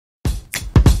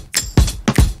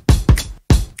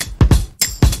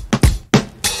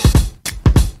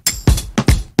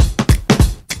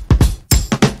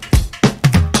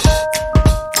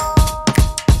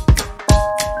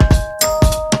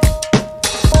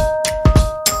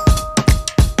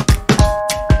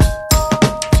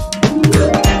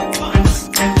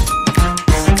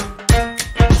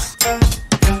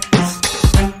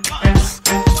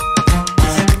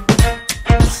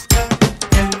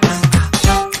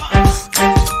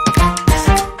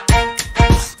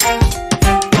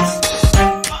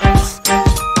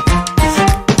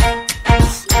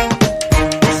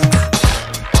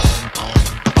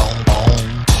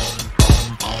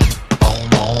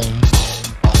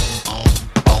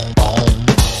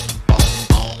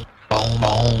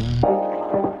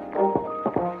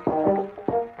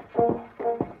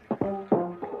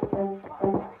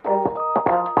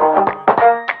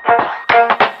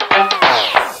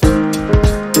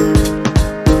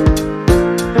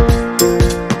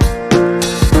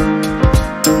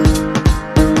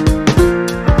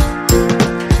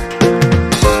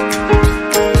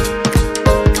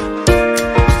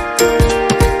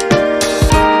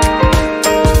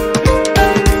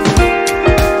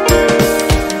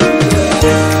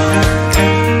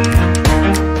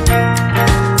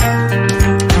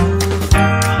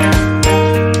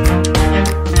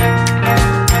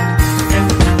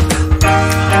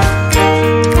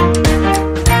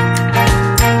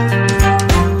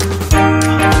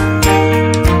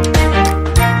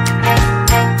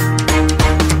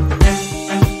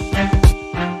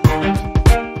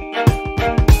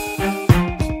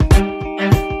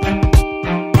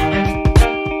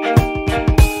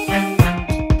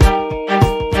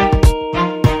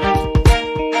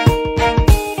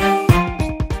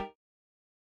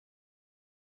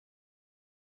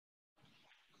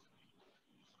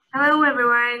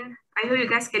hope you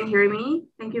guys can hear me.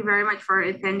 Thank you very much for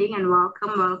attending and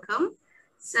welcome.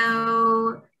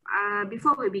 So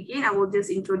before we begin, I will just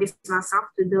introduce myself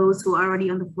to those who are already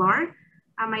on the floor.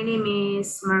 My name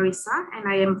is Marissa and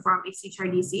I am from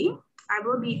SHRDC. I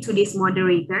will be today's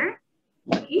moderator.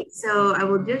 Okay, so I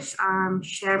will just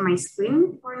share my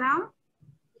screen for now.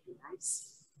 Okay, guys.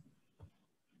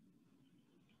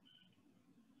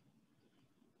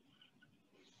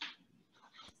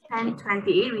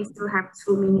 10:28, we still have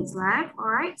 2 minutes left. All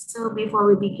right, so before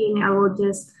we begin, I will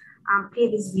just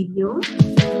play this video.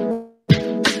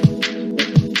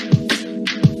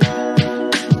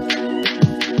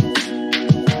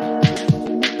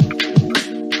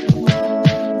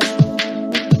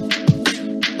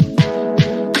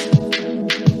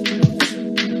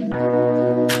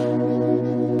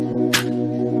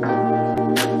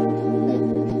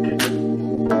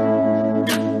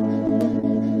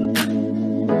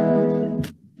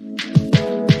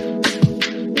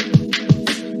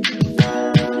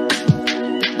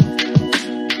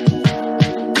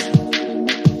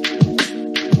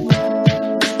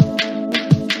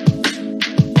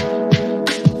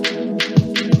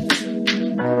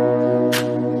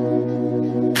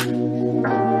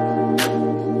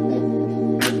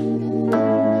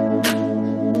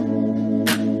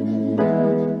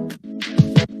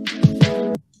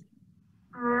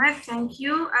 Thank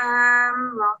you.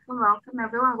 Welcome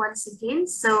everyone once again.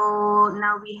 So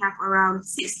now we have around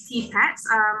 60 pets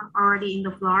already in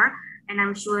the floor, and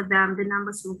I'm sure the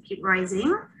numbers will keep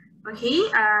rising. Okay,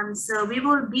 so we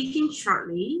will begin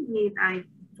shortly with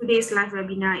today's live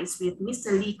webinar is with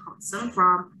Mr. Lee Soong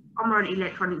from Omron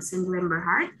Electronics in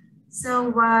Berhad.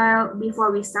 So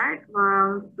before we start,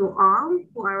 to all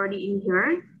who are already in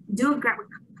here, do grab a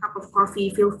cup of coffee.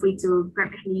 Feel free to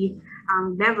grab any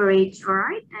beverage, all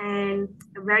right? And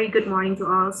a very good morning to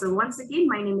all. So once again,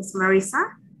 my name is Marissa,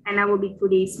 and I will be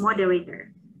today's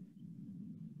moderator.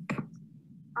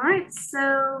 All right,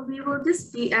 so we will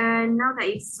just be, now that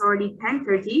it's already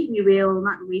 10:30, we will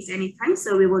not waste any time,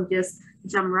 so we will just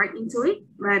jump right into it.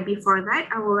 But before that,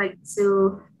 I would like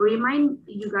to remind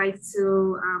you guys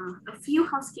to a few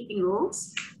housekeeping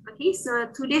rules. Okay, so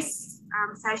today's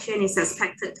session is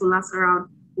expected to last around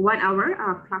 1 hour,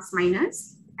 plus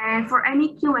minus. And for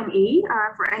any Q&A,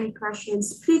 for any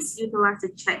questions, please utilize the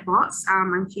chat box.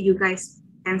 I'm sure you guys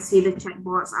can see the chat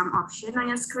box option on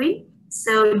your screen.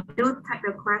 So do type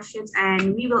your questions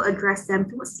and we will address them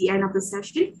towards the end of the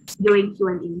session during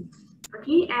Q&A.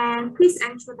 Okay, and please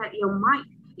ensure that your mic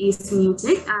is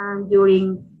muted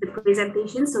during the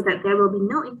presentation so that there will be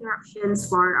no interruptions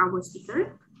for our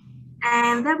speaker.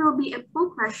 And there will be a poll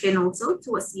question also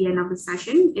towards the end of the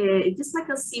session. It's just like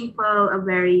a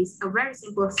very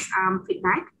simple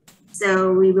feedback.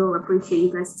 So we will appreciate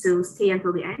you guys to stay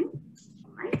until the end.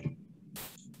 All right.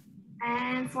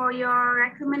 And for your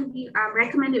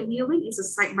recommended viewing is a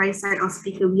side-by-side or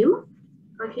speaker view.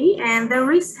 Okay, and the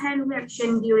raise hand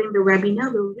reaction during the webinar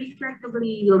will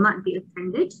regrettably not be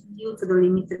attended due to the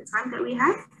limited time that we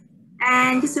have.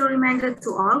 And just a reminder to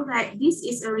all that this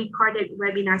is a recorded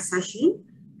webinar session,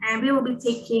 and we will be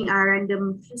taking a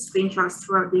random few screenshots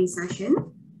throughout the session.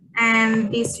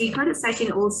 And this recorded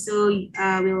session also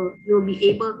will be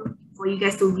able for you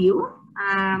guys to view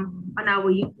on our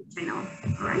YouTube channel.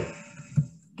 All right,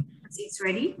 so it's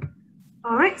ready.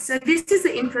 All right, so this is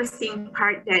the interesting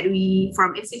part that we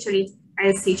from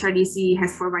SHRDC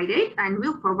has provided and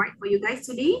will provide for you guys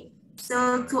today.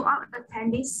 So to all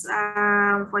attendees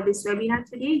for this webinar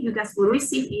today, you guys will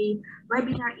receive a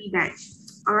webinar e-badge.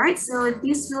 All right, so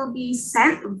this will be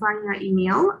sent via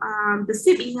email, the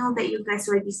same email that you guys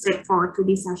registered for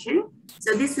today's session.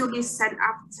 So this will be sent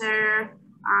after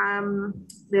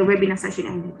the webinar session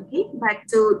ended, okay? But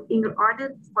in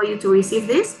order for you to receive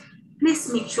this, please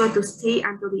make sure to stay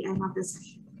until the end of the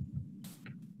session.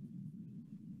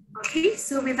 Okay,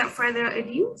 so without further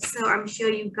ado, so I'm sure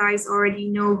you guys already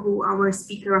know who our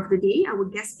speaker of the day, our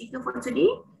guest speaker for today.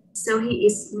 So he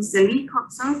is Mr. Lee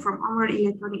Soong from Omron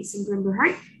Electronics in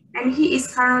Berhad, and he is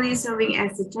currently serving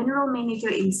as the General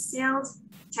Manager in Sales,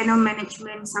 Channel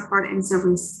Management, Support and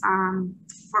Service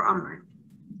for Omron.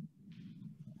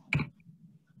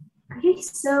 Okay,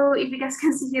 so if you guys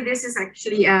can see here, this is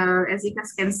actually, as you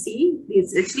guys can see,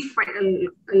 it's actually quite a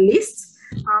list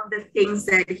of the things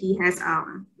that he has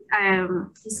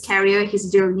his career,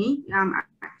 his journey,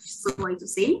 so I to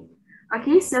say.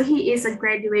 Okay, so he is a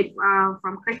graduate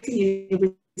from Curtin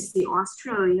University,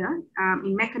 Australia,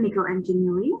 in mechanical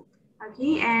engineering.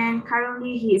 Okay, and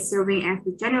currently he is serving as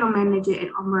the general manager at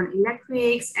Omron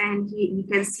Electrics, and you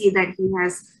can see that he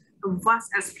has a vast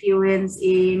experience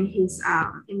in his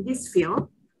in this field.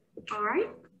 All right.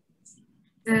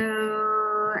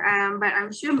 So, but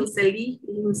I'm sure Mr. Lee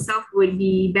himself would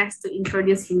be best to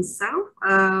introduce himself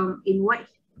in what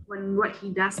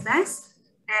he does best.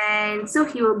 And so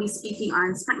he will be speaking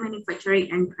on smart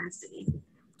manufacturing and trends today.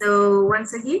 So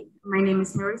once again, my name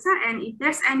is Marissa, and if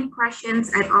there's any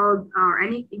questions at all or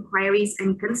any inquiries,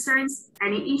 any concerns,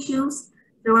 any issues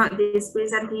throughout this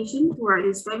presentation, throughout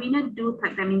this webinar, do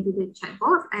type them into the chat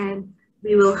box and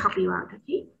we will help you out,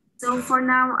 okay? So for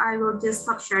now, I will just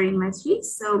stop sharing my screen.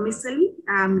 So Mr. Lee,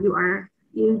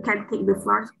 you can take the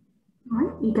floor.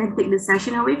 You can take the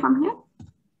session away from here.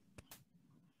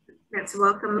 Let's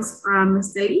welcome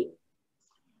Mr. Lee.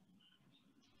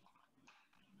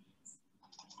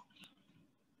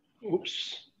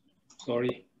 Oops,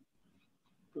 sorry.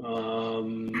 No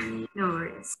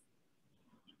worries.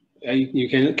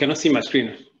 You cannot see my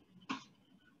screen.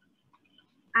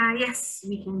 Yes,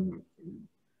 we can.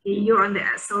 You're on the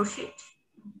Excel sheet.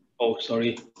 Oh,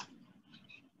 sorry.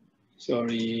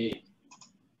 Sorry.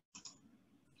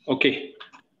 Okay.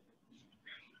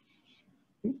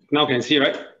 Now can see,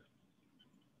 right?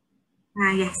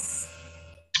 Yes.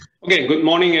 Okay, good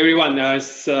morning, everyone. I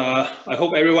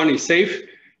hope everyone is safe.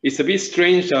 It's a bit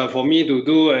strange for me to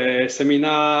do a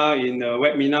seminar in a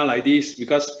webinar like this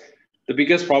because the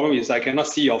biggest problem is I cannot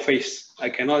see your face. I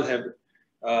cannot have,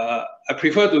 I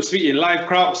prefer to speak in live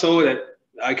crowd so that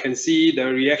I can see the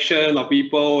reaction of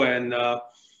people and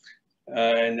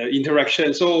the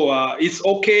interaction. So it's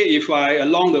okay if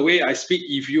along the way I speak.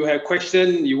 If you have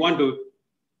question, you want to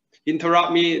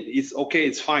interrupt me, it's okay,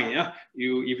 it's fine. Yeah,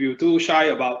 if you're too shy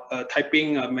about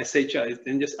typing a message,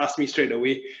 then just ask me straight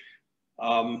away.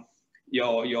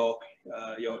 Your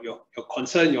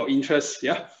concern, your interest.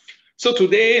 Yeah. So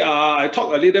today I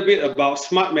talk a little bit about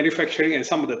smart manufacturing and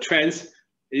some of the trends.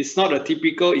 It's not a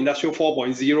typical Industrial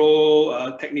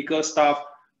 4.0 technical stuff.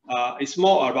 It's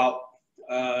more about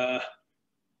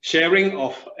sharing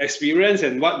of experience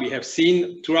and what we have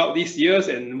seen throughout these years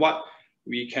and what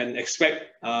we can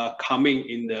expect coming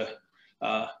in the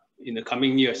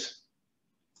coming years.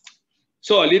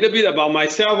 So a little bit about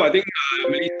myself. I think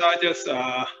Melissa just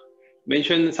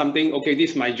mentioned something. Okay,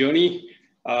 this is my journey.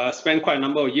 Spent quite a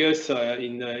number of years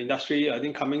in the industry. I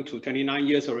think coming to 29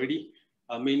 years already.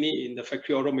 Mainly in the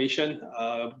factory automation.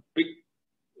 Big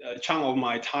chunk of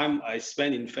my time I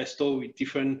spent in Festo with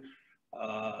different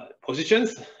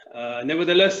positions.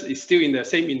 Nevertheless, it's still in the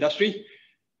same industry,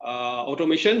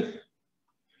 automation.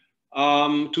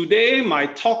 Today, my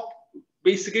talk,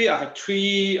 basically I have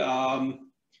three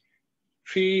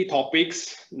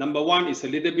topics. Number one is a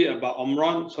little bit about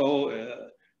Omron. So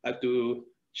I have to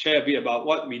share a bit about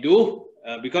what we do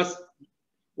because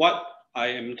what I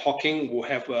am talking will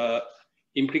have a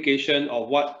implication of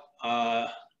what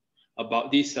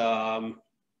about this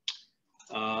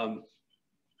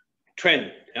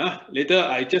trend. Yeah. Later,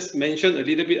 I just mentioned a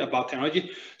little bit about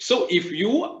technology. So if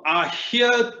you are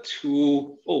here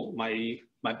to, oh, my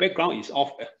background is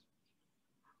off.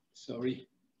 Sorry.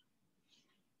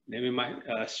 Never mind.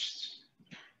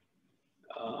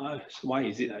 Why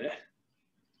is it like that?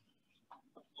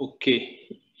 Okay.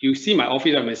 You see my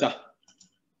office, Mesa?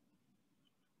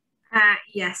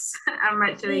 Yes, I'm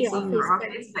actually seeing your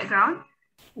office background.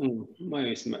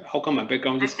 How come my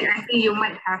background just? I think you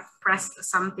might have pressed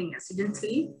something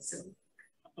accidentally. So.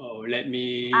 Oh, let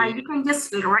me. You can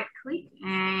just right click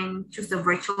and choose the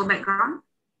virtual background.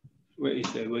 Where is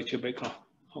the virtual background?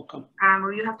 How come?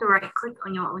 You have to right click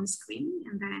on your own screen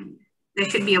and then there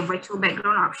should be a virtual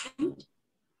background option.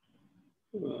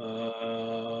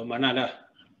 Mana ada?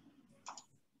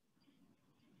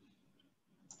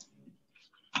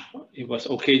 It was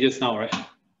okay just now, right?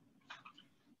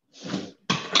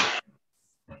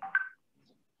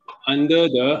 Under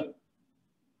the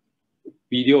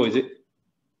video, is it?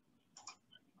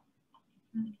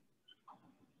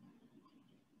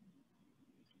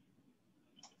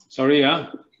 Sorry,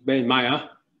 bear in mind.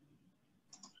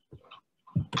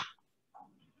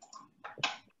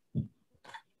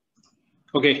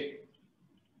 Okay.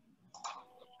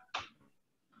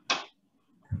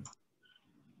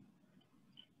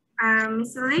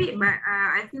 Mr. Lee, but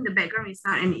I think the background is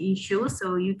not an issue,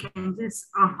 so you can just,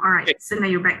 oh, all right, okay. So now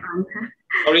your background.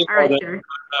 Sorry for the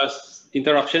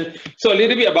interruption. So a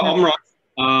little bit about Omron.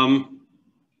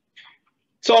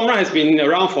 So Omron has been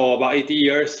around for about 80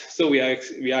 years. So we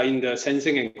are in the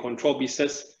sensing and control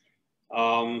business.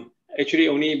 Actually,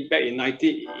 only back in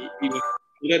 90, we were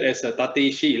created as a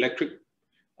Tateishi Electric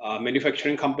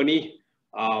manufacturing company.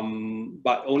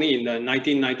 But only in the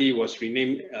 1990 was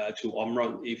renamed to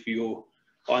Omron. If you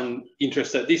are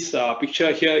interested, this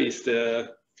picture here is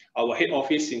our head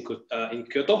office in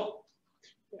Kyoto.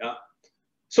 Yeah.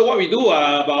 So what we do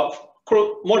about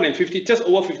more than 50, just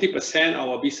over 50%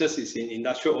 our business is in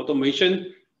industrial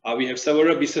automation. We have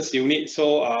several business units.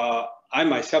 So I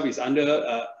myself is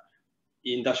under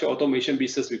industrial automation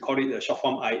business. We call it the short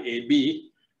form IAB.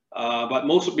 But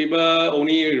most people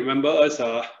only remember us,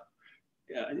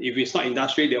 if it's not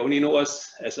industry, they only know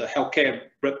us as a healthcare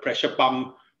blood pressure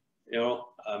pump,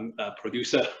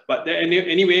 producer. But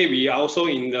anyway, we are also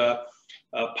in the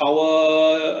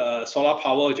power, solar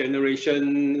power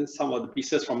generation, some of the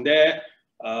pieces from there,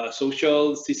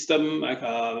 social system,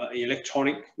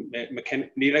 electronic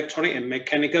and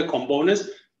mechanical components.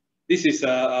 These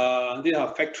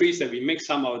are factories that we make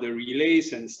some of the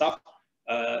relays and stuff.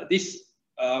 This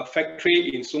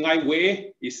factory in Sungai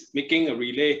Way is making a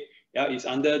relay. Yeah, it's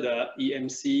under the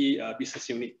EMC business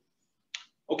unit.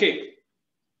 Okay.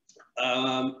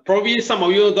 Probably some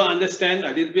of you don't understand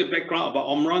a little bit of background about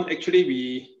Omron. Actually,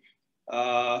 we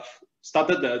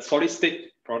started the solid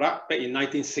state product back in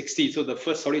 1960. So the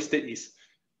first solid state is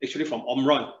actually from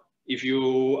Omron. If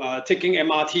you are taking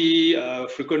MRT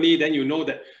frequently, then you know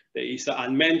that there is an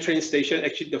unmanned train station.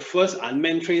 Actually, the first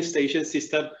unmanned train station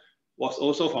system was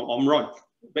also from Omron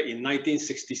back in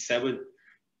 1967.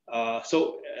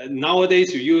 So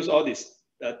nowadays you use all this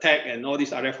tag and all this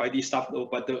RFID stuff, though,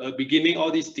 but the beginning,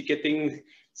 all this ticketing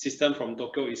system from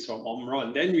Tokyo is from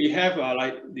Omron. Then we have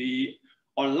like the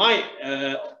online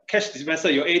cash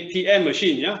dispenser, your ATM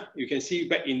machine. Yeah, you can see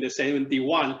back in the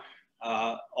 71,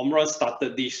 Omron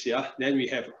started this. Yeah, then we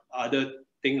have other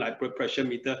things like blood pressure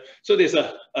meter. So there's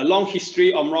a long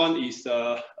history. Omron is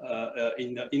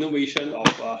in the innovation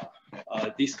of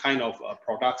this kind of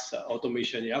products,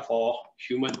 automation, yeah, for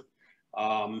human,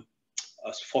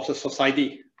 for the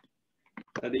society.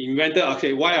 The inventor,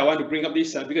 okay, why I want to bring up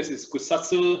this, because it's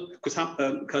Kasuma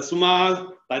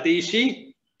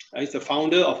Tadeishi. He's the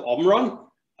founder of Omron.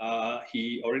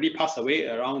 He already passed away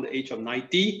around the age of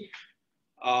 90.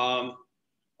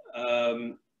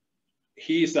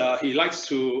 He likes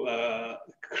to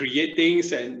create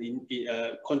things and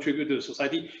contribute to the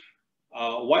society.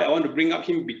 Why I want to bring up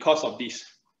him? Because of this.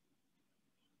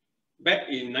 Back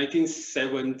in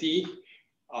 1970,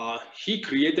 he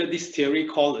created this theory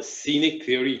called the scenic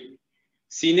theory.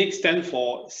 Scenic stands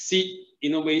for seed,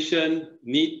 innovation,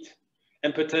 need,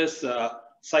 impetus,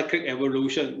 cyclic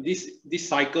evolution. This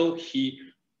cycle, he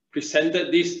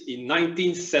presented this in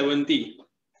 1970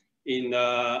 in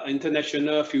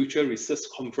International Future Research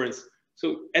Conference.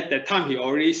 So at that time, he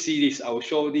already see this. I will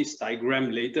show this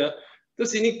diagram later. The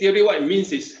scenic theory, what it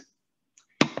means is,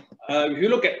 if you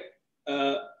look at,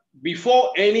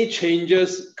 before any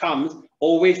changes comes,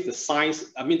 always the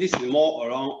science, I mean, this is more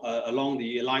along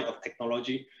the line of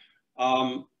technology.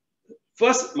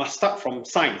 First must start from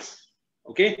science,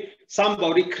 okay?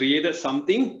 Somebody created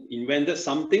something, invented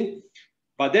something,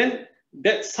 but then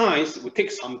that science will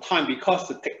take some time because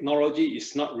the technology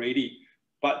is not ready.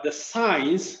 But the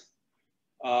science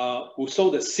will sow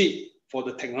the seed for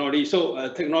the technology.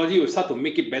 So technology will start to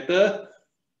make it better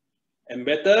and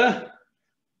better.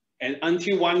 And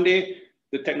until one day,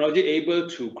 the technology able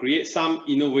to create some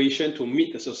innovation to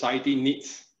meet the society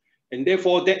needs. And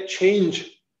therefore that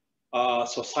change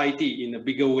society in a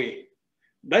bigger way.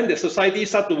 Then the society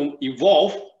start to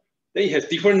evolve, then it has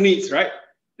different needs, right?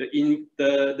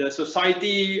 The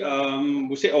society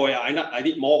will say, oh yeah, I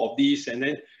need more of this, and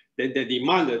then they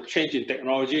demand a change in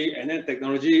technology, and then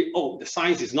technology, oh, the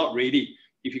science is not ready.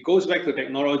 If it goes back to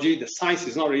technology, the science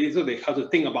is not ready, so they have to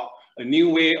think about a new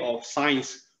way of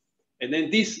science. And then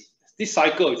this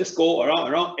cycle just go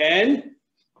around, and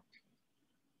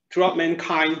throughout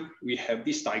mankind, we have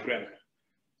this diagram.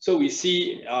 So we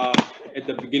see at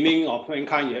the beginning of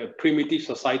mankind, you have primitive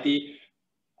society,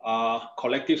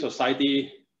 collective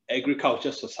society,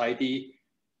 agriculture society,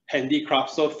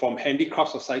 handicraft. So from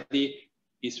handicraft society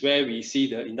is where we see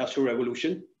the Industrial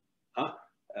Revolution,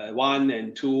 1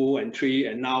 and 2 and 3,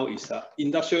 and now is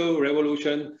Industrial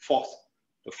Revolution,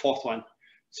 the fourth one.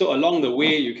 So along the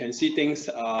way, you can see things,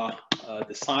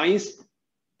 the science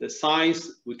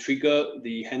will trigger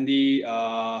the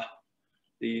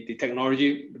the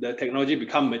technology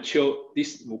become mature.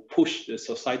 This will push the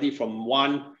society from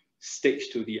one stage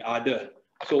to the other.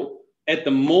 So at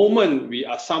the moment, we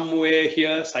are somewhere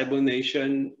here,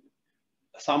 cybernation,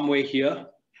 somewhere here,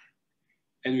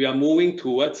 and we are moving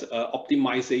towards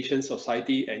optimization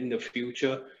society. And in the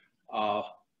future,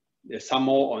 there's some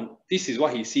more on, this is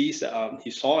what he sees,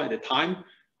 he saw at the time,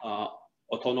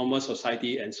 autonomous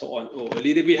society and so on. Oh, a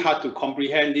little bit hard to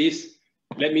comprehend this.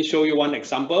 Let me show you one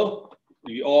example.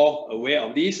 We're all aware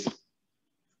of this,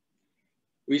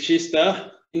 which is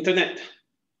the internet.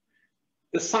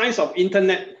 The science of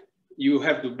internet, you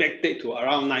have to backdate to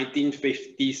around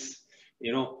 1950s.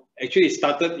 You know, Actually, it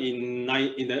started in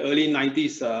the early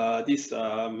 90s. This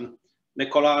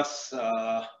Nicholas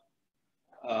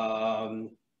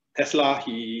Tesla,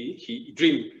 he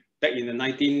dreamed back in the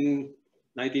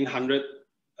 1900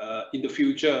 in the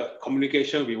future,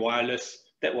 communication with wireless.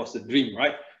 That was the dream,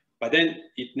 right? But then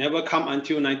it never come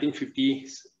until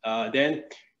 1950s. Then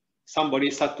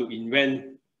somebody started to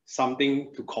invent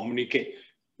something to communicate.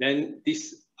 Then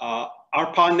this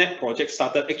ARPANET project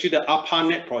started. Actually, the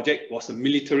ARPANET project was a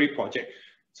military project.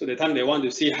 So the time they want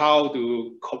to see how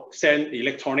to send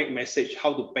electronic message,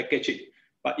 how to package it.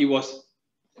 But it was,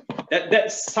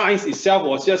 that science itself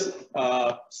was just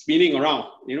spinning around,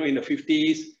 you know, in the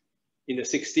 50s, in the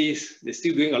 60s, they're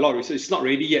still doing a lot of research. It's not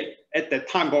ready yet. At that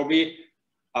time, probably,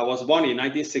 I was born in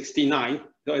 1969.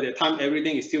 So at that time,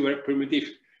 everything is still very primitive.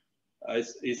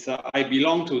 I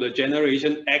belong to the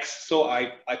generation X, so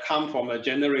I come from a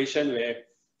generation where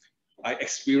I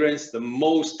experienced the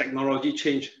most technology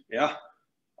change, yeah,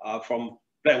 from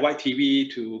black and white TV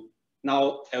to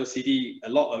now LCD.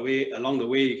 Along the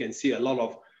way, you can see a lot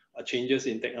of changes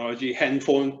in technology.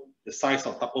 Handphone, the size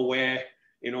of Tupperware,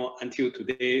 you know, until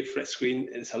today, flat screen.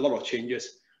 It's a lot of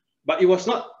changes, but it was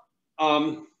not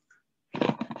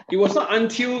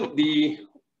until the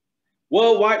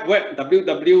World Wide Web,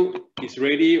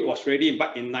 WW, was ready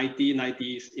back in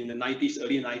 1990s, in the 90s,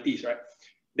 early 90s, right?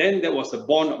 Then there was the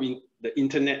born of the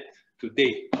internet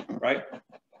today, right?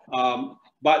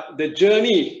 But the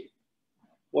journey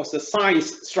was the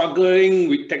science struggling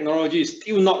with technology,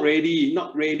 still not ready.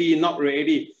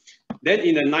 Then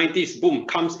in the 90s, boom,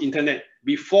 comes internet.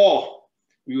 Before,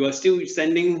 we were still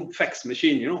sending fax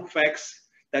machine, you know, fax,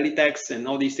 teletext, and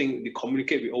all these things to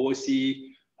communicate with overseas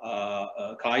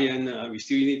client. We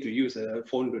still need to use a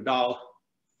phone to dial.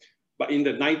 But in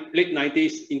the late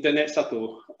 90s, internet started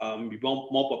to be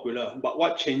more popular. But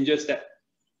what changes that?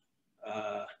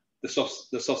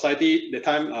 The society, the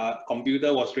time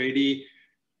computer was ready,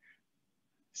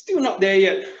 still not there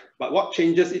yet. But what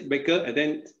changes it bigger? And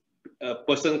then a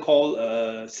person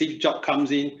called Steve Jobs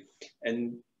comes in,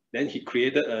 and then he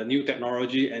created a new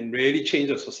technology and really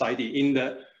changed the society.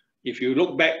 If you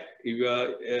look back,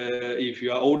 if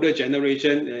you are older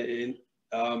generation,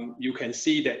 you can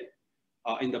see that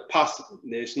in the past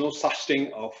there's no such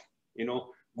thing of, you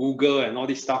know, Google and all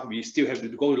this stuff. We still have to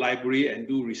go to library and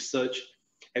do research.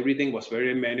 Everything was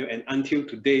very manual, and until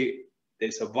today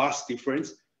there's a vast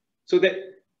difference. So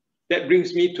that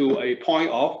brings me to a point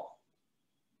of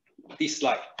this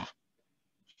slide.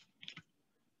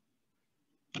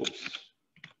 Oops.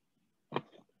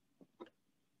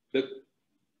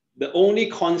 The only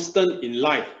constant in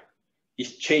life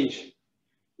is change.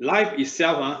 Life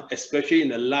itself, especially in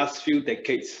the last few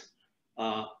decades,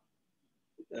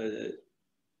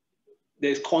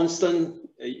 there's constant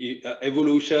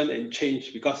evolution and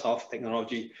change because of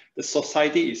technology. The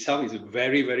society itself is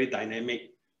very, very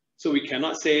dynamic. So we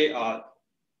cannot say,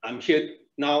 I'm here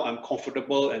now, I'm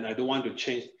comfortable and I don't want to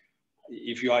change.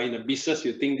 If you are in a business,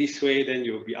 you think this way, then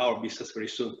you'll be out of business very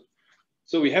soon.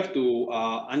 So we have to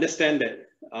understand that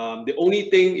the only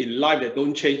thing in life that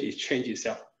don't change is change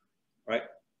itself, right?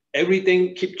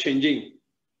 Everything keeps changing.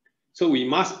 So we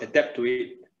must adapt to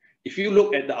it. If you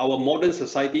look at our modern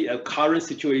society, our current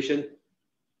situation,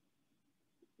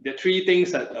 there are three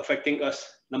things that are affecting us.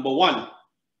 Number one,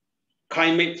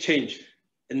 climate change,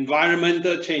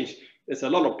 environmental change. There's a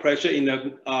lot of pressure in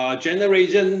the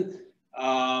generation,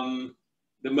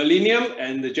 the millennium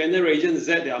and the generation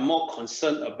Z. They are more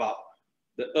concerned about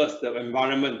the earth, the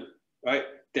environment, right,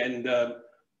 than the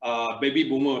baby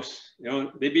boomers. You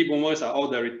know, baby boomers are all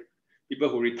the people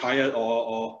who retired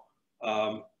or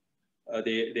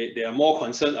they are more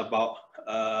concerned about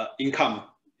income,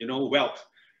 you know, wealth.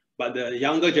 But the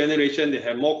younger generation, they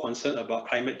have more concern about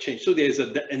climate change. So there's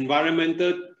the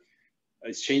environmental,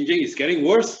 it's changing, it's getting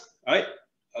worse, right?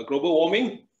 Global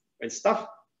warming and stuff.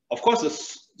 Of course,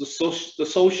 the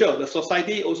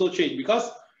society also changed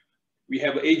because we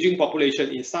have an aging population.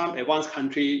 In some advanced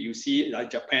country, you see like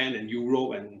Japan and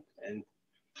Europe and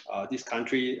this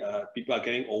country, people are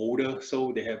getting older,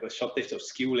 so they have a shortage of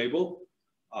skill labor.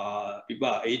 People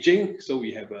are aging, so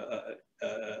we have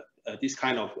this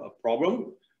kind of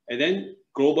problem. And then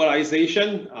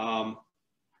globalization,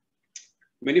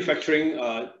 manufacturing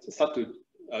start to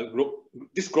grow.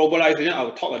 This globalization, I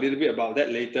will talk a little bit about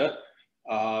that later.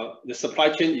 The supply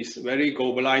chain is very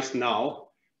globalized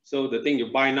now. So the thing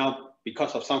you buy now,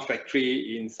 because of some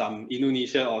factory in some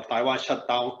Indonesia or Taiwan shut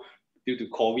down due to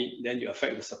COVID, then you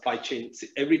affect the supply chain.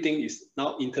 Everything is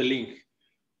now interlinked.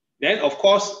 Then, of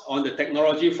course, on the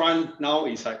technology front, now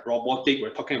it's like robotic.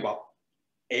 We're talking about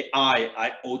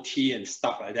AI, IoT, and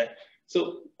stuff like that.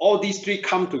 So all these three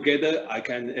come together, I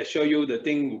can assure you the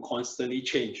thing will constantly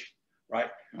change, right?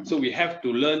 So we have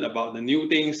to learn about the new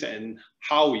things and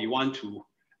how we want to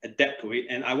adapt to it.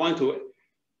 And I want to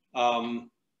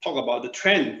talk about the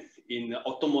trend in the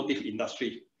automotive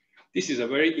industry. This is a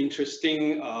very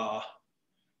interesting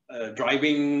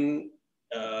driving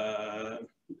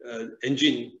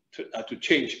engine to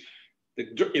change.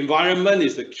 The environment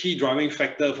is the key driving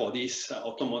factor for this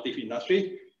automotive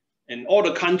industry. And all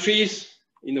the countries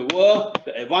in the world,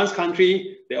 the advanced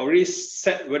country, they already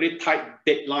set very tight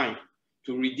deadline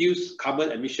to reduce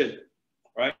carbon emission,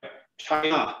 right?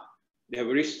 China, they have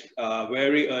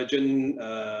very urgent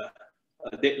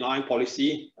deadline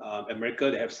policy. America,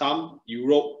 they have some.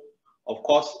 Europe, of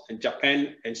course, and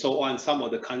Japan, and so on. Some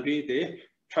of the countries, they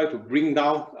try to bring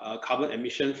down carbon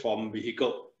emission from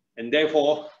vehicle. And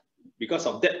therefore, because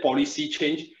of that policy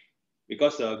change,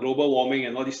 because global warming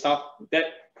and all this stuff, that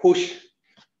push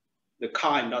the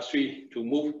car industry to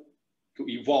move, to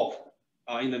evolve.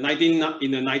 In the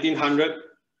 1900s,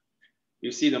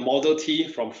 you see the Model T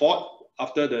from Ford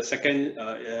after the second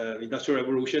industrial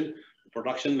revolution,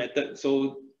 production method.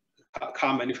 So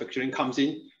car manufacturing comes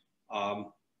in. Then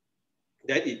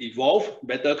it evolved,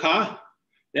 better car.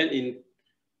 Then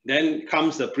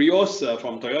comes the Prius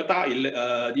from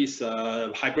Toyota, this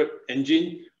hybrid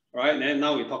engine, right? And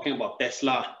now we're talking about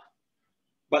Tesla.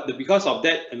 But because of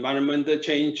that environmental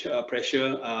change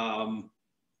pressure,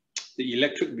 the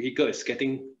electric vehicle is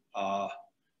getting,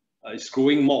 is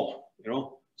growing more, you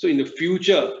know. So in the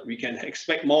future, we can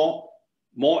expect more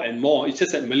and more. It's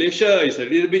just that Malaysia is a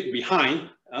little bit behind.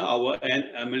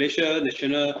 Malaysia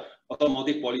National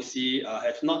Automotive Policy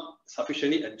has not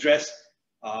sufficiently addressed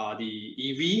the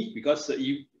EV, because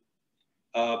to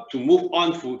move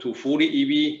on to fully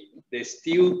EV, there's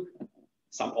still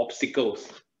some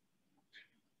obstacles.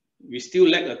 We still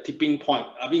lack a tipping point.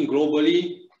 I mean,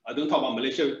 globally, I don't talk about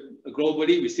Malaysia,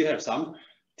 globally, we still have some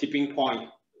tipping point.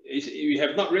 We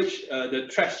have not reached the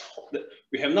threshold,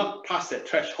 we have not passed that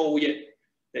threshold yet.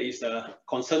 There is a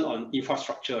concern on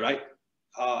infrastructure, right?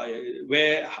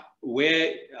 Where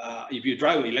if you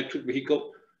drive an electric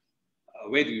vehicle,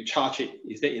 where do you charge it?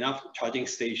 Is there enough charging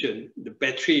station? The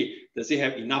battery, does it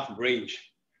have enough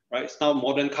range, right? It's now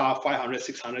modern car, 500,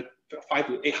 600,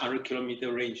 500 to 800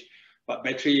 kilometer range, but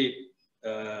battery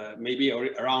maybe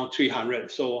around 300.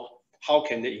 So how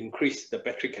can they increase the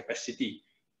battery capacity?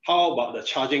 How about the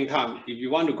charging time? If you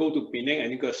want to go to Penang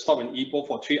and you go stop in Ipoh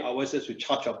for 3 hours just to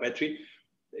charge your battery,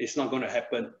 it's not going to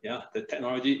happen. Yeah, the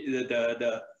technology,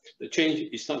 the change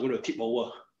is not going to tip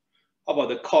over. How about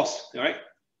the cost, right?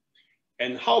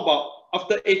 And how about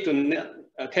after 8 to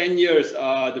 10 years,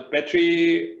 the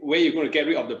battery, where you're going to get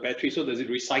rid of the battery? So there's a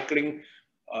recycling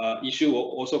issue will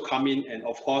also come in, and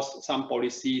of course, some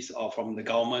policies from the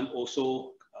government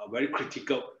also very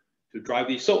critical to drive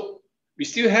this. So we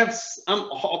still have some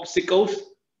obstacles,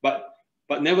 but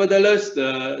nevertheless,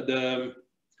 the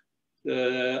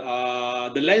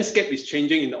landscape is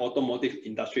changing in the automotive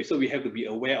industry. So we have to be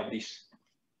aware of this.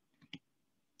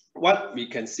 What we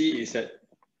can see is that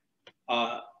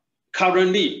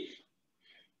currently,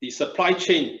 the supply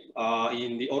chain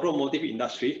in the automotive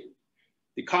industry,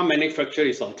 the car manufacturer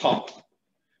is on top.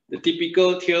 The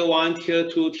typical tier 1, tier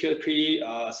 2, tier 3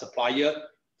 supplier,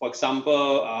 for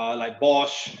example, like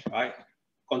Bosch, right?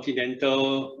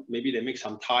 Continental, maybe they make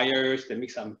some tires, they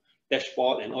make some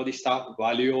dashboard and all this stuff,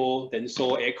 Valeo,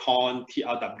 Denso, Aircon,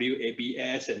 TRW,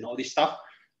 ABS, and all this stuff.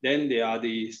 Then there are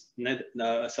the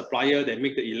supplier that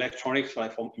make the electronics,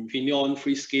 like from Infineon,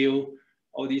 Freescale,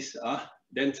 all these.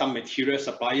 Then some material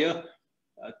supplier,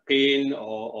 paint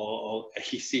or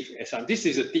adhesive. This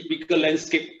is a typical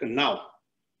landscape now.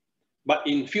 But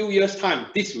in few years' time,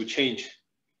 this will change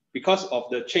because of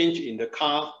the change in the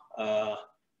car,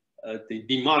 the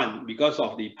demand, because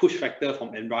of the push factor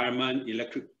from environment,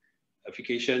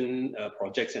 electrification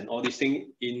projects and all these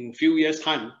things. In few years'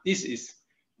 time, this is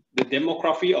the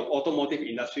demography of automotive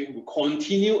industry will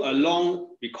continue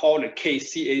along, we call the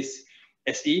CASE,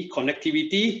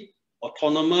 connectivity,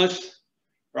 autonomous,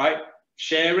 right?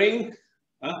 Sharing,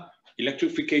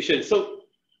 electrification. So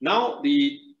now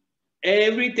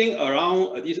everything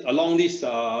around along this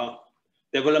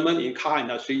development in car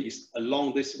industry is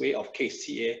along this way of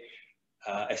CASE,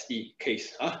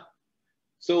 case.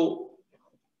 So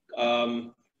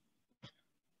in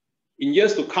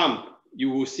years to come,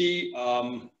 you will see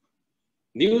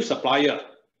new supplier.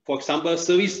 For example,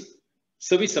 service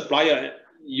supplier.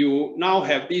 You now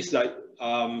have this like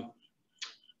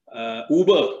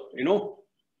Uber, you know.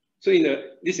 So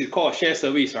this is called a share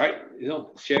service, right? You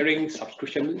know, sharing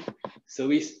subscription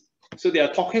service. So they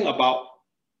are talking about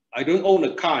I don't own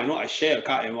a car, I share a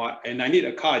car and I need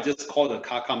a car, I just call the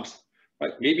car comes.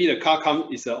 Right? Maybe the car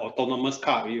comes is an autonomous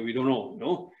car, we don't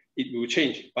know, it will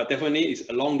change, but definitely it's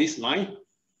along this line.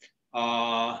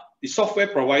 The software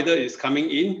provider is coming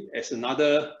in as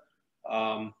another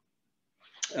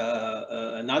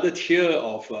another tier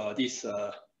of this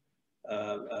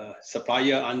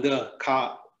supplier under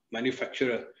car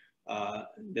manufacturer.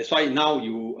 That's why now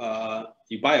you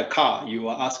buy a car, you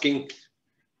are asking,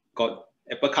 got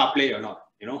Apple CarPlay or not?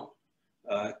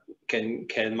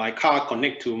 Can my car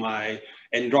connect to my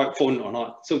Android phone or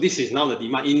not? So this is now the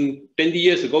demand. In 20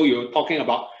 years ago, you were talking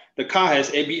about the car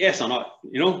has ABS or not?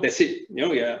 That's it.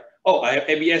 Yeah. Oh, I have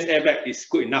ABS airbag, is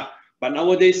good enough. But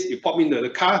nowadays, you pop into the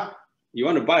car, you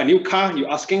want to buy a new car,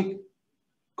 you're asking,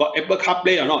 got Apple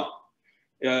CarPlay or not?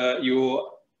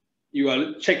 You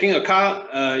are checking a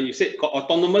car, you said got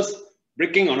autonomous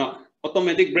braking or not?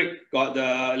 Automatic brake, got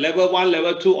the level 1,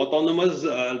 level 2 autonomous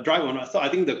drive or not? So I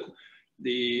think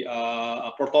the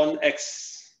Proton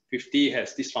X50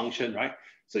 has this function, right?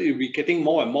 So you'll be getting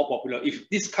more and more popular. If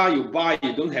this car you buy,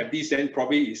 you don't have this, then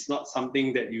probably it's not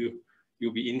something that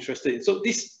you'll be interested in. So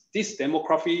this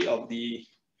demography of the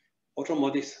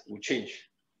automotives will change.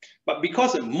 But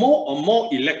because more and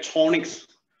more electronics,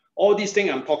 all these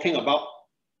things I'm talking about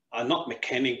are not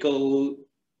mechanical,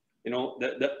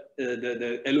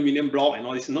 the aluminum block and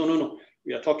all this. No.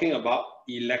 We are talking about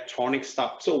electronic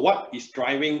stuff. So what is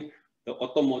driving the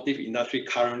automotive industry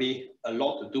currently? A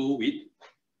lot to do with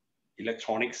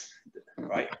electronics,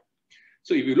 right?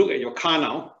 So if you look at your car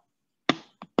now,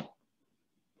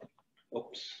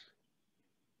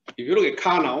 if you look at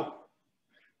car now,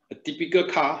 a typical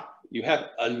car, you have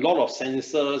a lot of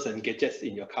sensors and gadgets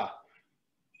in your car.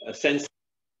 The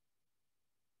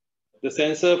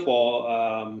sensor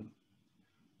for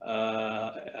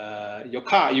your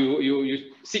car,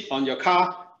 you sit on your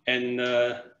car and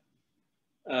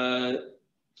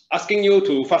asking you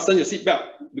to fasten your seatbelt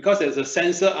because there's a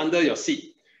sensor under your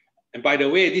seat. And by the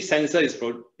way, this sensor is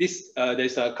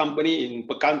there's a company in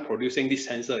Pekan producing this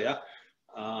sensor, yeah,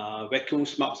 vacuum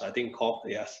smarts, I think called,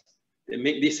 yes. They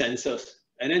make these sensors,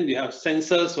 and then you have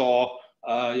sensors for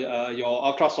your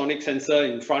ultrasonic sensor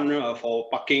in front for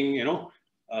parking,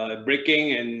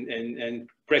 braking and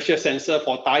pressure sensor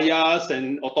for tires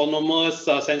and autonomous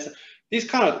sensor. This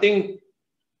kind of thing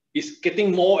is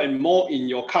getting more and more in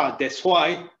your car. That's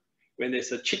why when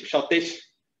there's a chip shortage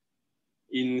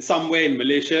in somewhere in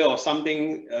Malaysia or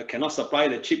something cannot supply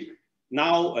the chip,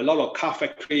 now a lot of car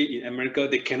factory in America,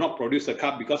 they cannot produce a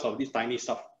car because of this tiny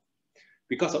stuff,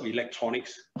 because of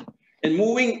electronics. And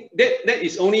moving, that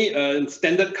is only a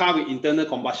standard car with internal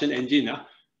combustion engine.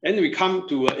 Then we come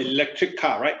to an electric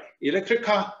car, right? Electric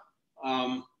car,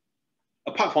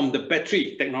 apart from the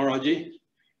battery technology,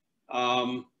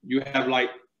 you have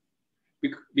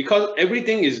because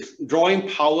everything is drawing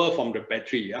power from the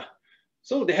battery, yeah.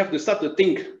 So they have to start to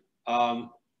think. There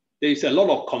is a lot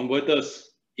of converters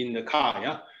in the car,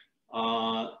 yeah.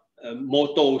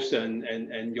 Motors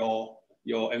and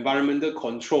your environmental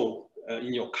control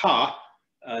in your car,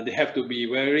 they have to be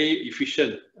very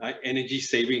efficient, right? Energy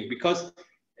saving, because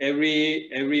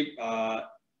every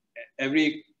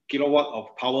kilowatt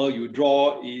of power you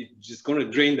draw is just going to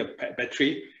drain the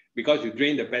battery, because you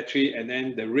drain the battery and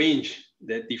then the range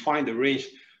that define the range,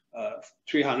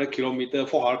 300 kilometer,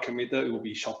 400 kilometer, it will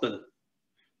be shortened.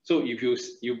 So if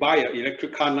you buy an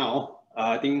electric car now,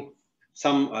 I think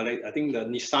I think the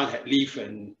Nissan Leaf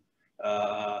and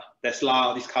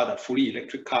Tesla, this car are fully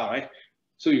electric car, right?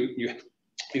 So you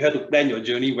have to plan your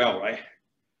journey well, right?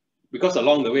 Because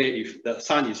along the way, if the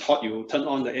sun is hot, you turn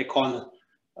on the aircon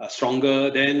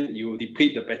stronger, then you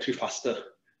deplete the battery faster.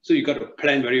 So you got to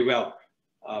plan very well.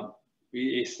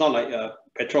 It's not like a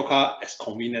petrol car as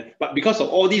convenient, but because of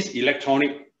all these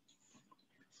electronic,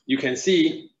 you can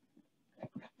see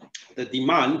the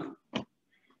demand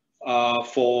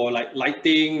for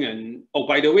lighting. And oh,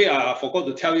 by the way, I forgot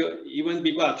to tell you, even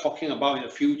people are talking about in the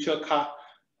future car,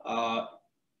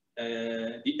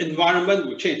 the environment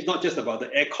will change. Not just about the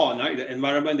aircon, right? The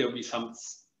environment, there will be some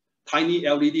tiny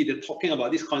LED. They're talking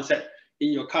about this concept.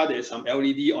 In your car, there's some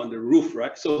LED on the roof,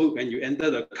 right? So when you enter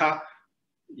the car,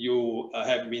 you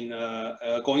have been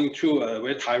going through a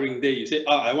very tiring day. You say,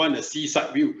 oh, I want a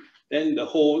seaside view. Then the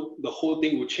whole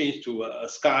thing will change to a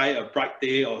sky, a bright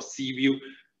day, or sea view.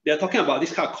 They're talking about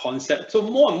this kind of concept. So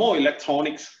more and more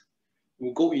electronics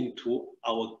will go into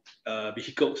our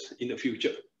vehicles in the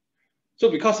future. So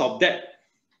because of that,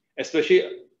 especially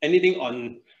anything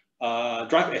on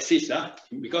drive assist,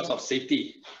 because of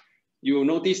safety, you will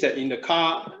notice that in the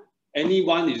car,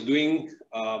 anyone is doing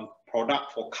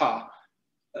product for car,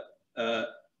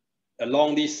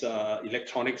 along this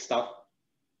electronic stuff,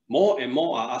 more and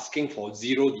more are asking for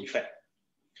zero defect.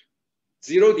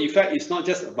 Zero defect is not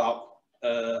just about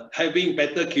having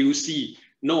better QC.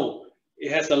 No,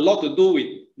 it has a lot to do with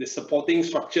the supporting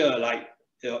structure, like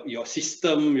your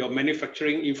system, your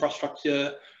manufacturing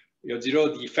infrastructure, your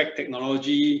zero defect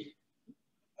technology,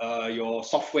 your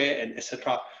software, and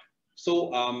etc.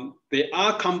 So there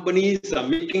are companies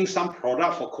making some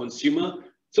product for consumer.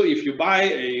 So if you buy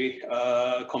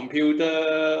a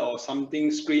computer or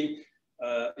something screen,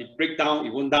 it break down,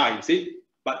 it won't die, you see.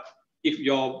 But if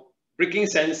your braking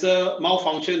sensor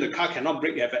malfunction, the car cannot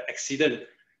brake, you have an accident.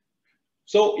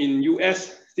 So in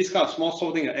US, this kind of small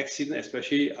thing, an accident,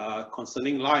 especially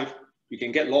concerning life, you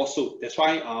can get lawsuit. That's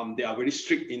why they are very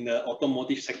strict in the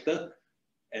automotive sector,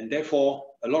 and therefore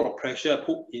a lot of pressure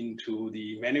put into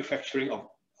the manufacturing of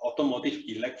automotive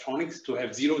electronics to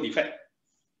have zero defect,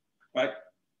 right?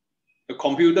 The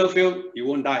computer failed, you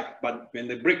won't die, but when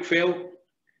the brake fail,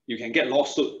 you can get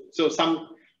lawsuit. So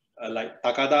some like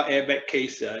Takata airbag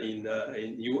case in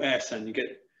US, and you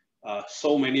get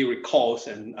so many recalls,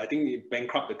 and I think it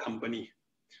bankrupt the company.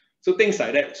 So things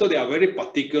like that. So they are very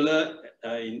particular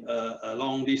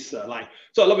along this line.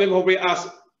 So a lot of people probably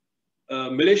ask,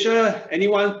 Malaysia,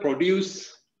 anyone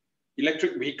produce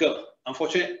electric vehicle?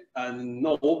 Unfortunately,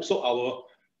 no. So our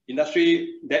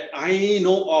industry that I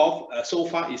know of so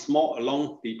far is more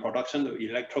along the production of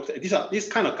electronics. This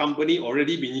kind of company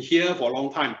already been here for a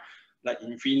long time, like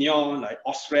Infineon, like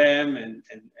Osram, and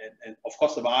of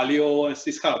course Valeo.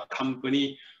 This kind of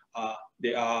company,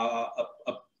 they are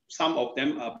some of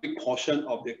them, a big portion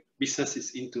of the business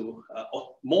is into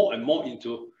more and more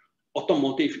into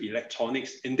automotive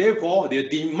electronics, and therefore the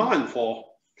demand for,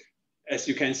 as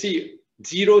you can see,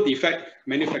 zero defect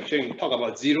manufacturing, talk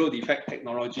about zero defect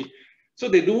technology. So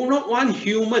they do not want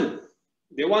human.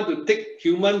 They want to take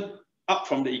human up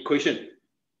from the equation.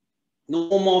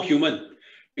 No more human.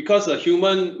 Because a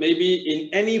human, maybe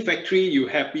in any factory, you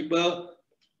have people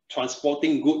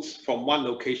transporting goods from one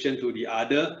location to the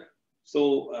other.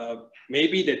 So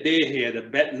maybe the day he had a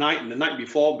bad night, and the night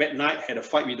before, bad night, had a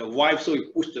fight with the wife, so he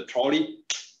pushed the trolley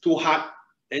too hard,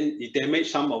 then it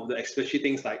damaged some of the, especially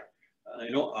things like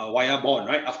wire bond,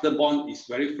 right? After bond is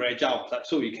very fragile,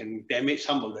 so we can damage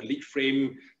some of the lead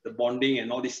frame, the bonding,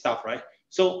 and all this stuff, right?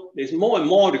 So there's more and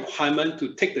more requirement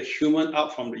to take the human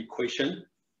out from the equation,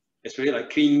 especially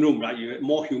like clean room, right? You have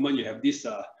more human, you have this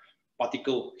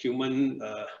human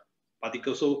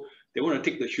particle. So they want to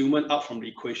take the human out from the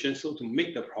equation, so to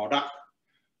make the product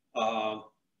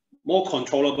more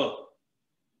controllable,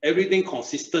 everything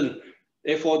consistent.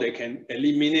 Therefore, they can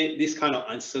eliminate this kind of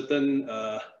uncertain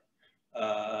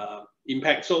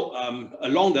impact. So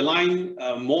along the line,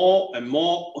 more and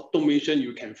more automation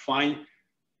you can find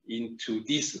into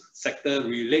this sector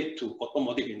relate to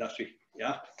automotive industry.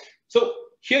 Yeah. So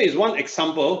here is one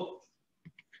example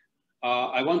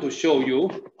I want to show you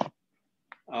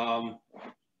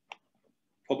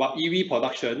about EV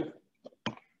production.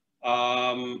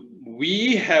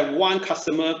 We have one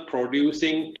customer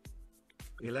producing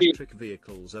electric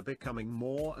vehicles are becoming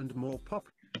more and more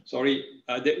popular. Sorry,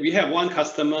 we have one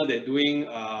customer that doing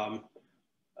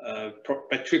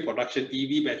battery production,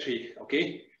 EV battery,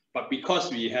 okay? But because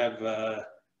we have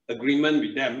agreement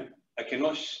with them, I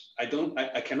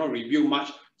cannot review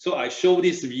much. So I show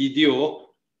this video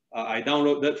I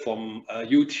downloaded from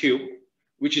YouTube,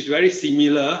 which is very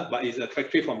similar, but it's a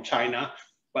factory from China,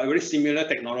 but very similar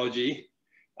technology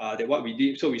that what we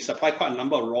did. So we supply quite a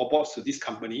number of robots to this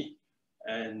company,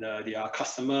 and their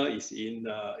customer is in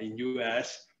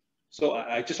US. So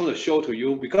I just want to show to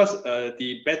you, because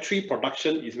the battery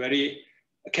production is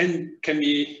can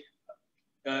be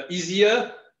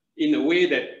easier in a way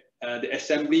that the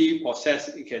assembly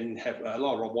process can have a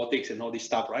lot of robotics and all this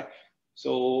stuff, right?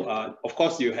 So of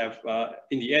course you have,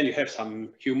 in the end, you have some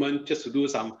human just to do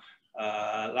some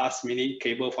last minute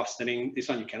cable fastening. This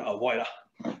one you cannot avoid,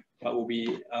 but will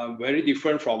be very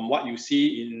different from what you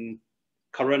see in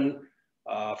current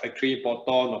factory,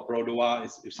 Porton or Produa.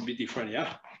 It's a bit different,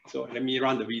 yeah? So let me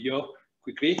run the video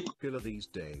quickly. Popular these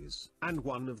days, and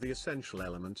one of the essential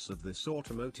elements of this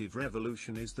automotive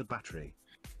revolution is the battery.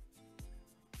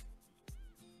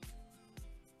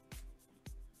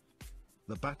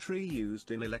 The battery used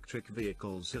in electric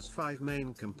vehicles has 5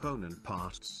 main component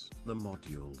parts: the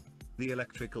module, the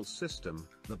electrical system,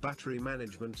 the battery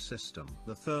management system,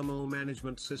 the thermal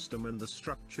management system, and the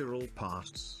structural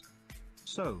parts.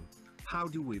 So, how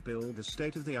do we build a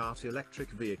state-of-the-art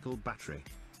electric vehicle battery?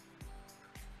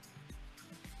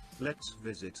 Let's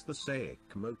visit the SAIC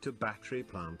motor battery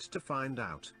plant to find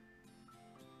out.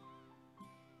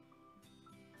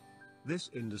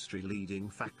 This industry-leading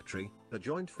factory, a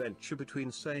joint venture between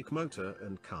SAIC Motor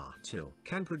and Cartil,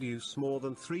 can produce more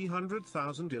than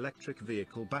 300,000 electric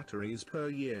vehicle batteries per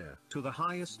year to the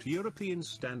highest European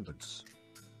standards.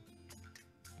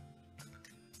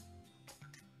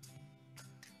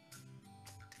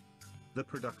 The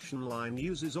production line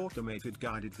uses automated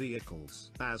guided vehicles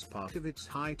as part of its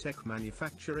high-tech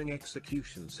manufacturing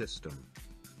execution system.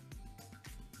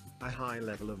 A high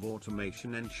level of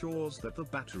automation ensures that the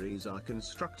batteries are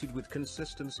constructed with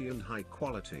consistency and high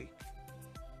quality.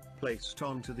 Placed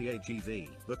onto the AGV,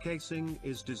 the casing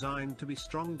is designed to be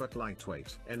strong but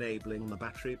lightweight, enabling the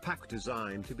battery pack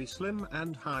design to be slim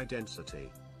and high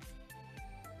density.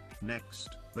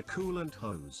 Next, the coolant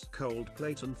hose, cold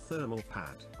plate and thermal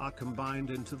pad are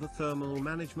combined into the thermal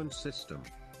management system.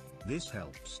 This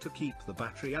helps to keep the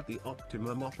battery at the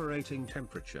optimum operating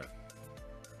temperature.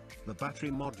 The battery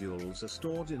modules are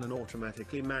stored in an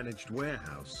automatically managed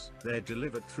warehouse. They're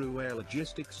delivered through air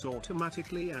logistics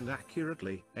automatically and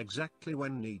accurately, exactly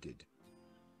when needed.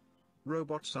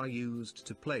 Robots are used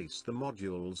to place the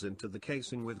modules into the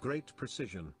casing with great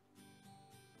precision.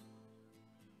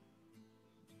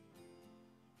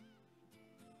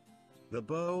 The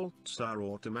bolts are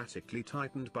automatically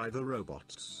tightened by the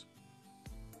robots.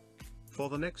 For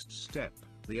the next step,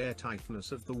 the air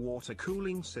tightness of the water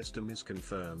cooling system is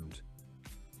confirmed.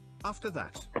 After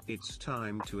that, it's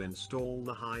time to install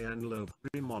the high and low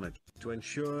battery monitor to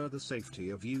ensure the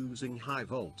safety of using high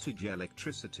voltage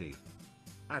electricity,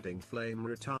 adding flame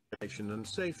retardation and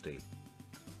safety.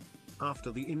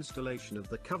 After the installation of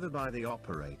the cover by the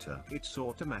operator, it's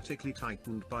automatically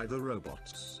tightened by the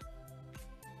robots.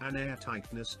 An air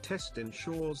tightness test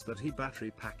ensures that the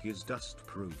battery pack is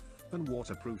dust-proof and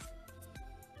waterproof.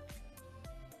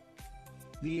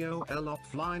 The OL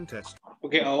offline test.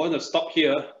 Okay, I want to stop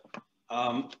here.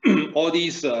 All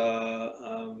these,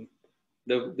 the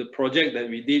project that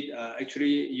we did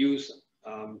actually use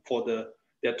for there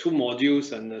are two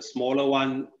modules, and the smaller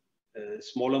one,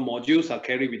 smaller modules are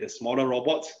carried with the smaller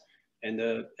robots, and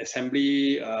the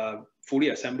assembly, fully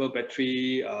assembled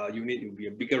battery unit will be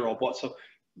a bigger robot. So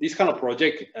this kind of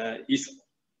project is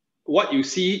what you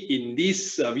see in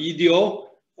this video,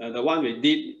 the one we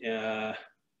did.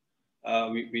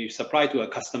 We supply to a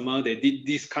customer. They did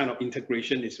this kind of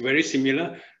integration. It's very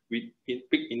similar with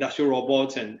big industrial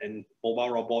robots and mobile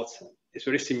robots. It's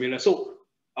very similar. So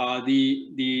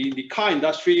the car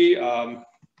industry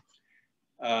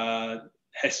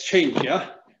has changed.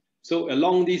 Yeah. So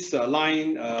along this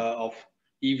line of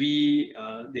EV,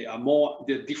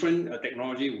 the different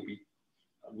technology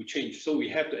will change. So we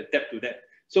have to adapt to that.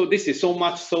 So this is so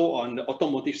much so on the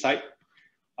automotive side.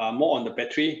 More on the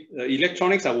battery. The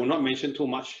electronics I will not mention too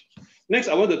much. Next,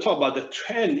 I want to talk about the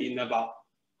trend in about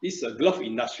this glove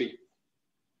industry.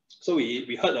 So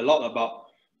we heard a lot about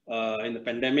in the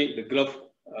pandemic, the glove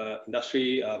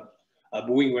industry are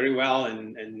doing very well,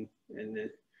 and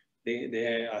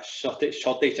they are shortage.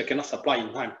 They cannot supply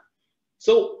in time.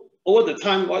 So over the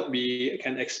time, what we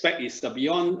can expect is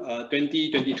beyond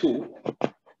 2022.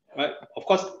 Right. Of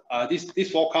course,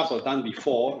 this forecast was done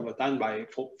before. It was done by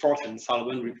Frost and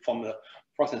Sullivan from the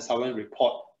Frost and Sullivan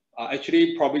report.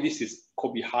 Actually, probably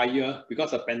could be higher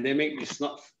because the pandemic is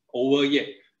not over yet.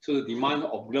 So the demand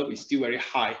of glove is still very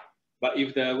high. But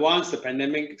if once the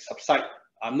pandemic subsides,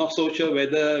 I'm not so sure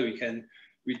whether we can,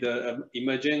 with the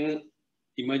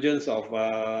emergence of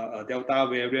Delta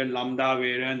variant, Lambda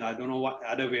variant, I don't know what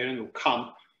other variant will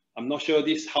come. I'm not sure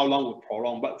how long will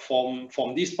prolong, but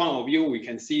from this point of view, we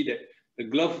can see that the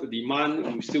glove demand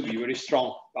will still be very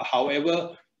strong. But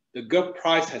however, the glove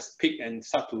price has peaked and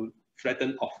start to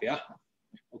flatten off. Yeah.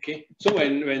 Okay. So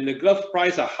when the glove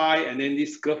price are high, and then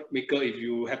this glove maker, if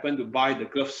you happen to buy the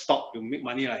glove stock, you make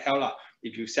money like hell lah,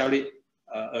 if you sell it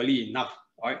early enough,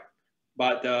 right?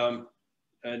 But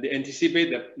they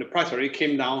anticipate that the price already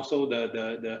came down, so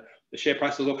the share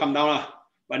price also come down lah.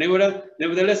 But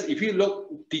nevertheless, if you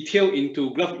look detailed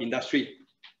into glove industry,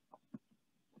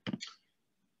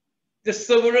 the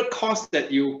several costs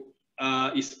that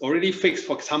is already fixed.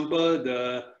 For example,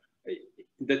 the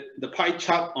pie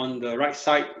chart on the right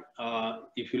side,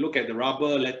 if you look at the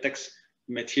rubber latex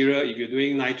material, if you're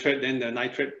doing nitrate, then the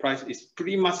nitrate price is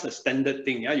pretty much a standard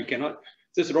thing. Yeah, you cannot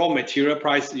just raw material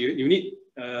price. You need,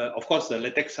 of course, the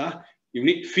latex. You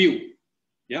need fuel.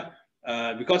 Yeah.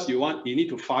 Because you need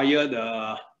to fire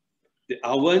the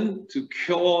oven to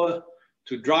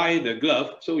dry the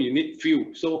glove, so you need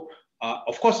fuel. So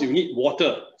of course you need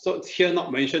water. So it's here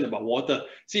not mentioned about water.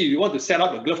 See, if you want to set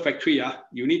up a glove factory,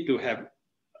 you need to have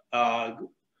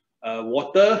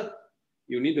water.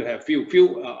 You need to have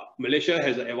fuel. Malaysia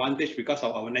has an advantage because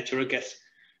of our natural gas.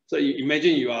 So you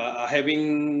imagine you are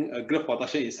having a glove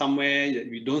production in somewhere that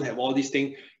you don't have all these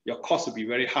things, your cost will be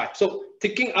very high. So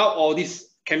taking out all these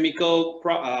chemical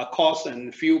costs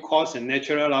and fuel costs and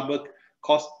natural rubber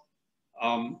costs,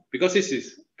 because this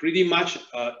is pretty much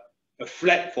a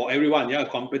flat for everyone, yeah, a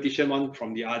competition one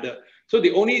from the other. So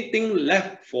the only thing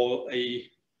left for a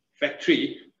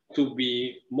factory to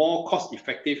be more cost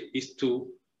effective is to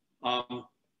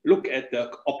look at the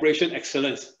operation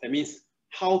excellence. That means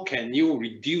how can you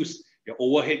reduce your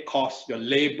overhead costs, your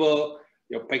labor,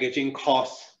 your packaging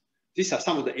costs. These are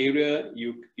some of the areas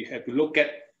you have to look at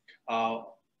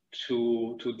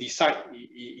to decide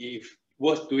if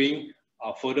worth doing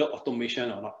further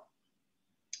automation or not.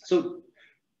 So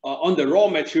on the raw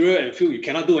material and fuel, you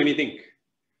cannot do anything.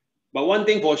 But one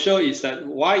thing for sure is that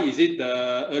why is it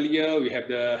earlier we have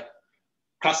the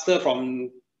cluster from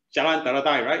Jalan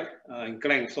Teratai, right, in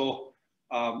Klang. So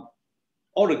all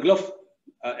the glove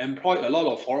employ a lot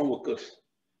of foreign workers.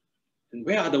 And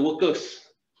where are the workers?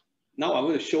 Now I'm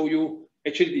going to show you,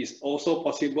 actually it's also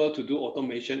possible to do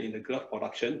automation in the glove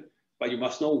production, but you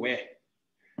must know where.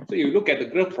 So you look at the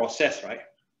glove process, right?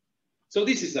 So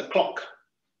this is a clock.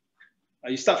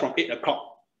 You start from 8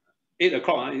 o'clock. 8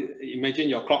 o'clock, imagine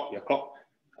your clock,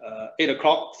 8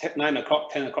 o'clock, 9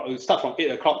 o'clock, 10 o'clock. You start from 8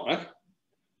 o'clock, right?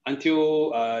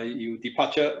 Until you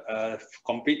departure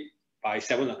complete by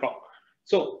 7 o'clock.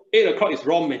 So 8 o'clock is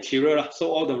raw material.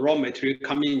 So all the raw material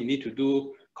come in, you need to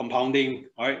do compounding,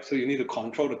 all right? So you need to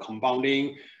control the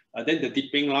compounding. Then the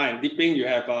dipping line. Dipping, you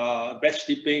have batch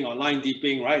dipping or line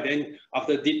dipping, right? Then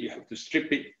after dip, you have to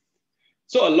strip it.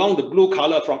 So along the blue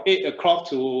color from 8 o'clock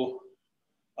to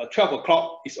 12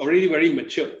 o'clock is already very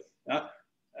mature.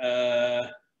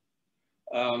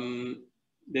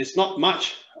 There's not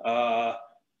much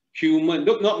human,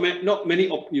 not many,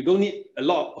 you don't need a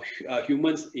lot of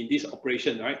humans in this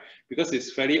operation, right? Because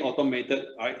it's very automated,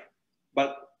 right?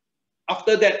 But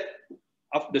after that,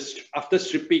 after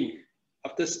stripping,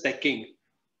 after stacking,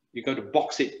 you got to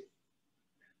box it.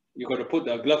 You got to put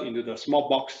the glove into the small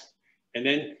box, and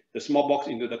then the small box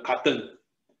into the carton.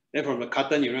 Then from the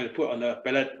carton, you have to put on the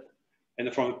pallet,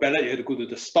 and from the pallet, you have to go to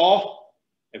the store,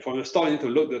 and from the store, you need to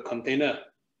load the container.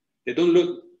 They don't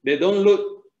load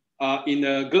in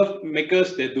the glove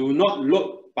makers, they do not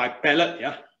load by pallet,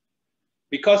 yeah,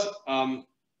 because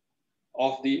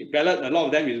of the pallet, a lot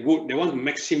of them is wood. They want to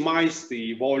maximize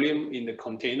the volume in the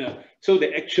container, so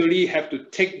they actually have to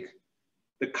take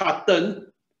the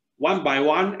carton one by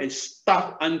one and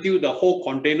stuff until the whole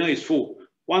container is full.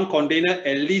 One container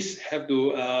at least have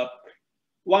to,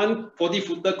 one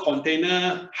 40-footer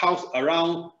container house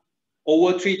around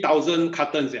over 3,000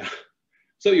 cartons. Yeah.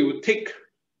 So it will take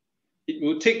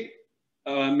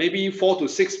maybe 4 to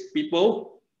 6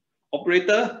 people,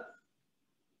 operator,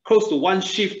 close to one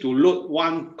shift to load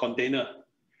one container.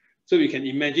 So you can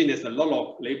imagine there's a lot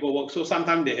of labor work. So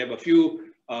sometimes they have a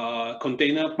few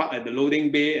container parked at the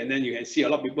loading bay, and then you can see a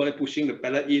lot of people pushing the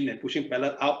pallet in and pushing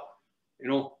pallet out, you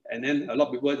know, and then a lot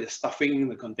of people, they're stuffing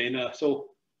the container. So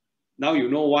now you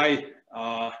know why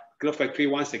glove factory,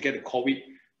 once they get the COVID,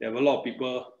 they have a lot of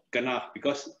people gonna,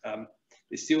 because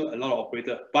there's still a lot of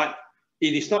operator. But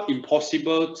it is not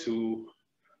impossible to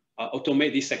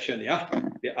automate this section, yeah?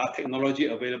 There are technology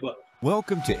available.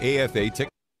 Welcome to AFA Tech.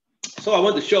 So I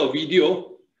want to show a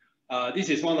video. This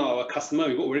is one of our customers.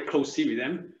 We work very closely with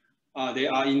them. They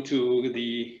are into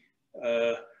the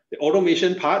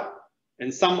automation part,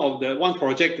 and some of the one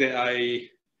project that I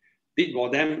did for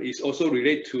them is also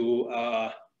related to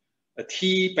a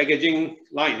tea packaging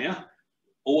line, yeah,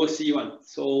 overseas one.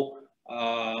 So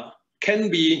can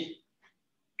be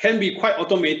quite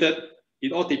automated.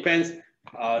 It all depends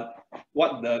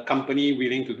what the company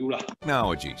willing to do.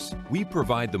 Technologies. We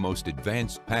provide the most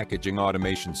advanced packaging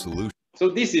automation solution. So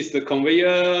this is the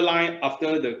conveyor line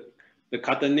after the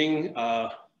cartoning.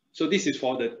 So this is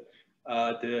for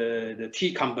the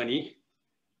tea company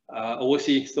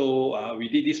overseas. So we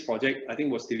did this project. I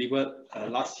think was delivered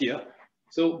last year.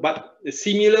 So, but the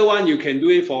similar one you can do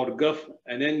it for the glove,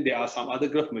 and then there are some other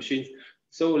glove machines.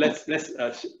 So let's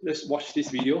watch this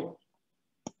video.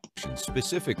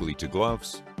 Specifically to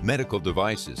gloves, medical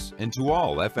devices, and to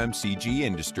all FMCG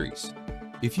industries.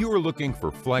 If you are looking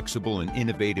for flexible and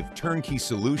innovative turnkey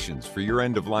solutions for your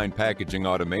end-of-line packaging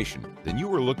automation, then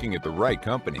you are looking at the right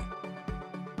company.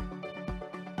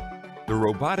 The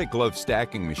robotic glove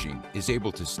stacking machine is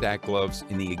able to stack gloves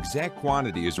in the exact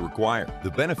quantity as required.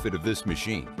 The benefit of this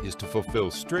machine is to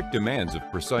fulfill strict demands of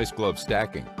precise glove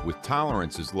stacking with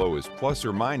tolerance as low as plus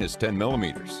or minus 10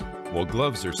 millimeters. While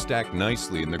gloves are stacked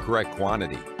nicely in the correct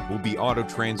quantity, will be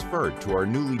auto-transferred to our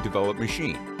newly developed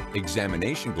machine,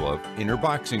 Examination Glove Inner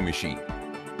Boxing Machine.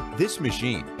 This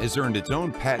machine has earned its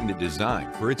own patented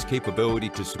design for its capability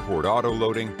to support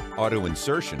auto-loading,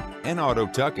 auto-insertion, and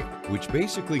auto-tucking, which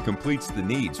basically completes the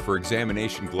needs for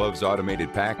examination gloves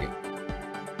automated packing.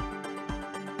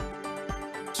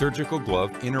 Surgical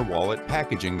Glove Inner Wallet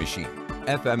Packaging Machine,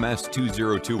 FMS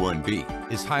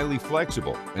 2021B, is highly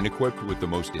flexible and equipped with the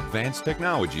most advanced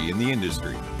technology in the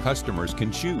industry. Customers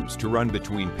can choose to run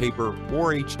between paper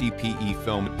or HDPE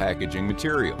film packaging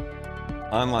material.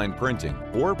 Online printing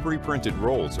or pre-printed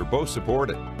rolls are both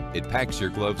supported. It packs your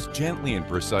gloves gently and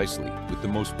precisely with the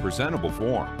most presentable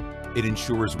form. It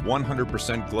ensures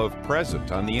 100% glove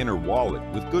present on the inner wallet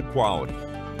with good quality.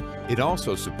 It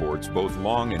also supports both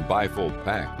long and bifold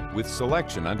pack with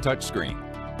selection on touchscreen.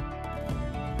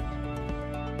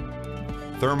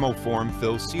 Thermoform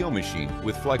Fill Seal Machine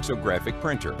with flexographic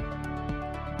printer.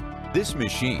 This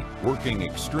machine, working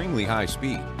extremely high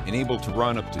speed and able to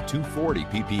run up to 240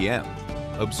 ppm.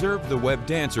 Observe the web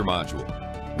dancer module.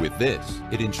 With this,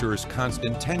 it ensures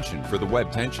constant tension for the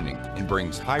web tensioning and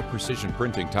brings high precision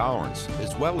printing tolerance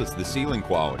as well as the sealing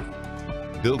quality.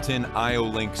 Built-in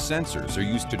IO-Link sensors are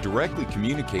used to directly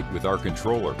communicate with our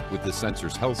controller with the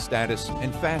sensor's health status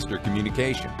and faster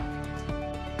communication.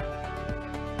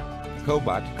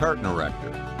 Cobot Carton Erector.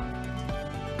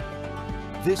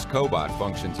 This cobot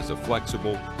functions as a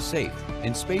flexible, safe,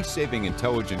 and space-saving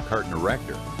intelligent carton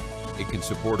erector. It can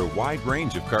support a wide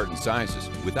range of carton sizes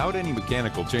without any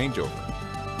mechanical changeover.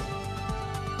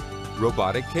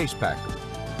 Robotic Case Packer.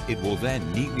 It will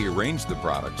then neatly arrange the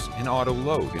products and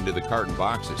auto-load into the carton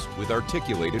boxes with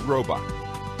articulated robot.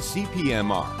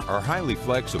 CPMR are highly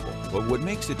flexible, but what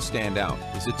makes it stand out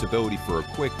is its ability for a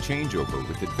quick changeover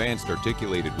with advanced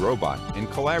articulated robot and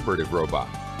collaborative robot.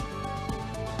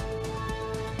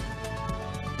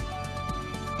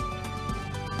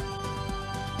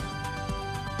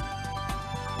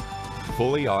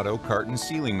 Fully auto carton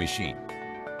sealing machine.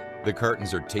 The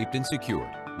cartons are taped and secured,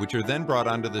 which are then brought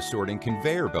onto the sorting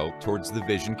conveyor belt towards the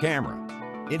vision camera.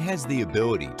 It has the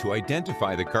ability to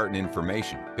identify the carton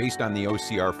information based on the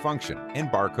OCR function and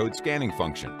barcode scanning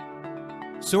function.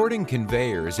 Sorting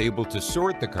conveyor is able to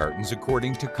sort the cartons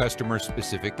according to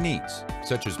customer-specific needs,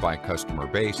 such as by customer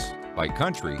base, by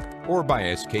country, or by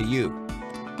SKU.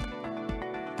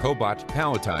 Cobot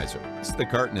Palletizer. Once the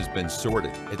carton has been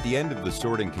sorted, at the end of the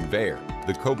sorting conveyor,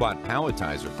 the Cobot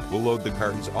Palletizer will load the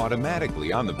cartons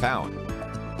automatically on the pallet.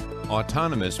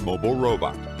 Autonomous Mobile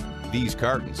Robot. These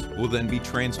cartons will then be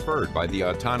transferred by the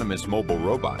Autonomous Mobile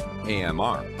Robot,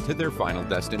 AMR, to their final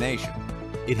destination.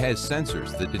 It has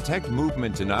sensors that detect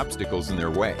movement and obstacles in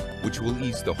their way, which will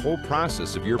ease the whole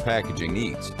process of your packaging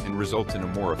needs and result in a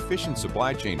more efficient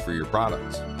supply chain for your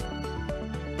products.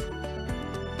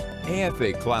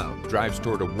 AFA Cloud drives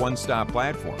toward a one-stop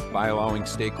platform by allowing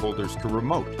stakeholders to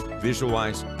remote,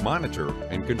 visualize, monitor,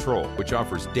 and control, which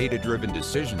offers data-driven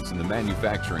decisions in the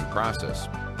manufacturing process.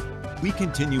 We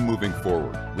continue moving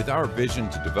forward with our vision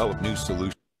to develop new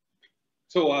solutions.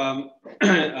 So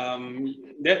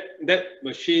that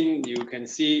machine you can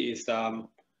see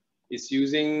is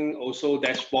using also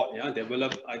dashboard. Yeah,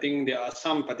 developed. I think there are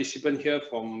some participants here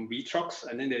from VTROX,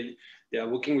 and then they are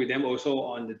working with them also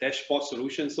on the dashboard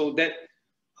solution. So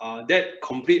that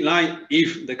complete line,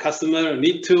 if the customer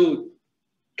need to,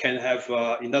 can have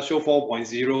Industrial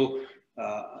 4.0.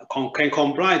 Can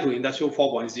comply to Industrial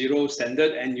 4.0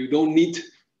 standard, and you don't need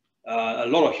a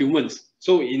lot of humans.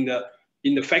 So in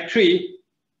the factory,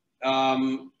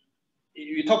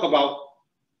 you talk about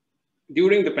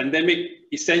during the pandemic,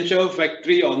 essential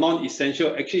factory or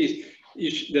non-essential. Actually,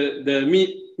 the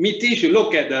meeting should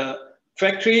look at the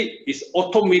factory is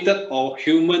automated or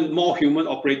human, more human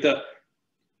operator.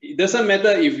 It doesn't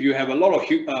matter if you have a lot of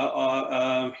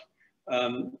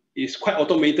it's quite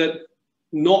automated.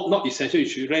 Not essential, you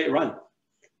should let it run,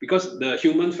 because the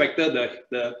human factor,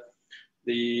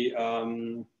 the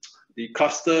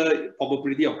cluster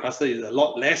probability of cluster is a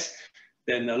lot less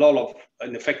than a lot of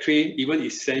in the factory, even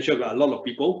essential, but a lot of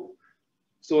people.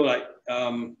 So like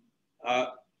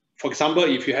for example,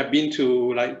 if you have been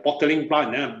to like bottling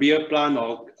plant, beer plant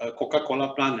or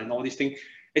Coca-Cola plant and all these things,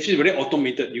 actually very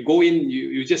automated. You go in,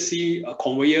 you just see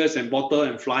conveyors and bottle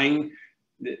and flying.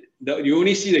 You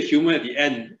only see the human at the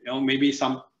end, maybe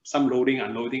some loading,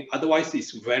 unloading. Otherwise,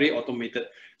 it's very automated.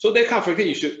 So that kind of factory,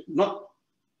 you should not,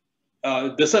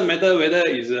 doesn't matter whether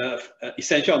it's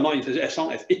essential or not essential, as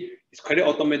long as it's quite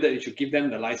automated, you should give them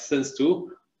the license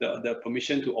to, the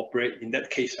permission to operate in that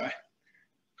case, right?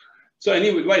 So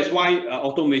anyway, that is why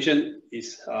automation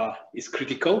is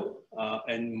critical,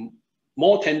 and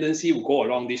more tendency will go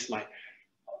along this line,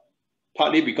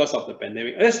 partly because of the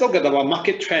pandemic. Let's look at our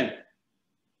market trend.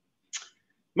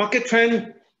 Market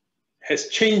trend has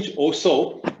changed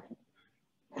also.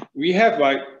 We have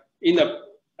like in the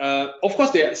of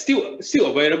course they are still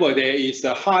available. There is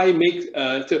a high mix,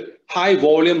 high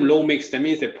volume, low mix. That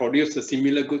means they produce a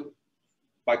similar good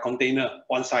by container,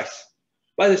 one size.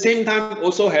 But at the same time,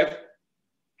 also have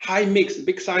high mix,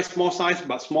 big size, small size,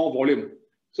 but small volume.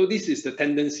 So this is the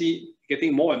tendency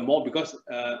getting more and more because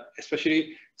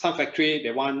especially some factory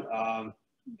they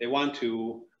want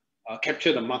to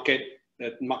capture the market.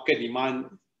 The market demand,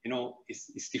 you know,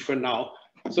 is different now.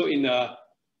 So in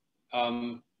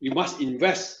you must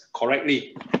invest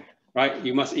correctly, right?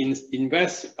 You must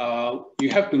invest. You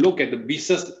have to look at the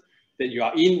business that you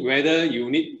are in, whether you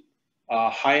need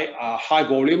high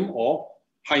volume or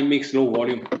high mix, low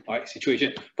volume, right?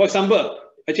 Situation. For example,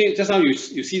 actually just now you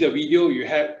see the video.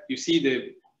 You see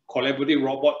the collaborative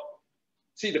robot.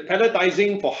 See the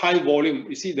palletizing for high volume.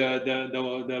 You see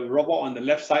the robot on the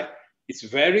left side. It's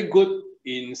very good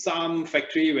in some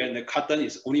factory when the carton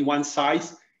is only one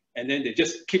size, and then they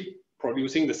just keep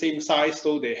producing the same size,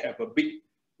 so they have a big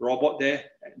robot there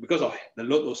because of the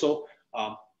load also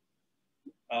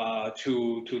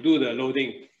to do the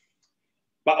loading.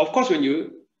 But of course, when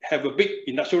you have a big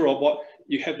industrial robot,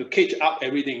 you have to cage up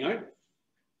everything, right?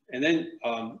 And then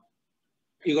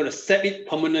you got to set it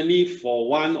permanently for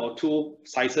one or two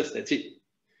sizes. That's it.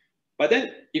 But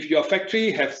then if your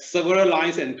factory has several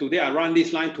lines and today I run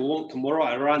this line, tomorrow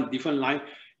I run different line,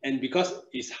 and because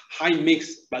it's high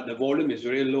mix, but the volume is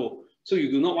very low. So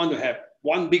you do not want to have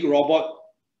one big robot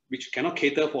which cannot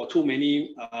cater for too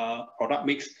many product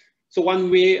mix. So one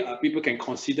way people can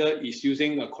consider is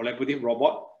using a collaborative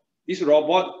robot. This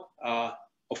robot,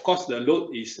 of course, the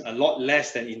load is a lot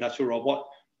less than industrial robot,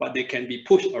 but they can be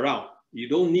pushed around. You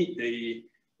don't need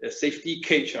the safety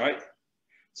cage, right?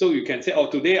 So you can say, oh,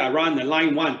 today I run the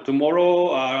line 1,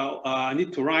 tomorrow I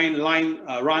need to run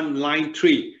line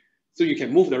 3. So you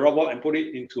can move the robot and put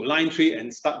it into line 3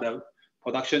 and start the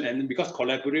production. And because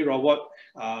collaborative robot,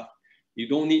 you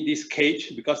don't need this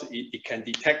cage because it can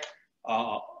detect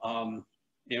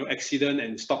you know, accident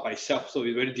and stop by itself. So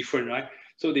it's very different, right?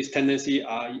 So this tendency,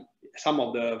 some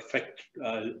of the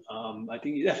I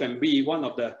think F&B, one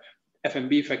of the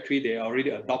F&B factory, they already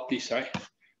adopt this, right?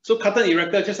 So carton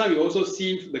erector, just now you also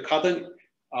see the carton,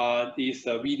 this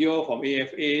video from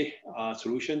AFA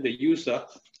solution. They use a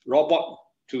robot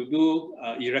to do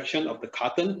erection of the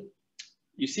carton.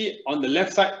 You see on the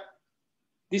left side,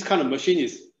 this kind of machine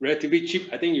is relatively cheap.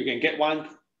 I think you can get one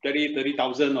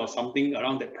 30,000 or something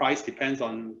around that price, depends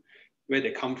on where they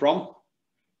come from.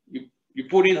 You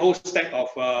put in whole stack of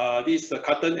this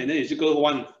carton and then you go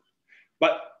one.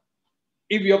 But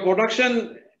if your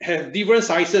production has different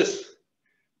sizes,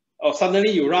 or suddenly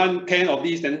you run 10 of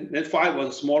these, then 5 was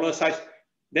a smaller size,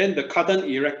 then the carton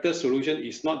erector solution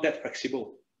is not that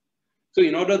flexible. So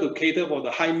in order to cater for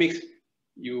the high mix,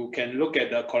 you can look at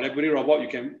the collaborative robot. You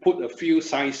can put a few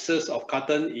sizes of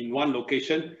carton in one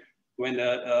location. When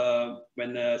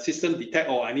the system detects,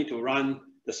 oh, I need to run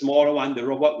the smaller one, the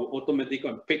robot will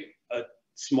automatically pick a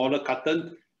smaller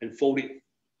carton and fold it.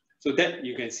 So that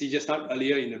you can see just now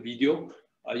earlier in the video,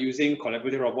 using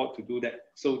collaborative robot to do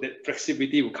that. So that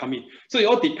flexibility will come in. So it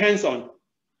all depends on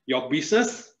your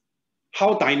business,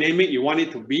 how dynamic you want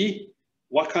it to be,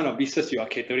 what kind of business you are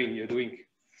catering, you're doing.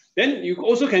 Then you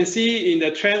also can see in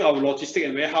the trend of logistics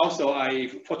and warehouse. So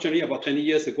fortunately, about 20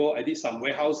 years ago, I did some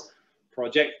warehouse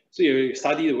project. So you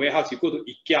study the warehouse, you go to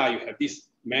IKEA, you have this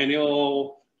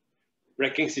manual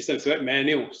racking system, it's very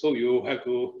manual. So you have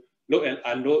to load and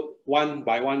unload one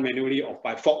by one manually or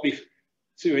by forklift.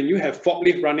 So when you have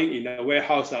forklift running in a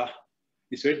warehouse,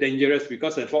 it's very dangerous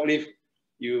because the forklift,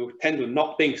 you tend to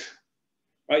knock things,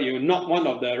 right? You knock one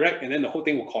of the rack and then the whole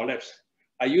thing will collapse.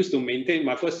 I used to maintain,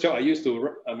 my first job, I used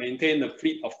to maintain the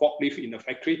fleet of forklift in the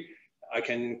factory. I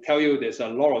can tell you there's a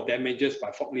lot of damages by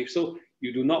forklift. So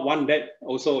you do not want that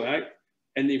also, right?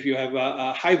 And if you have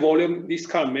a high volume, this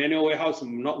kind of manual warehouse will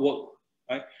not work,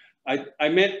 right?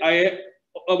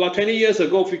 About 20 years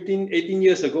ago, 18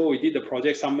 years ago, we did the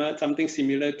project, something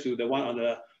similar to the one on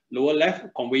the lower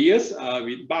left, conveyors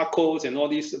with barcodes and all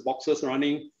these boxes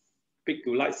running, pick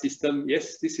to light system.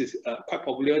 Yes, this is quite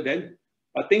popular then,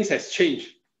 but things has changed.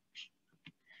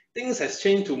 Things has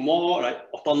changed to more like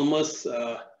autonomous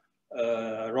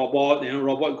robot,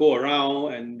 robot go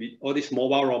around and with all this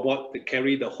mobile robot that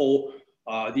carry the whole,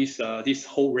 this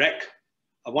whole rack.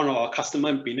 One of our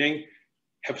customers in Penang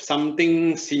have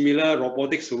something similar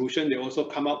robotic solution. They also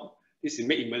come up, this is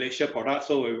made in Malaysia product.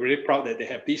 So we're really proud that they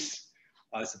have this.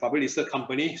 It's a public listed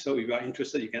company. So if you are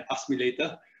interested, you can ask me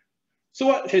later. So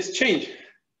what has changed?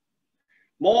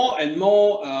 More and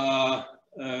more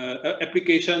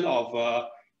application of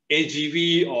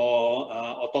AGV or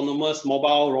autonomous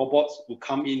mobile robots will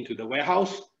come into the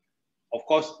warehouse. Of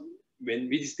course, when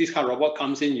this kind of robot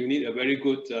comes in, you need a very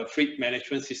good fleet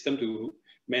management system to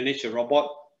manage the robot.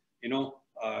 You know,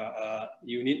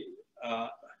 you need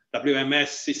WMS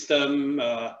system.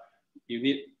 You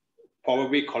need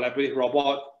probably collaborative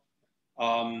robot,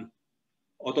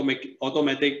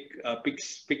 automatic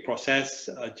pick process,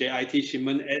 JIT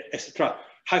shipment, etc.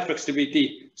 High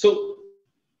flexibility. So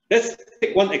let's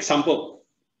take one example.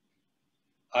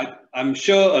 I'm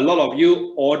sure a lot of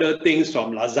you order things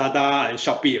from Lazada and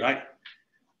Shopee, right?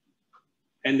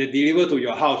 And they deliver to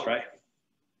your house, right?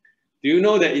 Do you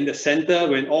know that in the center,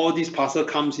 when all these parcels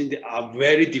comes in, they are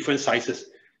very different sizes.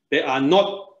 They are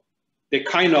not the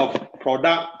kind of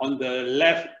product on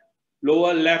the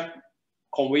lower left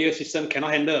conveyor system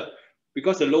cannot handle,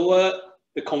 because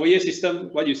the conveyor system,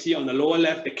 what you see on the lower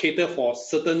left, they cater for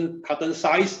certain carton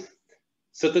size,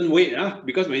 certain weight,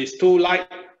 because when it's too light,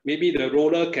 maybe the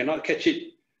roller cannot catch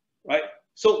it, right?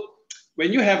 So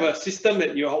when you have a system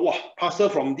that you parcel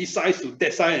from this size to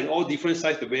that size and all different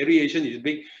size, the variation is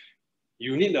big,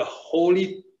 you need a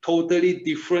totally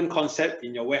different concept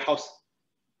in your warehouse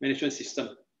management system,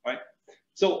 right?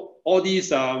 So all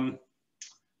these,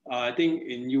 I think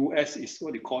in US is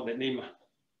what they call the name,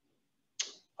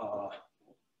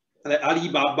 like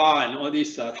Alibaba and all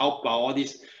these, Taobao, all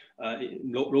these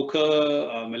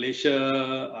local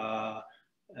Malaysia,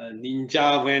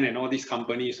 Ninja Van and all these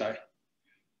companies, right?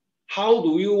 How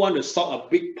do you want to sort a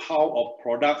big pile of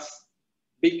products,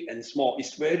 big and small?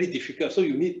 It's very difficult. So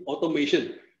you need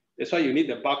automation. That's why you need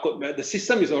the barcode. The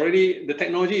system is already, the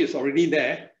technology is already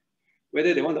there,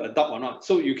 whether they want to adopt or not.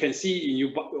 So you can see,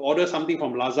 you order something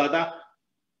from Lazada,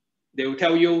 they will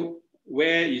tell you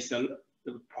where is the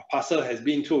parcel has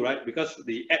been to, right? Because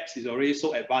the apps is already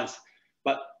so advanced.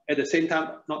 But at the same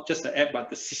time, not just the app, but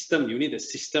the system, you need the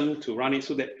system to run it,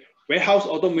 so that warehouse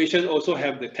automation also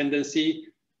have the tendency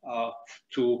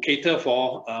to cater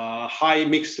for high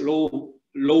mix, low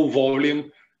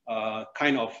volume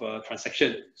kind of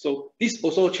transaction. So this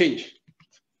also changed.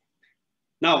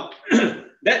 Now,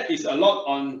 that is a lot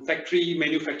on factory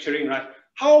manufacturing, right?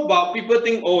 How about people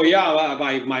think, oh yeah,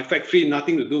 my factory,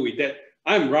 nothing to do with that.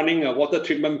 I'm running a water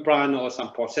treatment plant or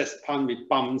some process plant with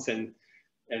pumps and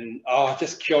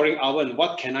just curing oven.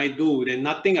 What can I do? There's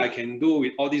nothing I can do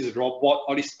with all these robot,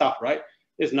 all this stuff, right?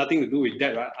 There's nothing to do with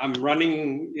that, right? I'm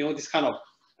running, this kind of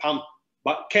pump.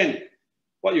 But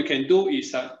what you can do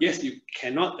is, yes, you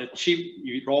cannot achieve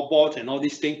with robots and all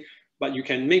these things, but you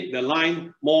can make the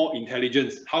line more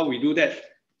intelligent. How we do that?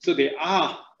 So there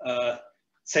are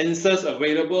sensors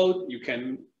available. You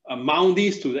can mount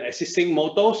these to the existing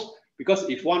motors, because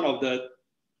if one of the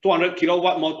 200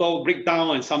 kilowatt motor break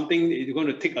down and something, it's going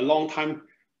to take a long time,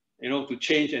 to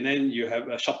change, and then you have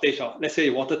a shortage of, let's say,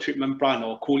 a water treatment plant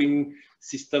or cooling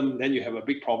system, then you have a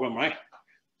big problem, right?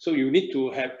 So you need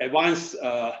to have advanced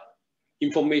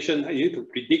information. You need to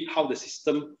predict how the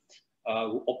system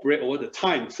will operate over the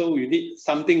time. So you need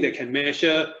something that can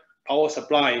measure power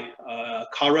supply,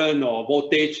 current or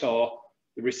voltage or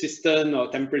resistance or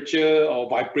temperature or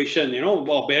vibration.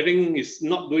 While bearing is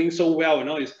not doing so well,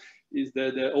 is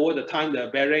the over the time the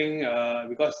bearing,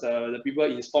 because the people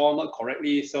install not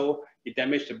correctly, so it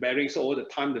damaged the bearing. So over the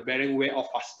time the bearing wear off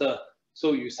faster.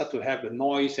 So you start to have the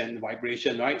noise and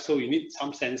vibration, right? So you need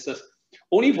some sensors.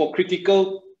 Only for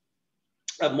critical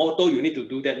motor you need to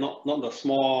do that, not the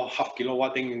small half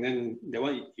kilowatt thing, and then the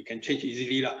one you can change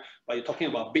easily lah. But you're talking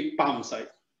about big pumps, right?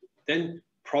 Then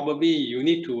probably you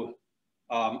need to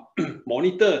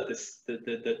monitor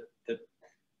the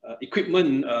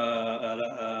equipment,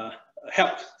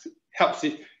 helps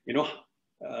it,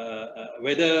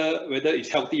 whether it's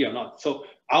healthy or not. So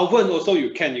oven also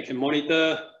you can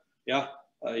monitor,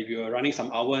 if you are running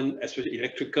some oven, especially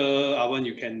electrical oven,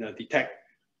 you can detect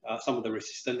some of the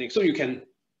resistant things. So you can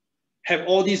have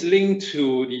all these linked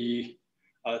to the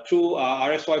through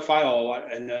RS Wi-Fi or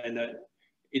Internet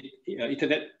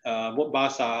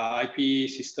Modbus IP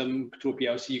system through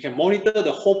PLC. You can monitor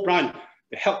the whole plant,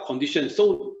 the health conditions.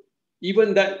 So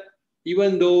even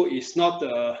though it's not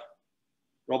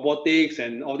robotics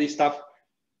and all this stuff,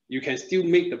 you can still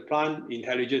make the plant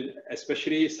intelligent,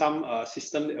 especially some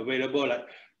system available like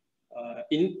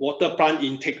in water plant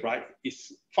intake, right?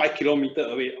 It's 5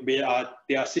 kilometers away.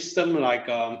 There are systems like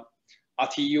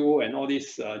RTU and all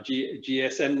these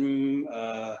GSM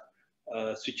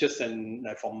switches, and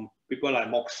from people like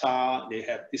Moxa, they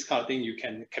have this kind of thing. You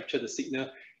can capture the signal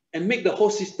and make the whole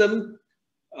system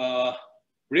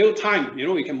real time.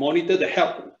 You can monitor the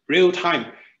health real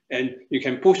time, and you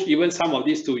can push even some of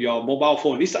these to your mobile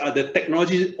phone. These are the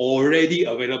technologies already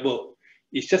available.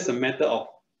 It's just a matter of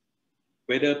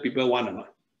whether people want or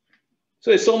not.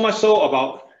 So it's so much so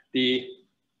about the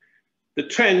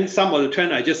trend, some of the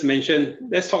trend I just mentioned.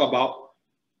 Let's talk about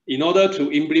in order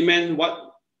to implement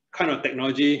what kind of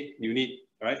technology you need,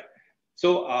 right?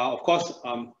 So of course,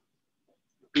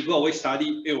 people always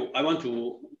study, I want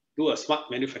to do a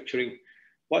smart manufacturing.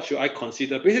 What should I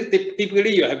consider? Basically,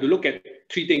 typically you have to look at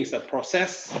three things: the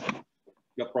process,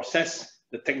 your process,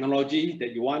 the technology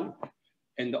that you want,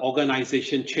 and the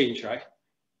organization change, right?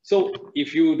 So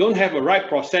if you don't have a right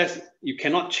process, you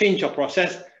cannot change your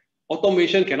process.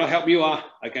 Automation cannot help you,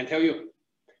 I can tell you.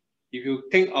 If you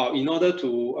think in order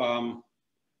to,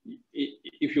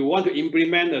 if you want to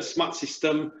implement a smart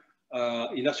system,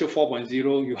 Industrial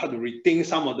 4.0, you have to rethink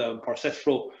some of the process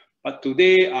flow. But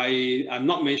today, I'm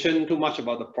not mentioning too much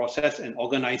about the process and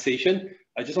organization.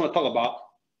 I just want to talk about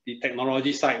the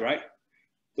technology side, right?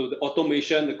 So the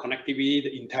automation, the connectivity,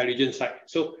 the intelligence side.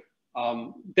 So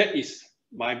that is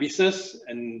my business,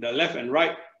 and the left and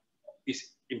right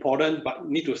is important, but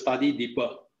need to study deeper,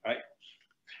 right?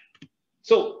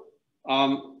 So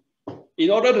in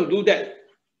order to do that,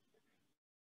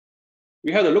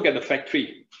 we have to look at the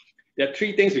factory. There are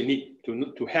three things we need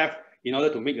to have in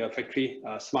order to make the factory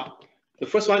smart. The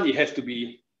first one, it has to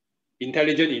be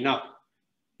intelligent enough.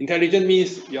 Intelligent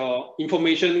means your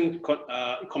information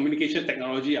communication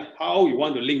technology, how you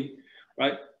want to link,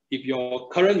 right? If your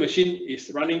current machine is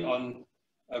running on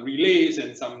relays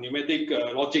and some pneumatic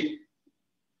logic,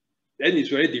 then it's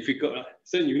very difficult.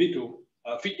 So you need to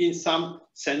fit in some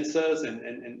sensors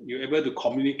and you're able to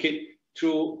communicate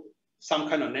through some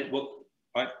kind of network,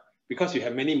 right? Because you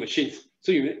have many machines.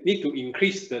 So you need to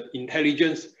increase the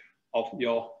intelligence of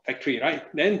your factory, right?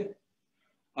 Then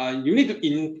you need to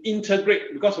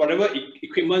integrate, because whatever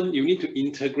equipment, you need to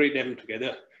integrate them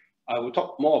together. I will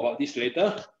talk more about this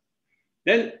later.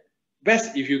 Then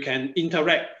best if you can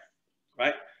interact,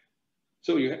 right?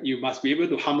 So you must be able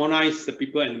to harmonize the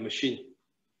people and the machine.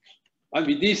 And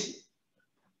with this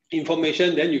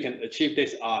information, then you can achieve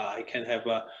this. I can have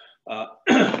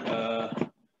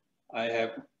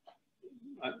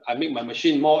I make my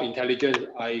machine more intelligent.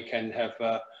 I can have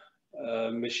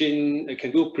a machine. I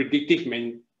can do predictive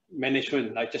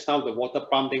management. Like just now, the water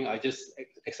pump thing, I just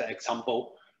as an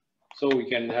example. So we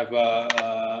can have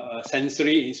a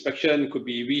sensory inspection. It could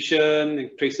be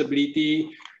vision, traceability,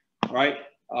 right?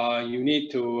 You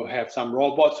need to have some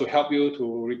robots to help you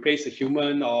to replace a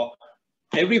human, or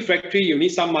every factory, you need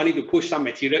some money to push some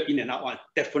material in and out.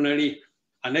 Definitely,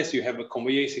 unless you have a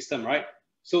conveyor system, right?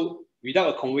 So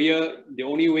without a conveyor, the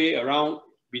only way around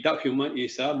without human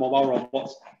is mobile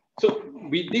robots. So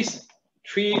with this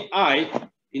 3I,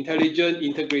 intelligent,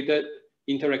 integrated,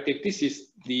 interactive, this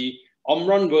is the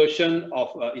Omron version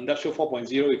of Industrial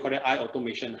 4.0. We call it I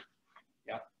automation.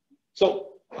 Yeah.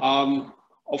 So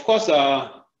of course,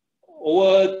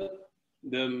 over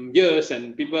the years,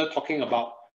 and people talking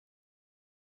about,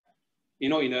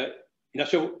 in the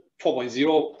Industrial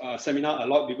 4.0 seminar, a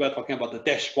lot of people are talking about the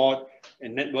dashboard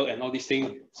and network and all these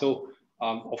things. So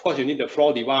of course, you need the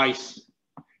floor device,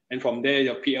 and from there,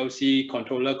 your PLC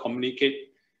controller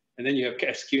communicate, and then you have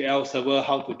SQL server,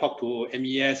 how to talk to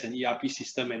MES and ERP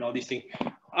system and all these things.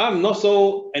 I'm not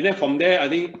so, and then from there, I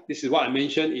think this is what I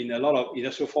mentioned in a lot of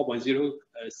Industrial 4.0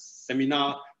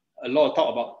 seminar, a lot of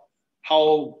talk about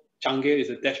how jungle is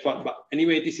a dashboard. But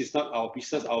anyway, this is not our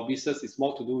business. Our business is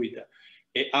more to do with the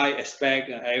AI aspect,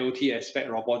 IoT aspect,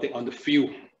 robotic on the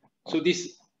field. So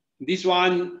this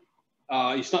one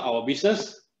is not our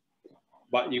business,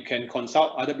 but you can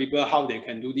consult other people how they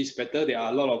can do this better. There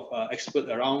are a lot of experts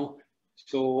around.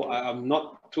 So I don't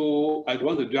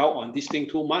want to dwell on this thing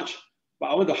too much, but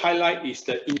I want to highlight is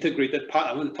the integrated part.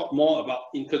 I want to talk more about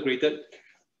integrated.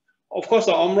 Of course,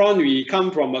 at Omron, we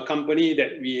come from a company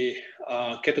that we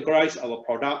categorize our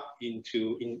product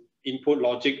into input,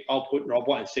 logic, output,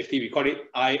 robot, and safety. We call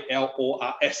it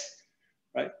ILORS,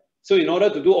 right? So in order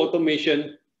to do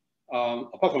automation,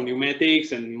 apart from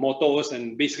pneumatics and motors,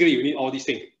 and basically you need all these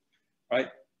things, right?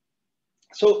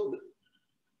 So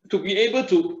to be able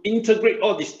to integrate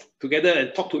all this together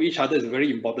and talk to each other is very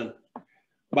important.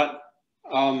 But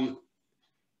I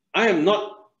am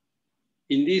not,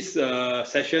 in this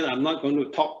session, I'm not going to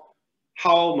talk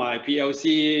how my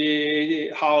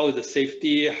PLC, how the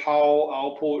safety, how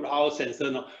output, how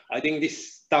sensor. No. I think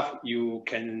this stuff you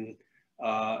can,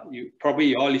 you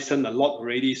probably all listen a lot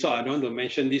already, so I don't want to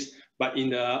mention this. But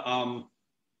in the,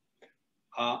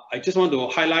 I just want to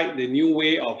highlight the new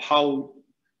way of how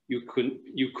you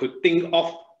could think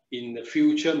of in the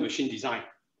future machine design,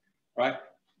 right?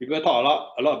 People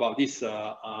talk a lot about this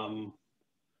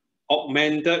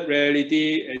augmented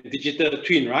reality and digital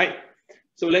twin, right?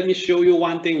 So let me show you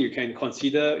one thing you can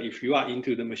consider if you are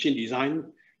into the machine design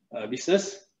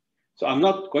business. So I'm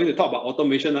not going to talk about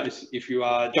automation. If you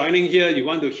are joining here, you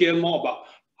want to hear more about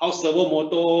how servo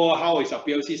motor, how is a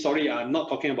PLC. Sorry, I'm not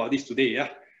talking about this today. Yeah,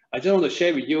 I just want to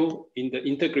share with you in the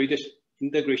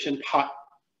integration part.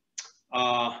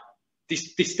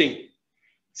 This thing.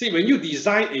 See, when you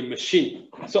design a machine,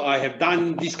 so I have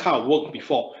done this kind of work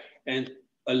before, and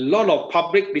a lot of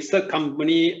public listed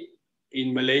company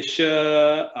in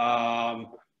Malaysia,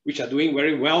 which are doing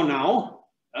very well now,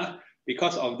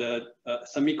 because of the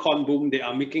semicon boom, they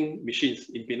are making machines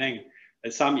in Penang,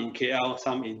 and some in KL,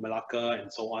 some in Malacca,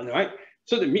 and so on, right?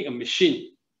 So they make a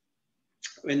machine.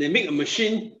 When they make a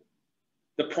machine,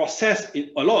 the process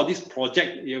in a lot of this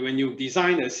project, when you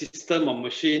design a system or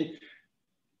machine,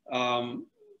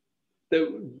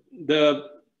 the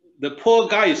poor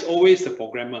guy is always the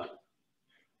programmer,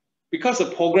 because the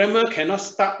programmer cannot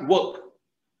start work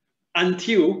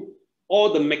until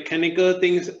all the mechanical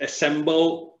things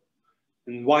assemble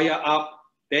and wire up,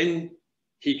 then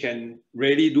he can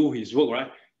really do his work,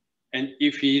 right? And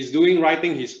if he's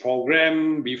writing his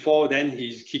program before, then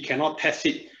he cannot test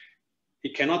it. He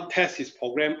cannot test his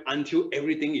program until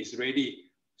everything is ready.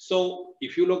 So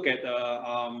if you look at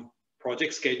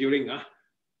project scheduling,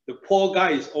 the poor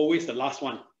guy is always the last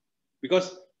one,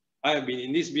 because I have been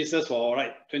in this business for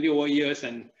 20 over years,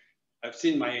 and I've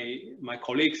seen my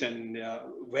colleagues, and they are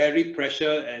very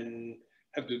pressured and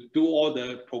have to do all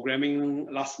the programming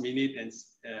last minute, and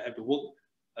have to work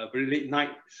very late night.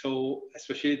 So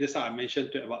especially this I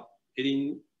mentioned about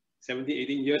 17,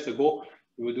 18 years ago,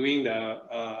 we were doing the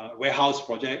warehouse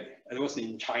project. It was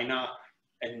in China,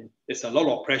 and there's a lot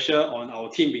of pressure on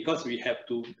our team because we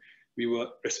were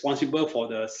responsible for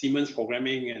the Siemens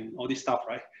programming and all this stuff,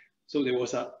 right? So there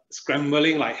was a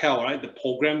scrambling like hell, right? The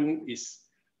program is,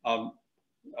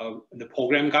 the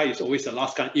program guy is always the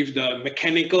last guy. If the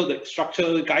mechanical, the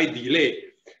structural guy delay,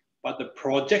 but the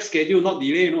project schedule not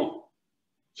delay, no.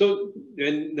 So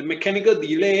when the mechanical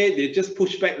delay, they just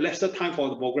push back lesser time for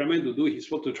the programmer to do his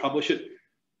work to troubleshoot,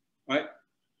 right?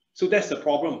 So that's the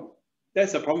problem.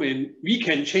 That's the problem, and we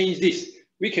can change this.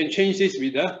 We can change this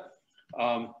with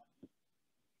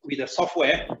the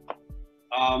software.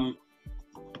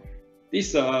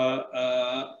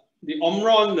 The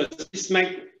Omron, the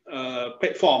SysMac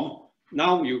platform,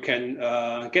 now you can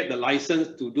get the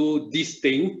license to do this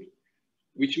thing,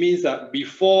 which means that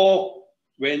before,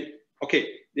 there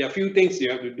are a few things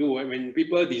you have to do. When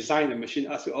people design the machine,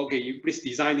 ask you, okay, you please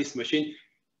design this machine.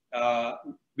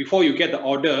 Before you get the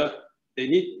order, they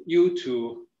need you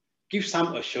to give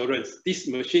some assurance. This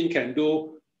machine can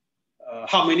do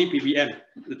how many ppm,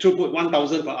 the throughput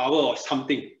 1000 per hour or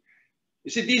something.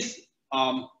 You see this,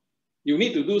 you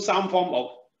need to do some form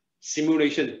of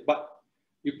simulation, but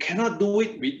you cannot do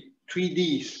it with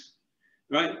 3Ds,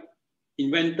 right?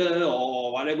 Inventor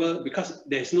or whatever, because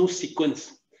there's no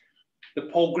sequence. The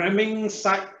programming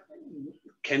side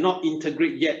cannot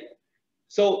integrate yet.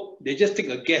 So they just take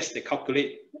a guess, they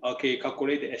calculate,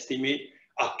 calculate the estimate,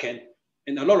 can.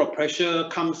 And a lot of pressure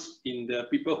comes in the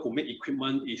people who make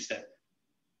equipment is that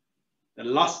the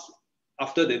last,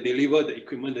 after they deliver the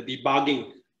equipment, the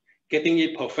debugging, getting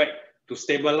it perfect to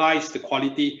stabilize the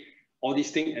quality, all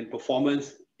these things and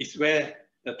performance is where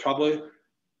the trouble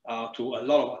to a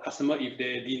lot of customers. If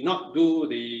they did not do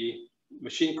the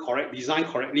machine design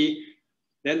correctly,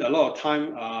 then a lot of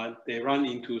time they run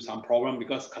into some problem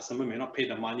because customer may not pay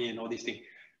the money and all these things.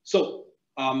 So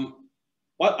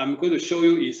what I'm going to show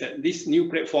you is that this new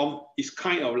platform is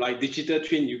kind of like digital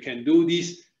twin. You can do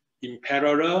this in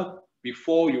parallel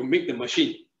before you make the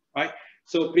machine, right?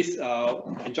 So please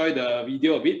enjoy the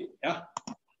video a bit, yeah.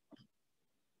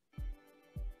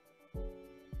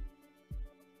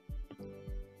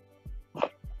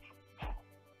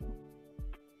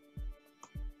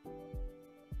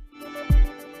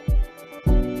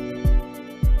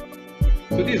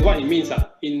 So this is what it means.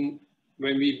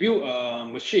 When we build a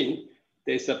machine,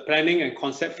 there's a planning and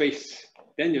concept phase.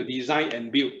 Then you design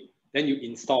and build. Then you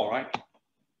install, right?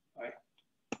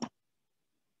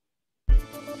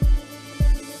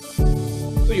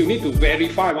 So you need to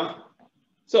verify.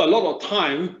 So a lot of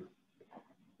time,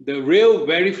 the real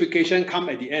verification comes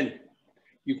at the end.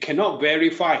 You cannot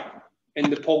verify.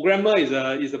 And the programmer is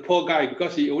a poor guy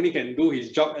because he only can do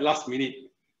his job at last minute,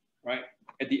 right?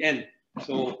 At the end.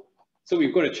 So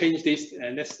we've got to change this,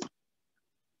 and that's.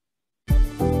 We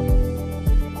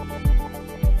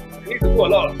need to do a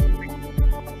lot.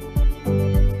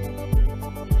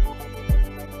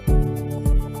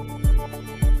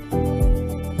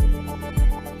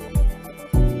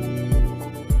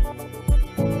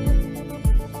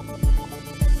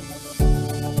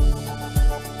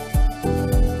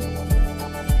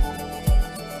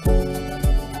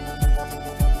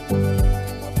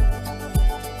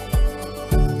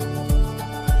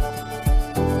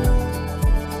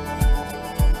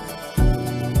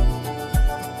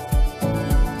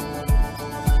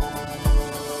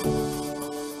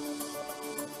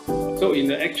 So in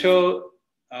the actual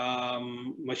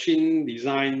machine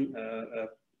design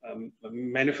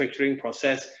manufacturing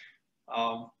process,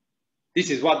 this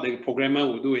is what the programmer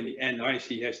will do in the end, right?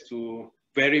 He has to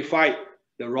verify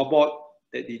the robot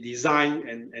that he designed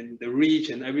and the reach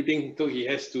and everything. So he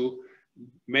has to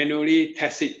manually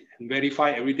test it and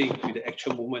verify everything with the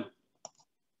actual movement.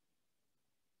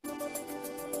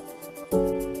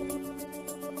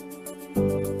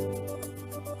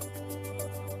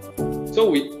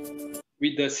 So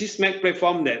with the SysMac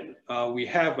platform that we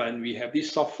have, and we have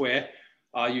this software,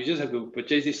 you just have to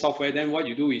purchase this software. Then what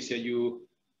you do is you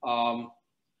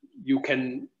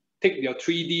can take your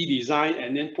 3D design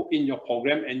and then put in your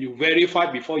program, and you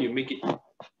verify before you make it.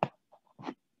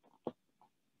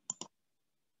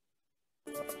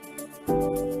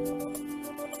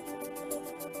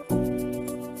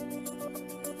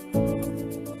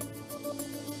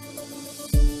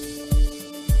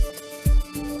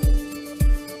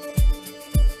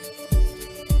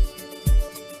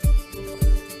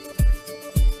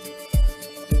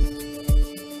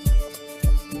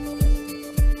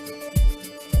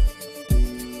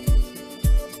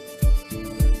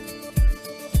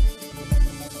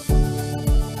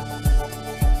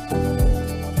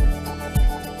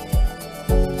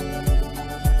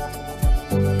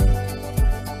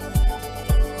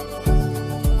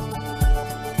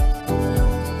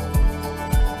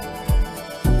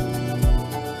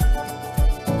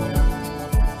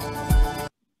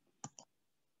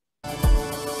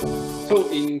 So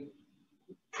in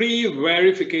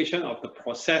pre-verification of the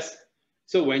process,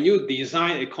 so when you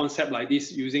design a concept like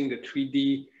this using the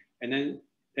 3D, and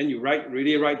then you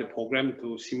really write the program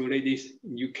to simulate this,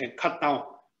 you can cut down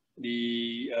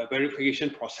the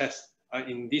verification process.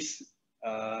 In this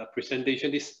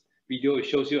presentation, this video, it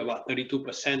shows you about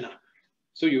 32%.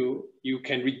 So you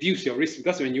can reduce your risk,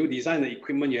 because when you design the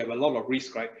equipment, you have a lot of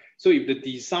risk, right? So if the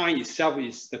design itself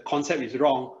the concept is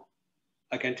wrong,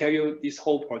 I can tell you this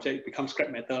whole project becomes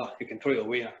scrap metal. You can throw it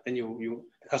away. Then the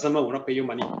customer will not pay you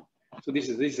money. So this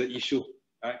is the issue,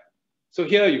 right? So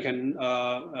here you can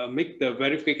make the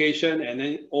verification, and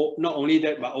then not only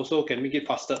that, but also can make it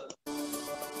faster.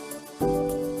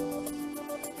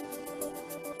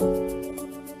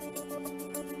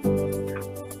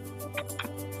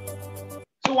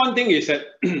 So one thing is that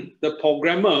the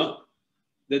programmer,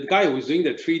 the guy who's doing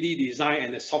the 3D design,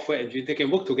 and the software engineer, they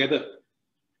can work together.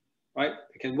 Right?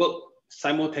 They can work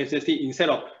simultaneously instead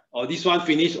of, oh, this one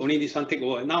finished, only this one take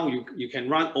over. Now you can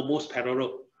run almost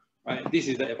parallel, right? This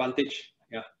is the advantage.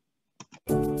 Yeah.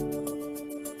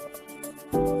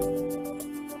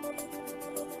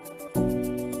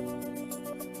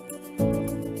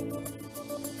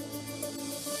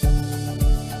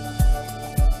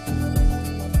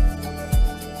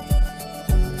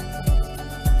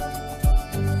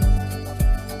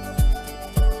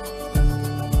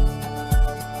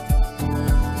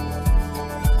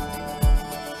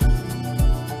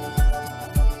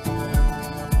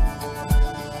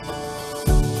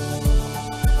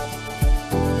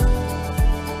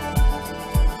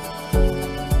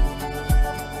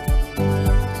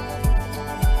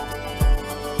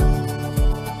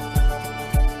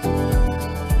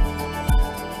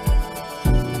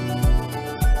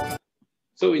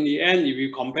 So in the end, if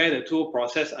you compare the two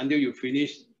process until you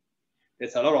finish,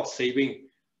 there's a lot of saving.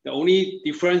 The only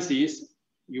difference is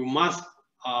you must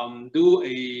do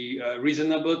a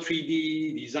reasonable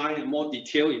 3D design and more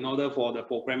detail in order for the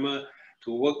programmer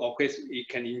to work. Of course, it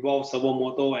can involve servo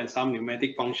motor and some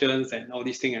pneumatic functions and all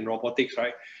these things and robotics,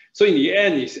 right? So in the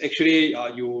end, it's actually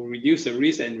you reduce the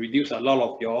risk and reduce a lot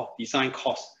of your design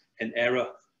cost and error.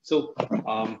 So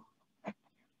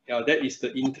yeah, that is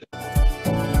the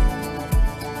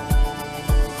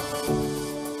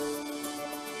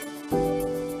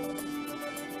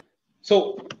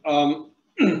So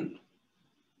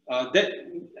that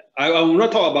I will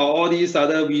not talk about all these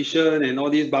other vision and all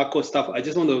these barcode stuff. I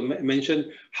just want to mention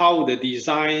how the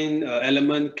design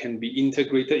element can be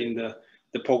integrated in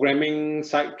the programming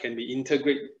side, can be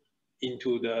integrated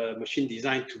into the machine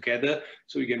design together,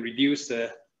 so you can reduce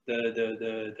the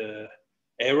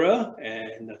error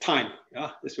and the time.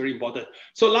 Yeah, that's very important.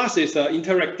 So last is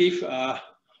interactive.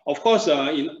 Of course,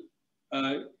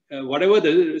 whatever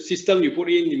the system you put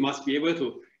in, you must be able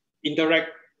to interact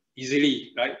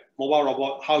easily, right? Mobile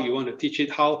robot, how you want to teach it,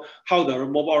 how the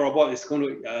mobile robot is going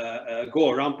to go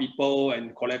around people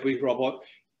and collaborate robot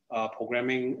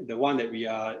programming. The one that we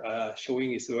are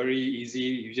showing is very easy.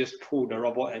 You just pull the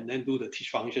robot and then do the teach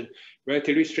function.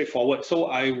 Relatively straightforward. So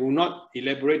I will not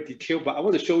elaborate detail, but I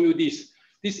want to show you this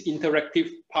interactive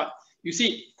part. You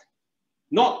see,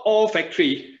 not all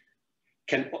factory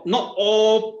not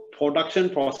all production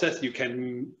process you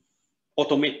can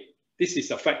automate. This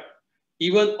is a fact.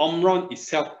 Even Omron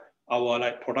itself, our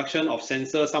like production of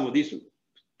sensors, some of these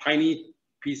tiny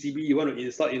PCB you want to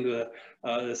install into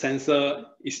the sensor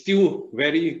is still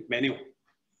very manual,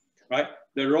 right?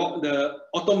 The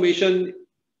automation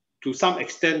to some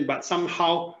extent, but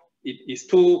somehow it is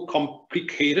too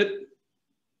complicated,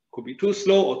 could be too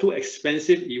slow or too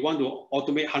expensive. You want to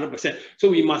automate 100%. So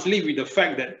we must live with the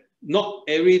fact that not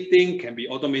everything can be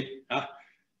automated.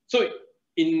 So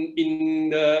in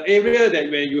the area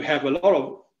that where you have a lot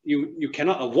of, you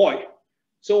cannot avoid.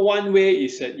 So one way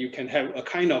is that you can have a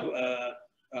kind of a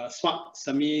smart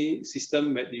semi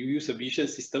system where you use a vision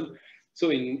system.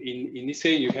 So in this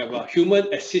case, you have a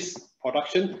human assist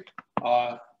production.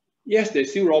 Yes, there's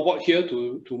still robot here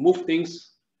to move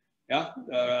things. Yeah,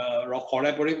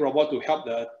 collaborative robot to help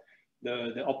the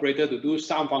operator to do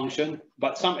some function,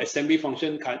 but some assembly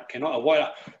function cannot avoid.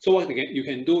 So what you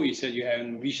can do is that you have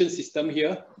a vision system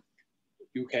here.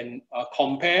 You can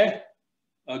compare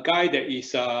a guy that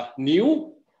is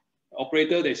new,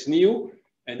 operator that's new,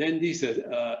 and then this is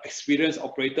an experienced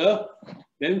operator.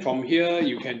 Then from here,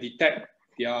 you can detect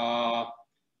their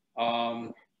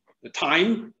the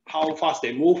time, how fast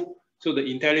they move. So the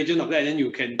intelligence of that, and then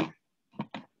you can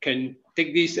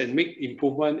take this and make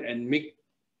improvement and make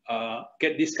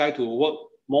get this guy to work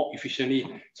more efficiently.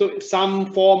 So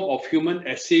some form of human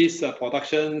assist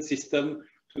production system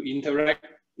to interact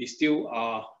is still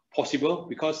possible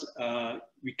because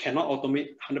we cannot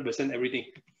automate 100% everything.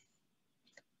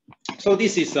 So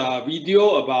this is a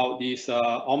video about this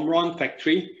Omron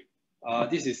factory.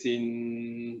 This is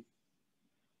in,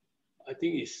 I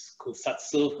think it's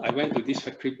Kusatsu. I went to this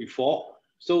factory before.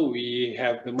 So we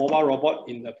have the mobile robot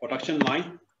in the production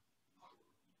line,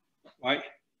 right?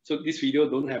 So this video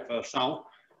don't have a sound.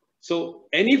 So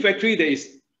any factory, there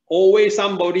is always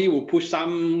somebody will push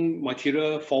some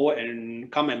material forward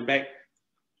and come and back.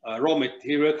 Raw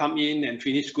material come in and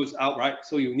finished goods out, right?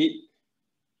 So you need,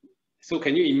 so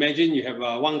can you imagine you have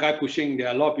one guy pushing, there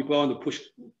are a lot of people want to push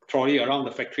trolley around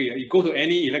the factory. You go to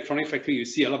any electronic factory, you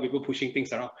see a lot of people pushing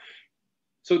things around.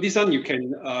 So this one you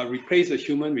can replace the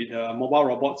human with mobile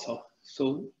robots.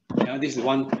 So yeah, this is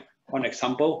one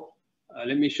example.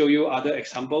 Let me show you other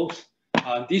examples.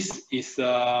 This is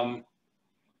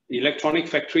electronic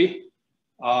factory.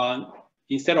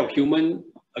 Instead of human,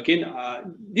 again,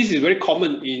 this is very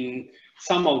common in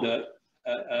some of the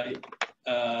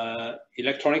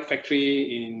electronic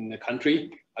factory in the country.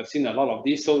 I've seen a lot of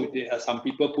this. So there are some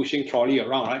people pushing trolley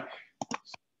around, right?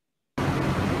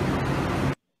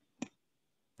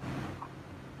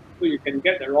 So you can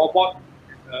get the robot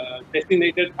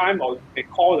designated time, or you can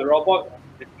call the robot.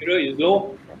 The material is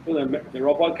low, so the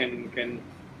robot can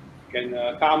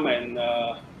come and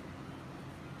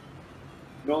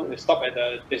stop at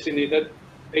the designated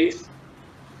place,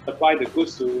 supply the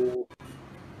goods to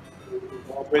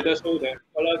the operator, so the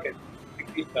seller can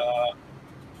take it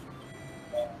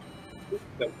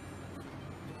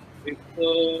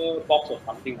the box or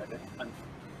something like that.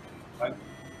 Right?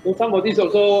 So some of these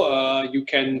also you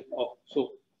can. Oh,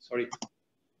 so sorry.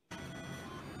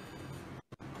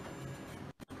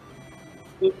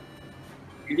 So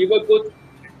deliver goods,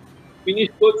 finish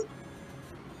goods.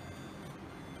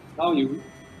 Now you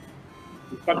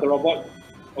instruct the robot.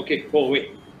 Okay, go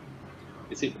away.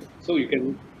 You see. So you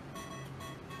can.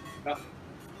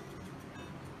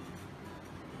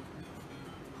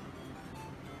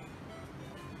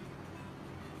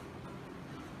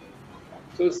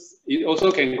 So it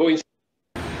also can go in.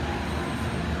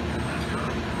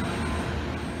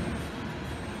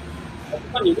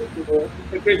 You need to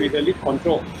integrate with the lead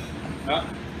control.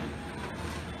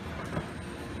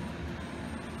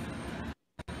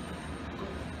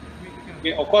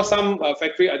 Okay, of course, some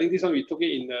factory, I think this one we took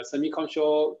it in the Semicon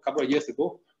show a couple of years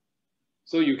ago.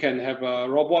 So you can have a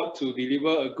robot to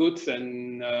deliver a goods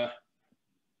and a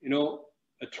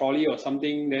trolley or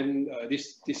something. Then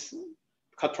this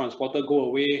cart transporter go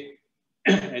away,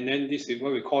 and then this is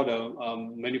what we call the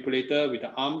manipulator with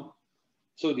the arm.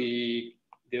 So the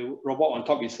robot on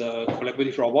top is a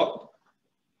collaborative robot,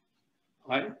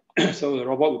 right? So the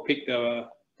robot will pick the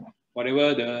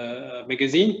whatever the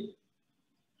magazine,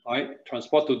 right?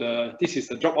 Transport to the, this is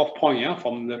the drop-off point, yeah?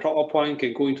 From the drop-off point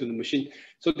can go into the machine.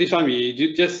 So this one we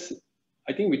just,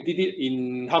 I think we did it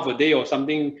in half a day or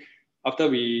something. After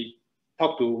we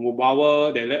talked to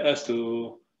Mubauer, they let us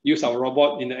to use our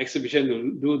robot in the exhibition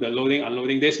to do the loading,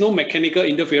 unloading. There's no mechanical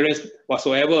interference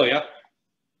whatsoever, yeah?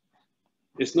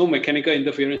 There's no mechanical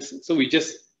interference. So we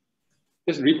just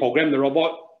reprogram the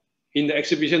robot in the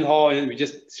exhibition hall and we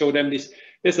just show them this.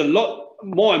 There's a lot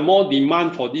more and more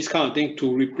demand for this kind of thing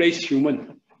to replace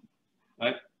human.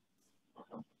 right?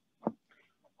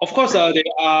 Of course, there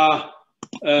are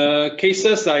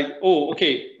cases like, oh,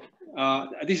 okay,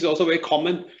 this is also very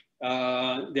common.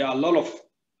 There are a lot of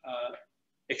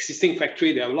existing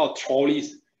factory, there are a lot of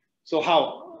trolleys. So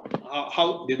how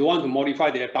they don't want to modify,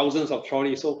 there are thousands of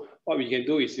trolleys. So what we can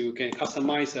do is you can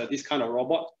customize this kind of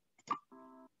robot,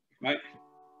 right?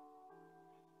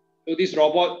 So this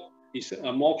robot is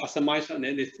more customized, and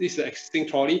then this is an existing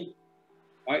trolley,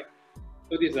 right?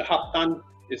 So this is a half ton,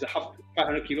 it's a half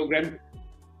 500 kilogram.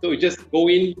 So you just go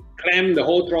in, clamp the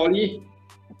whole trolley,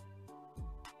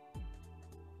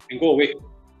 and go away,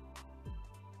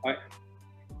 right?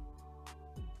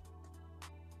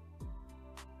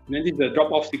 And then this is the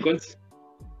drop-off sequence.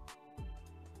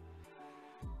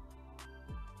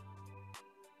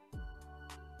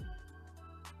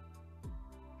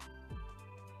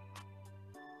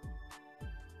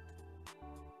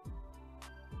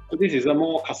 So this is a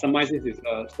more customized.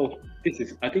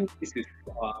 I think this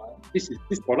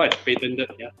product is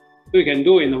patented. Yeah. So you can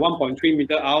do in a 1.3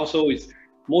 meter aisle. So it's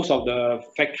most of the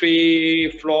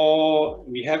factory floor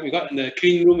we got in the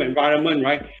clean room environment,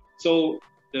 right? So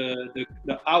the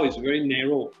aisle is very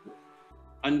narrow,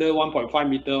 under 1.5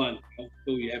 meter one.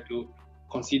 So you have to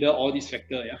consider all these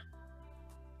factors. Yeah.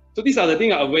 So these are the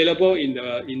things available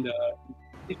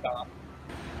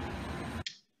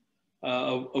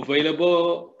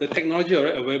available, the technology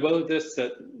already available, just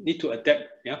need to adapt.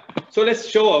 Yeah. So let's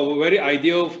show a very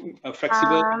ideal,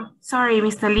 flexible. Sorry,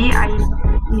 Mr. Lee.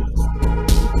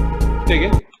 Say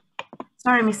again?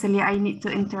 Sorry, Mr. Lee. I need to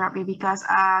interrupt you because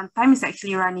time is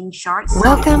actually running short. So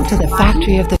Welcome to the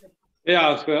factory of the.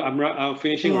 Yeah, so I'm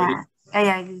finishing already.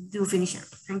 Yeah, do finish it.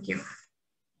 Thank you.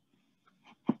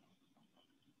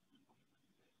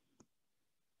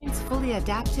 It's fully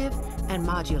adaptive and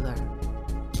modular.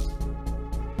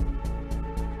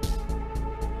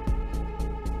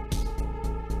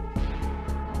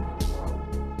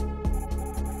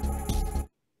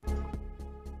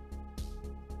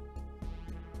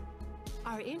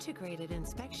 Our integrated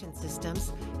inspection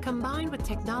systems, combined with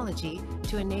technology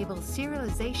to enable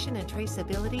serialization and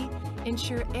traceability,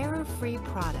 ensure error-free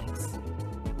products.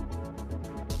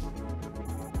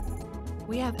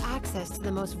 We have access to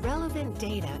the most relevant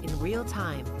data in real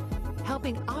time,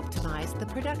 helping optimize the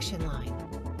production line.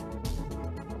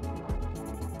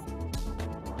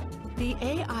 The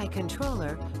AI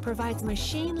controller provides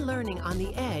machine learning on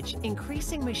the edge,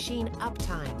 increasing machine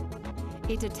uptime.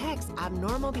 It detects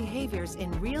abnormal behaviors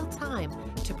in real time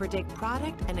to predict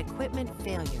product and equipment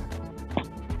failure. A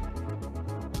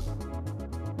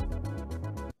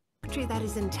factory that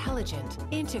is intelligent,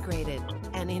 integrated,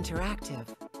 and interactive.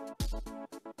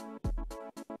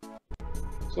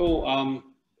 So,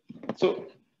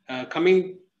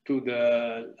 coming to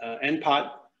the end part,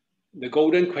 the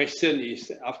golden question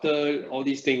is, after all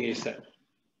these things, is that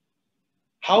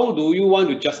how do you want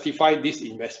to justify this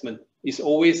investment? It's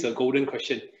always a golden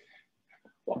question.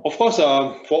 Of course,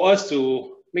 for us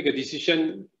to make a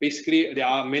decision, basically there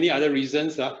are many other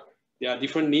reasons. There are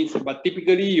different needs, but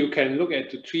typically you can look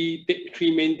at the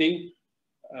three main things: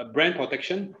 brand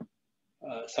protection,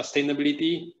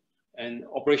 sustainability, and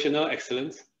operational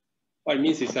excellence. What it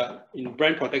means is that in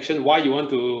brand protection, why you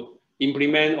want to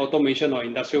implement automation or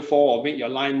industrial 4 or make your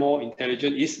line more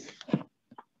intelligent is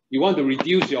you want to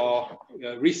reduce your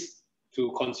risk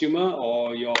to consumer,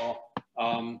 or your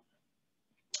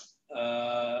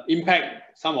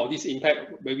impact, some of this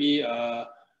impact, maybe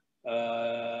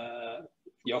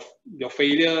your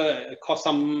failure cause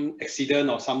some accident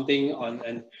or something,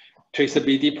 and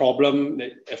traceability problem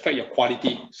that affect your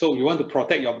quality. So you want to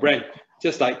protect your brand.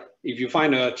 Just like if you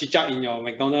find a chichat in your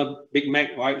McDonald's Big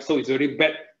Mac, right? So it's very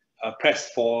bad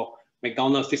press for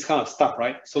McDonald's, this kind of stuff,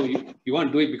 right? So you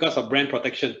want to do it because of brand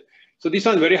protection. So this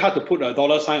one is very hard to put a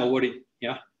dollar sign over it.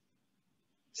 Yeah.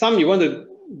 Some you want to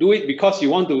do it because you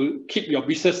want to keep your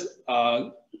business,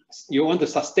 you want to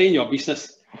sustain your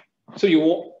business. So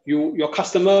your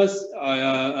customers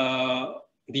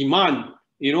demand,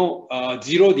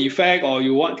 zero defect, or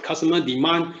you want customer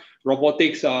demand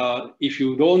robotics. If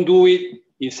you don't do it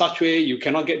in such way, you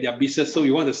cannot get their business. So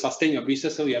you want to sustain your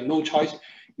business, so you have no choice.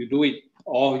 You do it,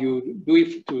 or you do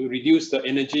it to reduce the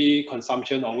energy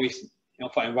consumption or waste,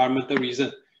 for environmental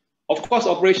reason. Of course,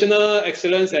 operational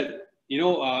excellence that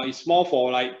is more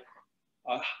for like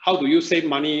how do you save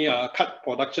money, cut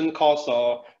production costs,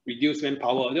 or reduce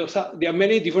manpower. There are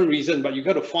many different reasons, but you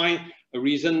got to find a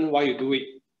reason why you do it.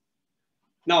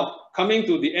 Now, coming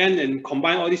to the end and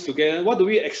combine all this together, what do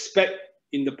we expect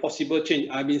in the possible change?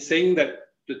 I've been saying that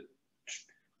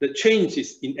the change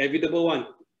is inevitable one.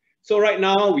 So right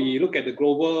now, we look at the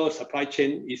global supply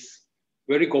chain is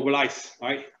very globalized,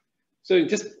 right? So you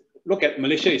just look at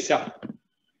Malaysia itself.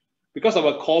 Because of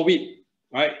a COVID,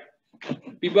 right?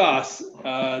 People are,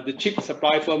 the chip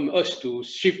supply firm urged to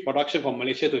shift production from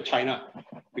Malaysia to China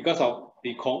because of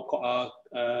the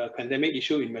pandemic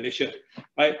issue in Malaysia,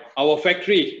 right? Our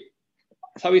factory,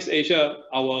 Southeast Asia,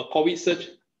 our COVID surge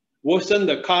worsened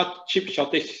the car chip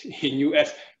shortage in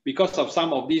US because of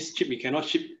some of these chips we cannot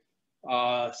ship.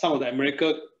 Some of the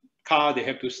American car, they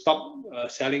have to stop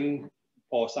selling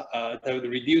or to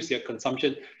reduce their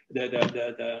consumption.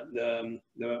 The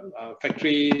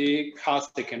factory cars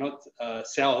they cannot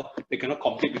sell, they cannot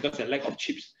complete because of lack of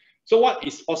chips. So what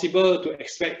is possible to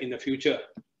expect in the future?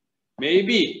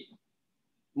 Maybe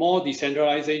more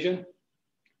decentralization.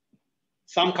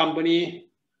 Some company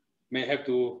may have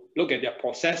to look at their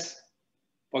process.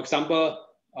 For example,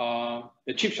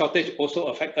 the chip shortage also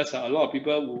affects us, a lot of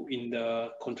people who in the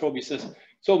control business.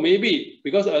 So maybe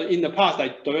because in the past,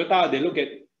 like Toyota, they look at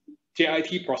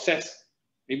JIT process.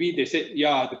 Maybe they said,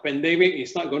 yeah, the pandemic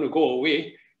is not going to go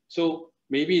away. So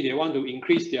maybe they want to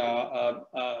increase their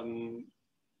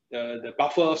the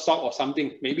buffer stock or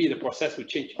something. Maybe the process will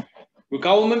change. Will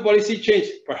government policy change?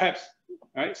 Perhaps,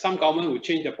 right? Some government will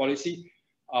change the policy.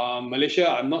 Malaysia,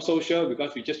 I'm not so sure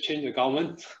because we just changed the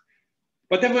government.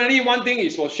 But definitely one thing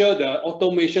is for sure, the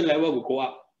automation level will go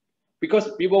up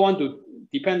because people want to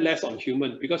depend less on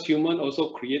human, because human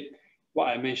also create what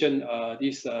I mentioned,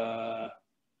 this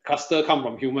cluster come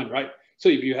from human, right? So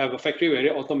if you have a factory very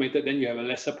automated, then you have a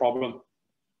lesser problem.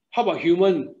 How about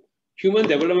human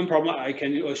development problem? I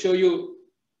can assure you,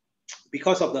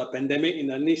 because of the pandemic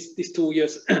in these 2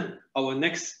 years,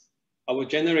 our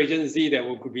generation Z that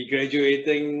will be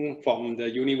graduating from the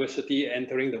university,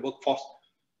 entering the workforce,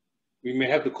 we may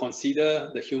have to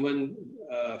consider the human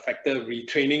factor,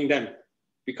 retraining them,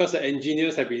 because the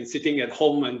engineers have been sitting at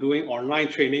home and doing online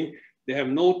training. They have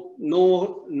no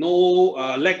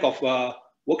lack of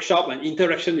workshop and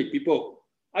interaction with people.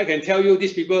 I can tell you,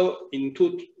 these people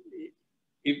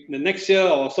if the next year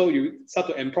or so you start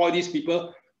to employ these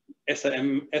people as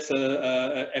an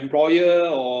employer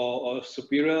or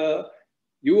superior,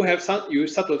 you start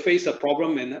to face a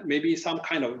problem, and maybe some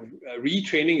kind of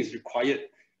retraining is required.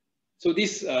 So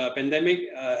this pandemic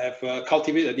have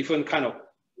cultivated a different kind of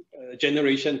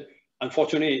generation.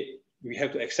 Unfortunately, we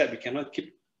have to accept we cannot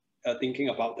keep thinking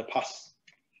about the past.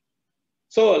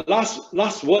 So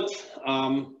last words,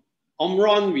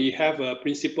 Omron, we have a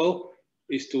principle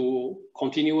is to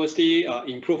continuously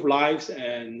improve lives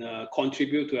and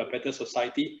contribute to a better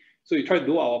society. So we try to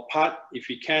do our part if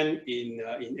we can in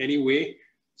any way.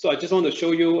 So I just want to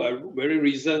show you a very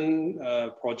recent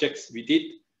projects we did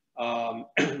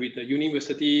with the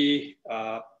University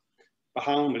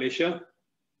Pahang, Malaysia.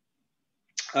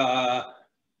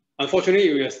 Unfortunately,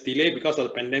 it was delayed because of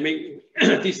the pandemic.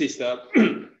 This is the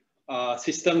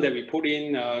system that we put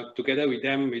in together with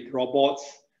them, with robots,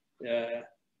 with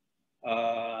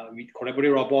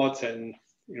collaborative robots, and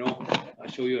I'll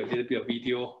show you a little bit of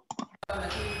video.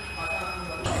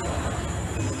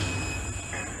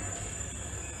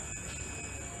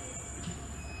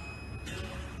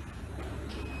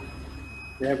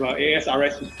 They have an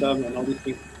ASRS system and all these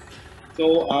things.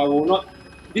 So I will not.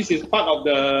 This is part of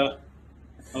the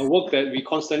work that we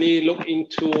constantly look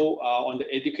into on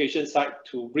the education side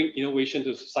to bring innovation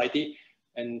to society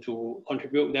and to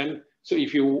contribute them. So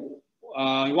if you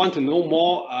want to know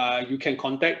more, you can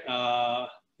contact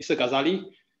Mr. Ghazali.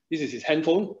 This is his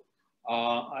handphone.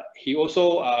 He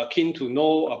also keen to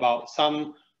know about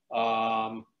some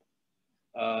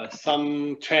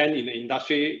trend in the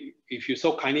industry. If you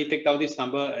so kindly take down this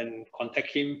number and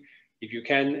contact him if you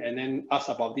can, and then ask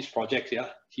about this project.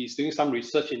 Yeah, he's doing some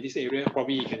research in this area.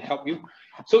 Probably he can help you.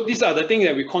 So these are the things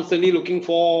that we're constantly looking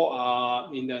for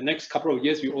in the next couple of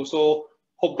years. We also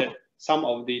hope that some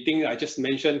of the things I just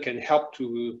mentioned can help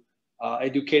to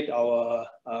educate our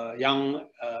young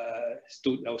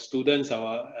students,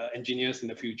 our engineers in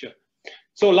the future.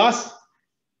 So last,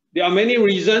 there are many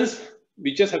reasons.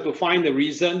 We just have to find the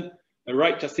reason, the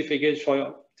right justification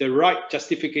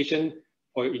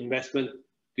for your investment.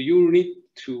 Do you need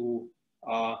to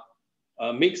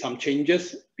make some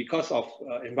changes because of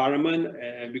environment,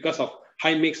 and because of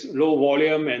high mix, low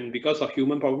volume, and because of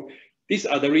human problem? These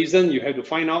are the reasons you have to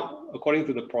find out according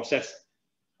to the process.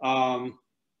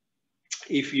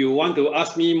 If you want to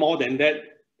ask me more than that,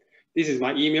 this is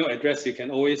my email address. You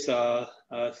can always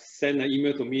send an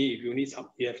email to me if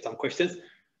you have some questions.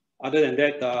 Other than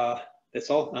that, that's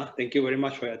all. Thank you very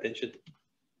much for your attention.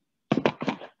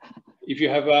 If you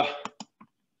have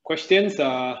questions,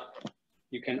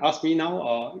 you can ask me now,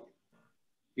 or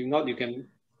if not, you can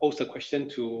post a question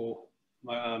to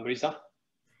Marisa.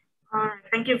 All right.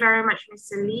 Thank you very much,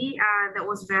 Mr. Lee. That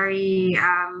was very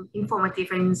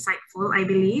informative and insightful, I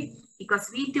believe, because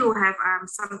we do have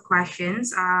some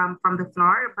questions from the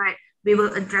floor, but we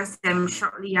will address them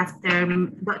shortly after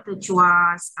Dr.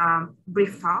 Chua's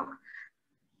brief talk.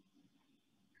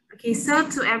 Okay, so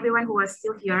to everyone who is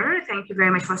still here, thank you very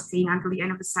much for staying until the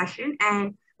end of the session.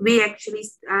 And we actually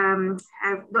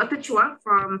have Dr. Chua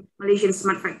from Malaysian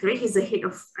Smart Factory. He's the head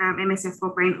of MSF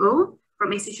 4.0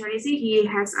 from SHRDC.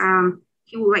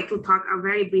 He would like to talk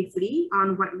very briefly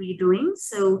on what we're doing.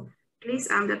 So please,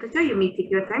 Dr. Chua, you may take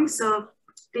your time. So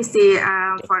please stay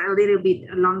for a little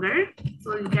bit longer,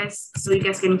 so you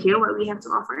guys can hear what we have to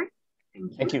offer.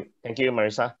 Thank you,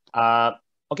 Marissa.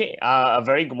 Okay, a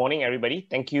very good morning, everybody.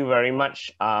 Thank you very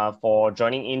much for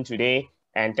joining in today.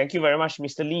 And thank you very much,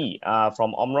 Mr. Lee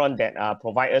from Omron, that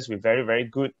provide us with very, very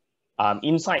good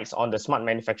insights on the smart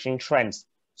manufacturing trends.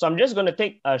 So I'm just going to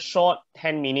take a short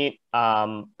 10-minute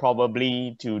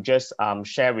probably to just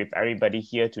share with everybody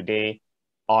here today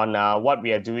on what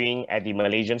we are doing at the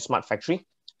Malaysian Smart Factory.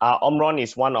 Omron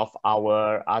is one of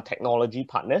our technology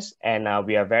partners, and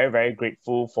we are very, very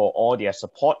grateful for all their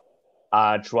support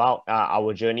throughout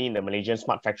our journey in the Malaysian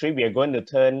Smart Factory. We are going to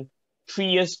turn 3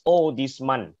 years old this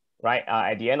month, right?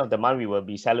 At the end of the month, we will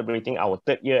be celebrating our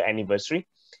 3rd year anniversary.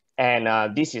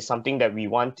 And this is something that we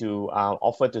want to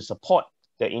offer to support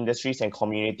the industries and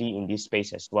community in this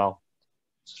space as well.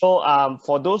 So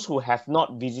for those who have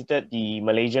not visited the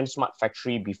Malaysian Smart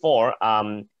Factory before,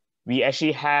 we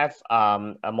actually have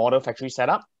a model factory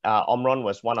setup. Omron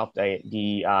was one of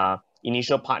the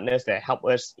initial partners that helped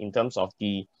us in terms of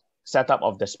the setup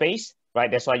of the space,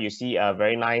 right? That's why you see a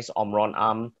very nice Omron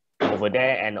arm over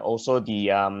there, and also the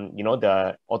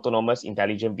the autonomous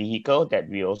intelligent vehicle that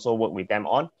we also work with them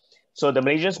on. So the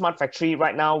Malaysian Smart Factory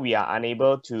right now, we are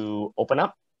unable to open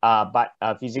up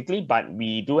physically, but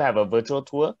we do have a virtual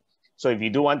tour. So if you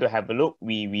do want to have a look,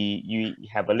 you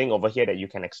have a link over here that you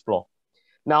can explore.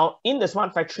 Now, in the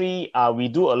Smart Factory, we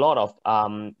do a lot of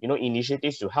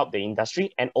initiatives to help the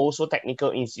industry and also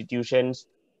technical institutions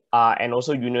and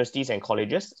also universities and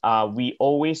colleges. We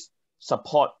always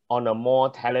support on a more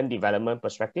talent development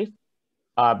perspective,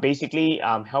 basically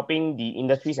helping the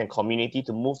industries and community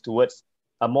to move towards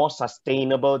a more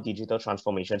sustainable digital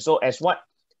transformation. So as what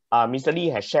Mr. Lee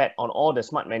has shared on all the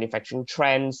smart manufacturing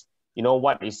trends,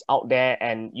 what is out there,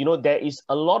 and there is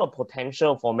a lot of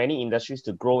potential for many industries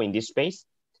to grow in this space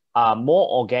more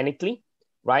organically,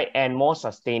 right, and more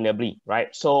sustainably,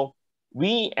 right? So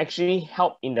we actually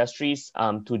help industries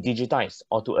to digitize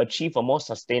or to achieve a more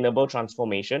sustainable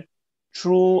transformation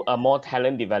through a more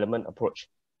talent development approach.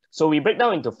 So we break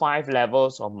down into 5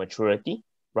 levels of maturity,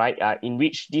 right, in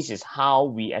which this is how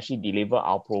we actually deliver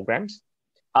our programs.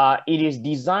 It is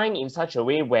designed in such a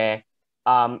way where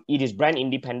it is brand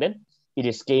independent, it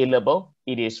is scalable,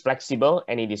 it is flexible,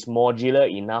 and it is modular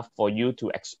enough for you to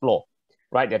explore,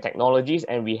 right, the technologies.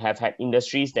 And we have had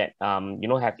industries that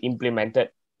have implemented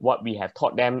what we have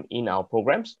taught them in our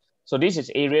programs. So this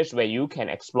is areas where you can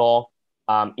explore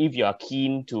if you are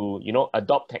keen to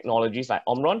adopt technologies like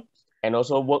Omron, and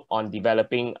also work on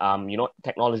developing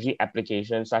technology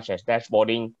applications such as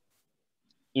dashboarding.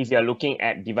 If you're looking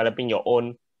at developing your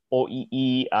own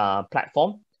OEE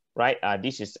platform, right?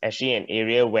 This is actually an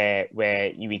area where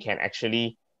we can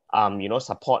actually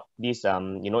support this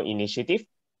initiative,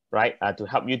 right? To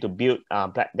help you to build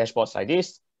dashboards like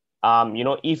this.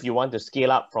 If you want to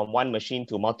scale up from one machine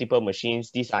to multiple machines,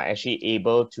 these are actually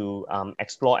able to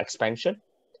explore expansion,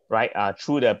 right?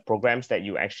 Through the programs that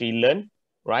you actually learn,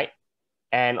 right?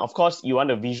 And of course, you want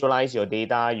to visualize your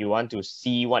data. You want to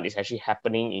see what is actually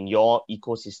happening in your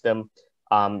ecosystem.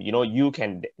 You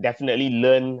can definitely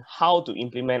learn how to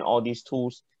implement all these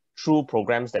tools through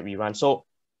programs that we run. So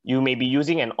you may be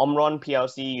using an Omron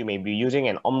PLC, you may be using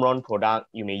an Omron product,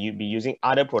 you may be using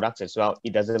other products as well.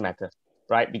 It doesn't matter,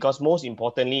 right? Because most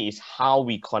importantly is how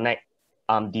we connect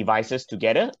devices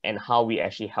together and how we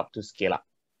actually help to scale up,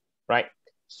 right?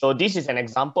 So this is an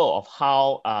example of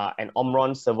how an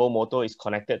Omron servo motor is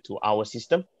connected to our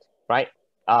system, right?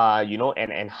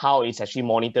 And how it's actually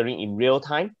monitoring in real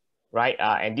time, right?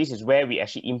 And this is where we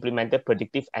actually implemented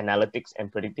predictive analytics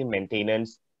and predictive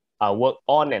maintenance work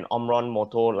on an Omron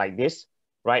motor like this,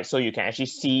 right? So you can actually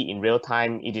see in real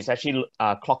time, it is actually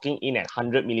clocking in at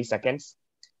 100 milliseconds,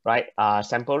 right?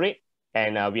 Sample rate,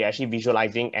 and we're actually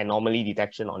visualizing anomaly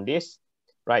detection on this.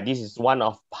 Right, this is one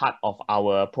of part of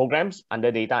our programs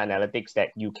under data analytics that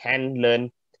you can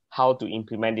learn how to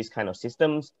implement this kind of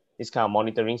systems, this kind of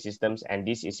monitoring systems, and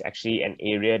this is actually an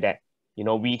area that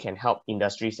we can help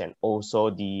industries and also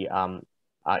the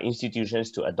institutions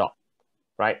to adopt.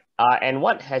 right? And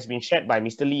what has been shared by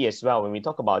Mr. Lee as well, when we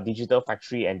talk about digital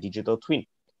factory and digital twin,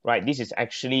 right? This is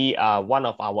actually one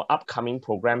of our upcoming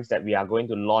programs that we are going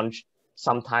to launch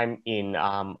sometime in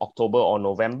October or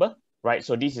November, right?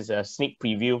 So this is a sneak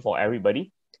preview for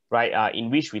everybody, right?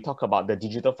 In which we talk about the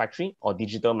digital factory or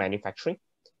digital manufacturing.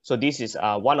 So this is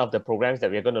one of the programs that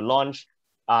we're going to launch.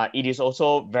 It is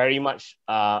also very much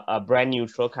a brand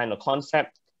neutral kind of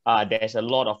concept. There's a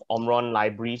lot of Omron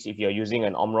libraries if you're using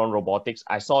an Omron robotics.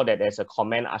 I saw that there's a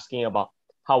comment asking about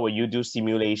how will you do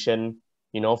simulation,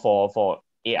 you know, for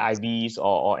AIVs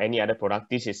or any other product.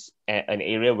 This is an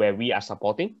area where we are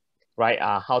supporting, right?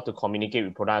 How to communicate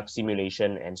with product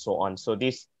simulation and so on. So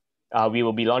this, we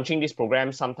will be launching this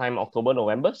program sometime October,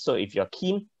 November. So if you're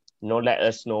keen, you know, let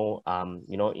us know,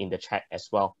 you know, in the chat as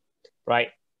well, right?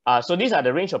 So these are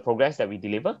the range of programs that we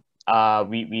deliver.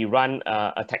 We run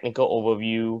a technical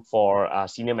overview for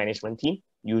senior management team,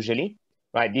 usually,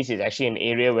 right? This is actually an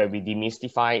area where we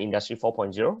demystify Industry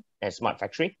 4.0 and smart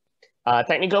factory.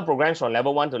 Technical programs from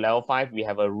level 1 to level 5, we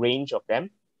have a range of them,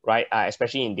 right?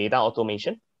 Especially in data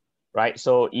automation, right?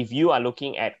 So if you are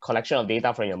looking at collection of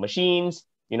data from your machines,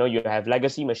 you know, you have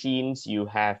legacy machines, you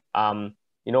have,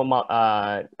 you know,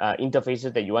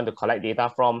 interfaces that you want to collect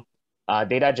data from,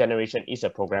 data generation is a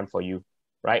program for you,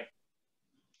 right?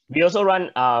 We also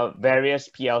run various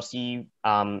PLC,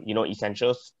 you know,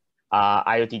 essentials,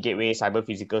 IoT gateway, cyber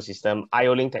physical system,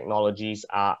 IO-Link technologies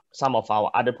are some of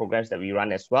our other programs that we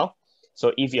run as well.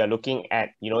 So if you're looking at,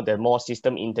 you know, the more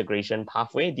system integration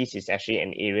pathway, this is actually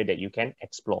an area that you can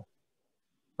explore,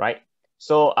 right?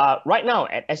 So right now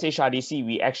at SHRDC,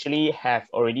 we actually have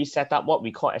already set up what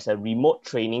we call as a remote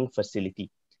training facility,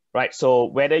 right? So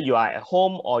whether you are at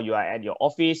home or you are at your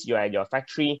office, you are at your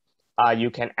factory,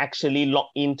 you can actually log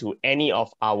into any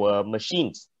of our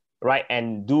machines, right?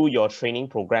 And do your training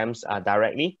programs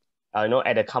directly, you know,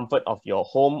 at the comfort of your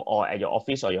home or at your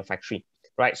office or your factory,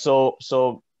 right? So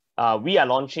we are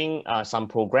launching some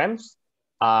programs.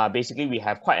 Basically, we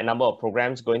have quite a number of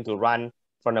programs going to run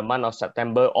from the month of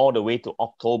September all the way to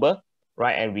October,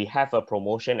 right? And we have a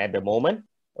promotion at the moment,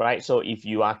 right? So if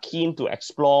you are keen to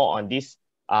explore on this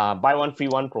buy one, free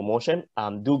one promotion,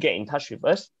 do get in touch with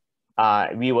us.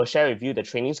 We will share with you the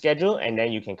training schedule and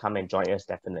then you can come and join us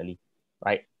definitely,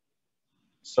 right?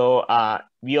 So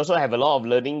we also have a lot of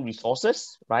learning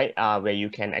resources, right? Where you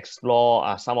can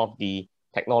explore some of the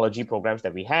technology programs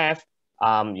that we have,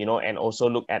 you know, and also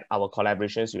look at our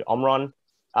collaborations with Omron,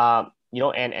 you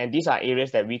know, and these are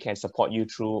areas that we can support you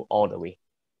through all the way,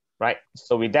 right?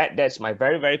 So with that, that's my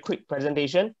very, very quick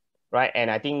presentation, right?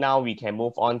 And I think now we can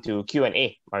move on to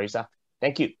Q&A, Marisa.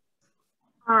 Thank you.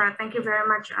 All right, thank you very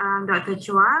much, Dr.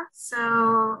 Chua. So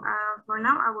for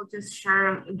now, I will just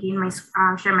share again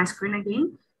share my screen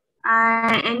again.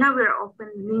 And now we're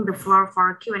opening the floor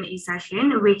for Q&A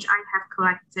session, which I have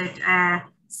collected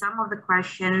some of the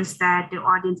questions that the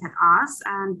audience had asked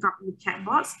and dropped in the chat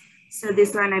box. So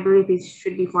this one, I believe this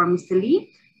should be for Mr.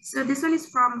 Lee. So this one is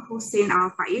from Hussein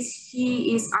Al-Faiz.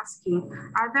 He is asking,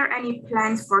 are there any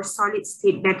plans for solid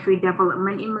state battery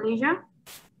development in Malaysia?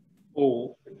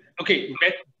 Oh, okay.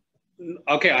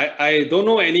 Okay, I don't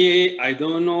know any. I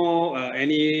don't know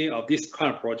any of this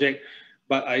kind of project,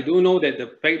 but I do know that the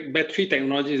battery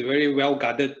technology is very well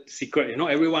guarded secret. You know,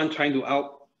 everyone trying to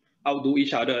outdo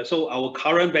each other. So our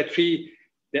current battery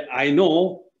that I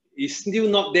know is still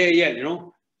not there yet. You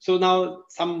know, so now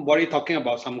somebody talking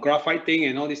about some graphite thing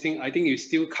and all these things. I think it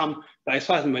still come. But as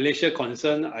far as Malaysia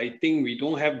concerned, I think we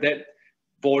don't have that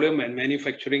volume and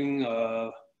manufacturing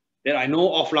that I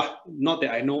know of lah. Not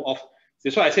that I know of.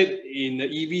 That's why I said in the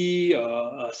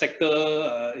EV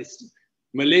sector,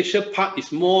 Malaysia part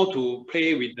is more to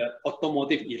play with the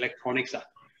automotive electronics.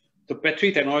 The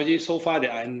battery technology so far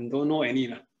that I don't know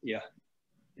any. Yeah.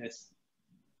 Yes.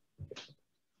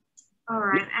 All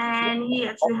right. And he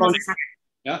actually has a second.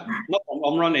 Yeah, not from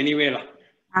Omron anyway.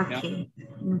 Okay.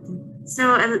 Yeah.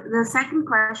 So the second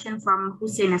question from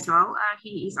Hussein as well,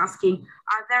 he is asking,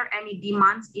 are there any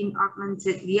demands in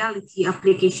augmented reality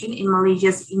application in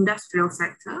Malaysia's industrial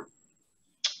sector?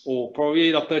 Oh,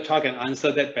 probably Dr. Cha can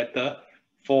answer that better.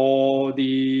 For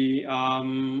the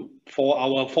for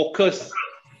our focus,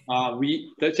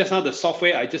 just now the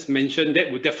software I just mentioned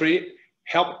that would definitely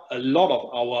help a lot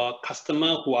of our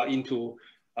customers who are into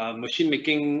machine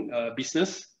making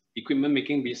business, equipment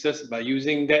making business, by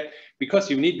using that, because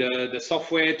you need the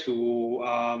software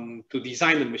to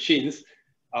design the machines.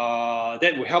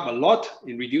 That will help a lot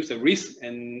in reduce the risk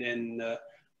and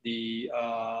the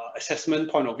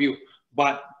assessment point of view.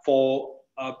 But for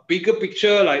a bigger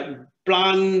picture like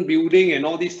plant building and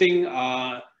all these things,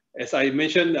 as I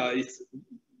mentioned, it's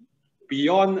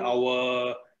beyond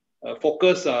our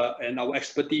focus and our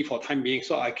expertise for time being.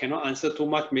 So I cannot answer too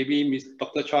much. Maybe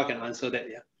Dr. Chua can answer that.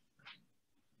 Yeah.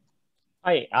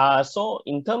 Hi. So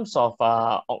in terms of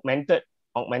augmented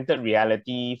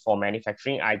reality for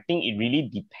manufacturing, I think it really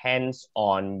depends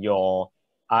on your.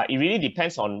 It really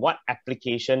depends on what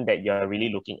application that you're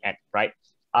really looking at, right?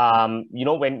 You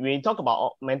know, when we talk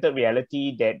about augmented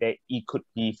reality, that it could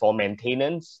be for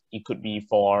maintenance, it could be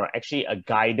for actually a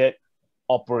guided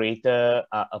operator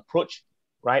approach,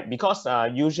 right? Because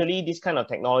usually these kind of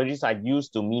technologies are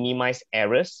used to minimize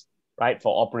errors, right,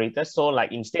 for operators. So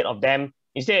like instead of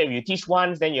you teach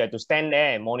once, then you have to stand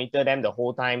there and monitor them the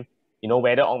whole time, you know,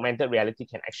 whether augmented reality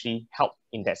can actually help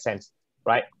in that sense,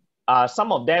 right?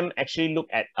 Some of them actually look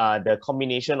at the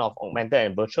combination of augmented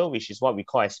and virtual, which is what we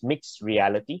call as mixed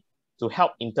reality, to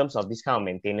help in terms of this kind of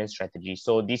maintenance strategy.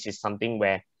 So this is something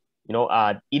where, you know,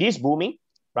 it is booming,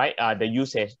 right? The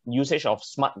usage of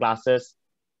smart glasses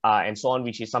and so on,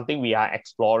 which is something we are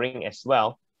exploring as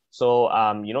well. So,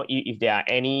 you know, if there are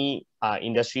any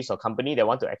industries or company that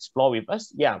want to explore with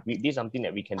us, yeah, this is something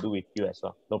that we can do with you as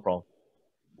well. No problem.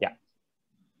 Yeah.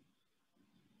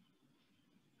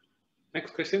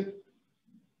 Next question.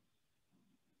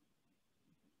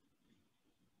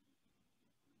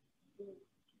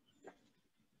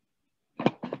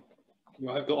 You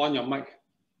have to on your mic.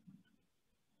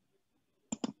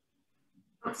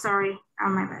 Oh, sorry,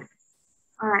 my bad.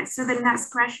 All right, so the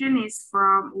next question is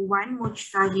from Wan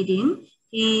Mujtahidin.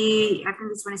 I think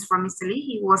this one is from Mr. Lee.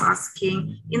 He was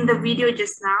asking, in the video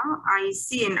just now, I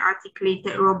see an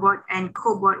articulated robot and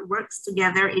cobot works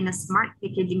together in a smart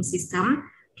packaging system.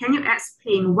 Can you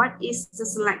explain what is the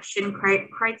selection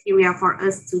criteria for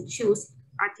us to choose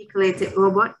articulated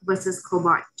robot versus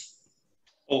cobot?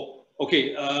 Oh,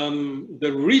 okay.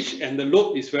 The reach and the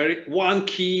load is one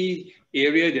key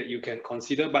area that you can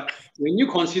consider. But when you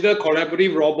consider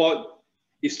collaborative robot,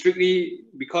 it's strictly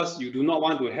because you do not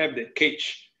want to have the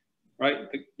cage, right?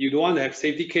 You don't want to have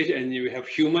safety cage and you have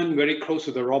human very close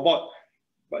to the robot.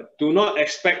 But do not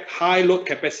expect high load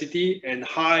capacity and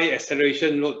high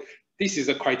acceleration load. This is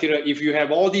a criteria. If you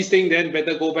have all these things, then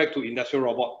better go back to industrial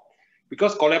robot.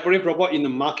 Because collaborative robot in the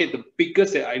market, the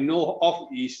biggest that I know of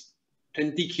is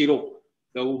 20 kilo.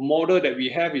 The model that we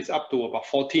have is up to about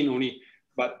 14 only.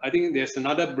 But I think there's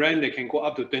another brand that can go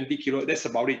up to 20 kilo. That's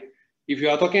about it. If you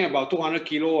are talking about 200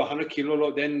 kilo or 100 kilo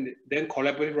load, then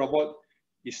collaborative robot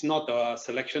is not a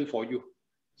selection for you.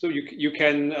 So you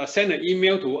can send an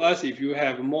email to us if you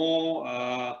have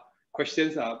more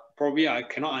questions. Probably I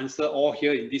cannot answer all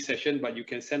here in this session, but you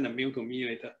can send a mail to me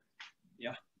later.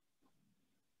 Yeah.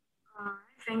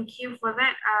 Thank you for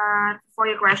that. For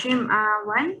your question,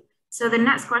 Wan. So the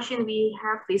next question we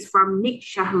have is from Nick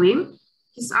Shahwim.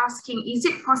 He's asking, is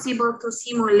it possible to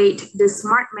simulate the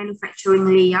smart manufacturing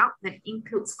layout that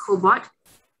includes cobot,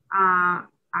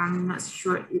 I'm not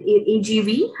sure,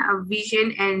 AGV,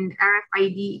 vision and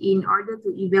RFID in order to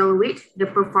evaluate the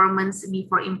performance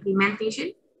before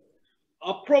implementation?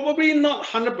 Probably not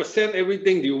 100%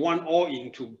 everything you want all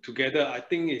together. I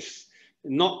think it's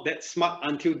not that smart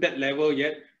until that level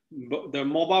yet. But the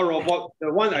mobile robot,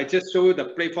 the one I just showed you, the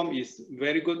platform is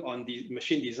very good on the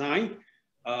machine design.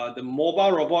 The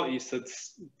mobile robot is a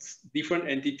different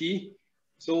entity.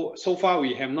 So far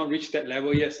we have not reached that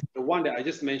level yet. The one that I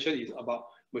just mentioned is about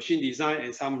machine design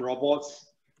and some robots,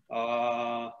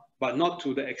 but not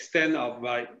to the extent of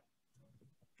like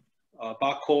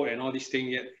barcode and all these things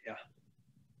yet. Yeah.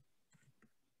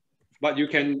 But you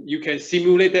can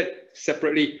simulate that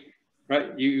separately,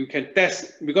 right? You can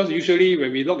test, because usually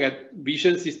when we look at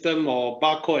vision system or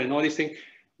barcode and all these things,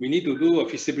 we need to do a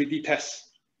feasibility test.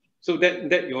 So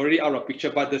that you're already out of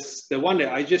picture. But the one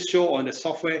that I just show on the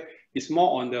software is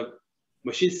more on the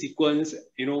machine sequence,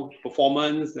 you know,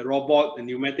 performance, the robot, the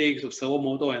pneumatics, the servo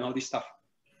motor, and all this stuff.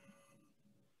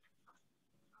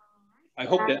 I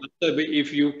hope that answered.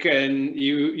 If you can,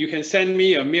 you can send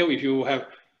me a mail if you have.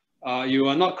 You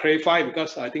are not clarified,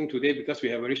 because I think today, because we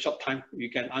have very short time,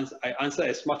 you can answer. I answer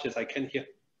as much as I can here.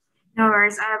 No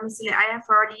worries. Mr. Lee, I have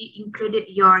already included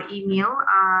your email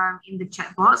in the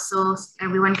chat box, so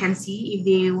everyone can see if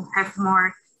they have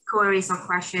more queries or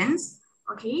questions.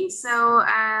 Okay, so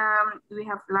we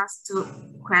have last two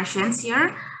questions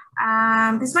here.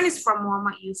 This one is from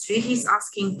Muhammad Yusri. He's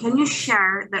asking, can you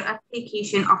share the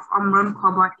application of Omron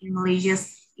cobot in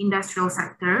Malaysia's industrial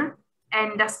sector?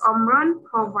 And does Omron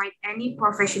provide any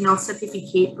professional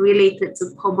certificate related to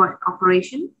cobot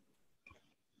operation?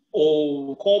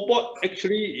 Oh, cobot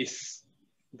actually is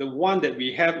the one that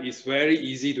we have is very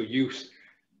easy to use.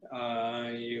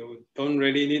 You don't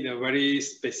really need a very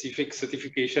specific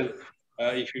certification.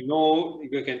 if you know,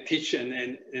 you can teach,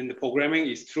 and the programming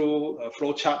is through a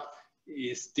flowchart,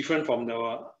 is different from the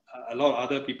a lot of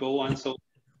other people want. So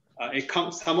it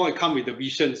comes with the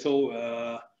vision.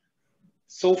 So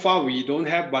so far we don't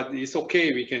have, but it's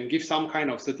okay. We can give some kind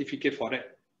of certificate for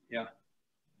that. Yeah.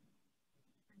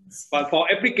 But for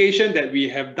application that we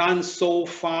have done so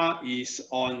far is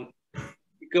on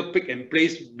pick and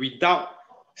place without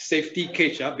safety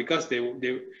cage, because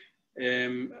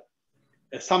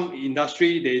some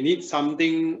industry, they need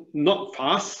something not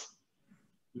fast,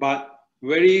 but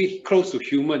very close to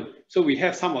human. So we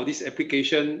have some of this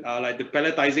application, like the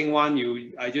palletizing one,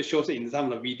 I just showed in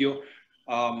some of the video,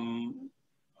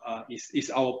 is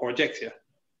our project here.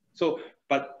 So,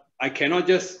 but I cannot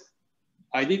just,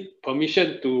 I need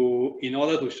permission in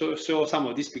order to show some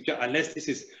of this picture, unless this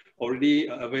is already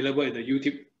available in the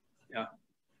YouTube. Yeah.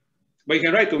 But you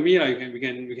can write to me, we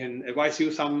can advise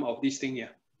you some of these things, yeah.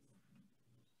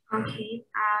 Okay,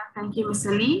 thank you,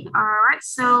 Mr. Lee. All right,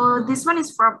 so this one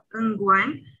is from Ng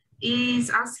Guan. Is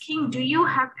asking, do you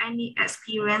have any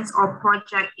experience or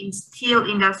project in steel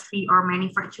industry or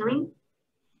manufacturing?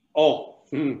 Oh,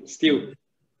 steel.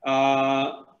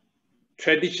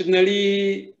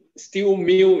 Traditionally, steel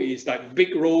mill is like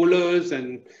big rollers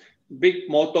and big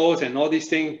motors and all these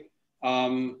things.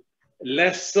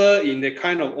 Lesser in the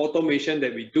kind of automation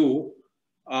that we do.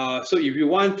 So if you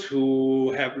want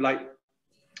to have like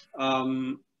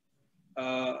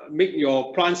make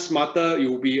your plant smarter,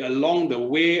 you'll be along the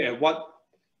way at what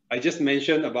I just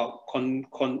mentioned about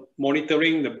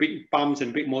monitoring the big pumps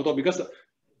and big motor, because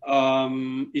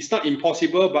it's not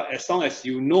impossible, but as long as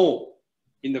you know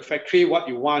in the factory what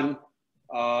you want,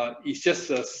 it's just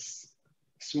a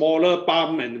smaller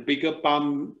pump and bigger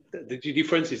pump. The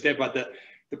difference is there, but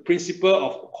the principle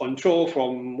of control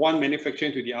from one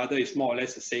manufacturing to the other is more or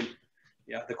less the same.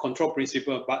 Yeah, the control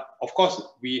principle. But of course,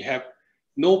 we have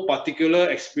no particular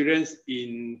experience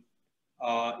in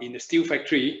the steel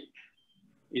factory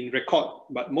in record,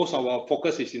 but most of our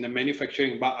focus is in the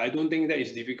manufacturing. But I don't think that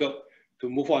is difficult to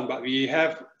move on. But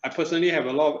I personally have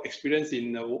a lot of experience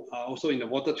in also in the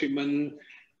water treatment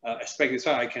aspect. That's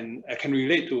why I can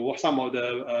relate to some of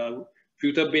the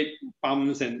filter bed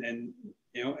pumps and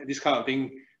you know, this kind of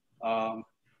thing.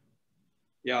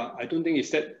 Yeah, I don't think it's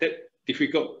that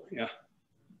difficult. Yeah.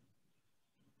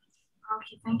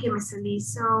 Okay, thank you, Mr. Lee.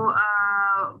 So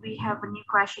we have a new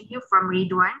question here from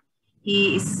Ridwan.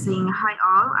 He is saying, hi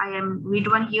all, I am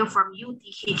Ridwan here from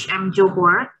UTHM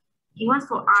Johor. He wants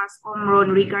to ask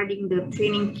Omron regarding the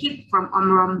training kit from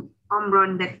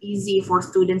Omron that easy for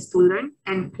students to learn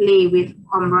and play with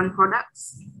Omron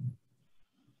products.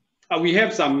 We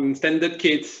have some standard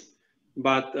kits,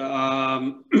 but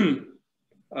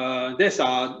these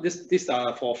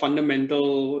are for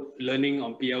fundamental learning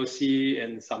on PLC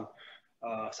and some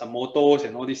motors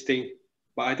and all these things.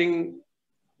 But I think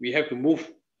we have to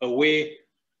move away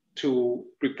to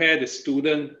prepare the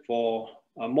student for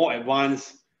more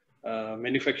advanced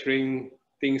manufacturing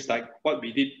things, like what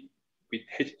we did with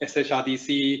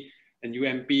SHRDC and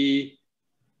UMP,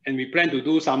 and we plan to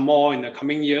do some more in the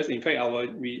coming years. In fact,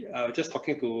 we are just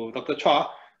talking to Dr. Chua.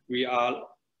 We are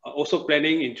also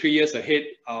planning in 3 years ahead,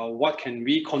 what can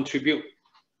we contribute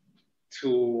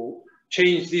to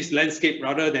change this landscape,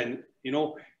 rather than, you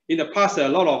know, in the past, a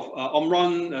lot of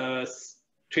Omron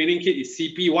training kit is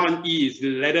CP1E, is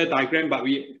the ladder diagram, but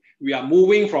we are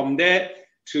moving from there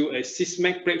to a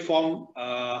SysMac platform.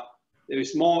 It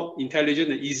is more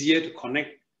intelligent and easier to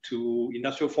connect to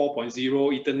Industrial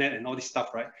 4.0, Ethernet and all this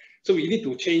stuff, right? So we need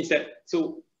to change that.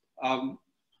 So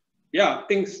yeah,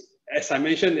 things, as I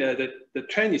mentioned, the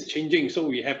trend is changing, so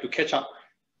we have to catch up.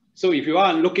 So if you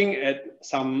are looking at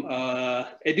some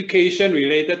education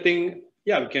related thing,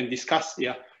 yeah, we can discuss.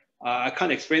 Yeah, I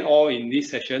can't explain all in this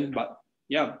session, but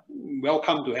yeah,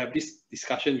 welcome to have this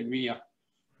discussion with me. Yeah.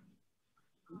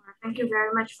 Thank you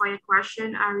very much for your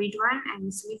question, Ridwan, and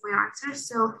Ms. Lee for your answer.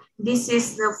 So this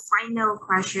is the final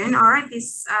question. All right,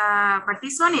 but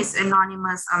this one is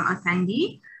anonymous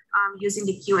attendee using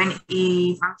the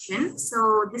Q&A function.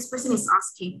 So this person is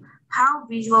asking, how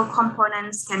visual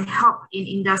components can help in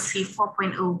Industry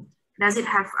 4.0? Does it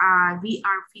have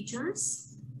VR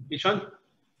features? Which one?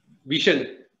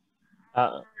 Vision.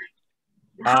 How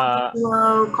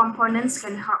visual components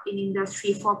can help in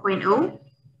Industry 4.0?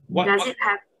 Does it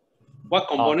have? What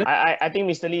component? I think,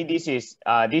 Mr. Lee, this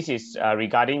is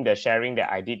regarding the sharing that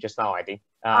I did just now, I think.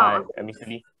 Okay. Mr.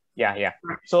 Lee. Yeah.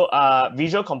 So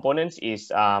visual components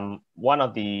is one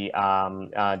of the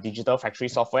digital factory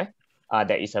software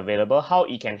that is available. How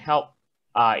it can help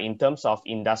in terms of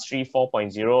Industry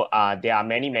 4.0, there are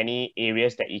many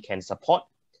areas that it can support.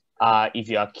 If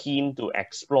you are keen to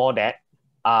explore that,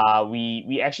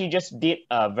 we actually just did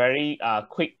a very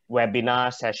quick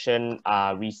webinar session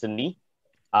recently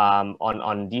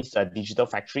on this digital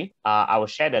factory. I will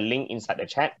share the link inside the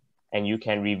chat, and you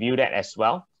can review that as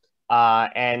well.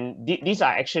 And these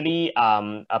are actually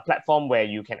a platform where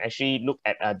you can actually look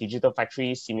at a digital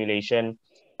factory simulation,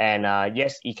 and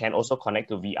yes, it can also connect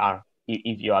to VR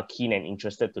if you are keen and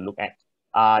interested to look at.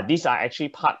 These are actually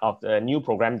part of the new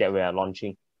program that we are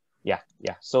launching. Yeah.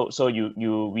 So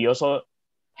we also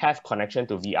have connection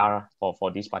to VR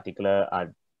for this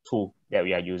particular tool that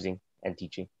we are using and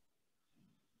teaching.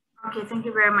 Okay, thank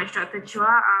you very much, Dr.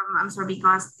 Chua. I'm sorry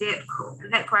because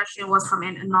that question was from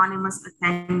an anonymous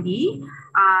attendee.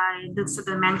 So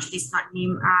the mention is not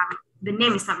named. The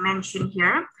name is not mentioned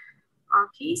here.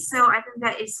 Okay, so I think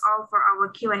that is all for our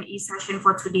Q&A session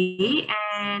for today.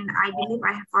 And I believe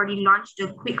I have already launched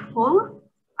a quick poll,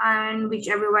 and which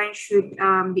everyone should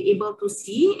be able to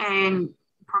see and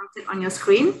prompted on your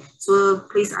screen. So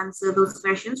please answer those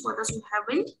questions for those who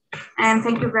haven't. And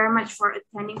thank you very much for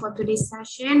attending for today's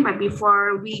session. But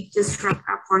before we just wrap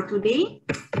up for today,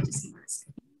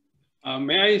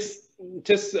 may I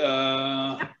just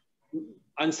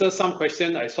answer some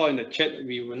question I saw in the chat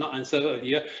we will not answer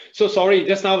earlier. So sorry,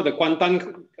 just now the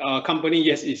Kuantan company,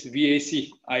 yes, it's VAC.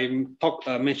 I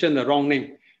mentioned the wrong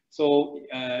name. So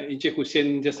Encik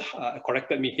Hussein just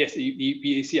corrected me. Yes,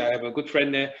 VAC, I have a good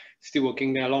friend there, still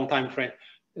working there, a long time friend.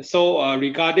 So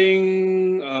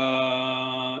regarding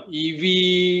EV,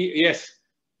 yes,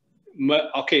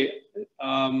 okay,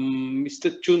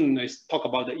 Mr. Chun is talk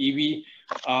about the EV.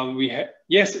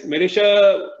 Yes,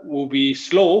 Malaysia will be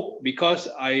slow because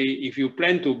if you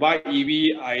plan to buy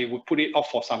EV, I would put it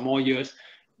off for some more years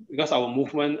because our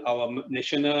movement, our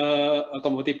national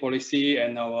automotive policy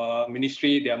and our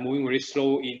ministry, they are moving very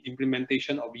slow in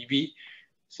implementation of EV.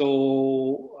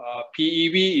 So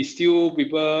PEV is still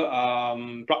people,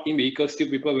 plug-in vehicles, still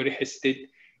people very hesitate,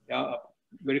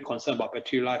 very concerned about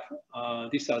battery life.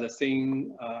 These are the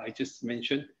things I just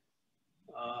mentioned.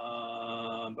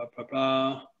 I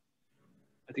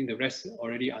think the rest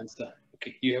already answered.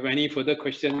 Okay, you have any further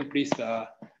question, please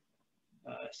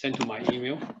send to my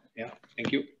email. Yeah,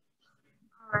 thank you.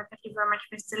 All right, thank you very much,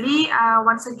 Mr. Lee.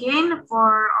 Once again,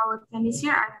 for all attendees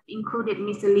here, I have included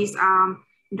Mr. Lee's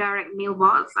direct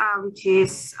mailbox, which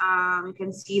is, you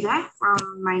can see that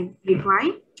from my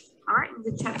reply, all right, in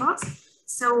the chat box.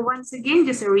 So once again,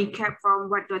 just a recap from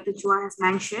what Dr. Chua has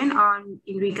mentioned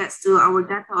in regards to our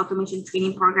data automation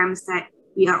training programs that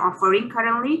we are offering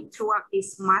currently throughout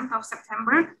this month of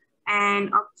September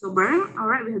and October. All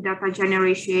right, we have data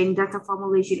generation, data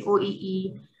formulation,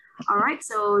 OEE. All right,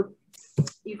 so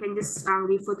you can just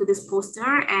refer to this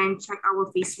poster and check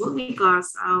our Facebook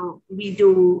because we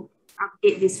do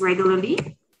update this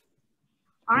regularly.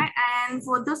 All right, and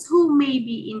for those who may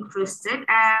be interested,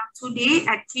 today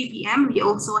at 3 p.m. we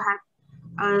also have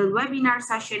a webinar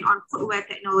session on footwear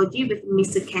technology with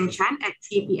Mr. Ken Chan at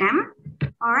 3 p.m.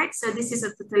 All right, so this is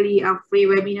a totally free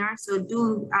webinar. So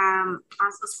do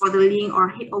ask us for the link or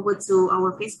head over to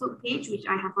our Facebook page, which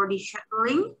I have already shared the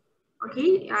link.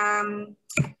 Okay,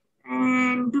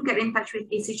 and do get in touch with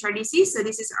SHRDC. So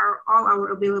this is all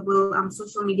our available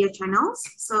social media channels.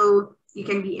 So you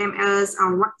can DM us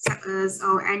or WhatsApp us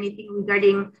or anything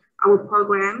regarding our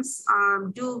programs.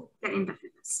 Do get in touch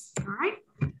with us. All right.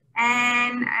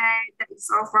 And that is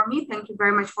all from me. Thank you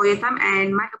very much for your time.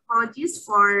 And my apologies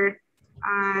for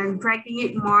dragging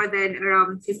it more than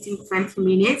around 15 to 20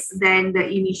 minutes than the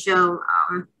initial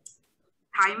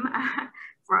time.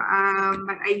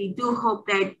 But I do hope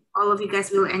that all of you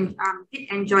guys will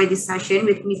enjoy this session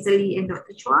with Mr. Lee and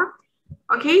Dr. Chua.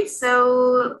 Okay,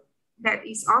 so that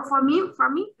is all for me.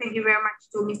 Thank you very much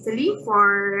to Mr. Lee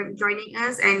for joining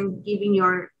us and giving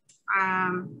your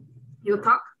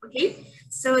talk. Okay,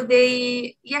 so to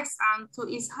ISHA,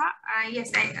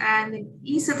 yes, and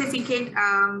e-certificate,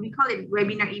 we call it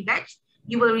webinar e-badge.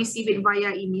 You will receive it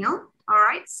via email. All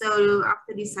right, so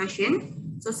after this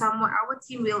session, so our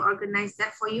team will organize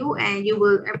that for you, and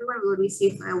everyone will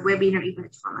receive a webinar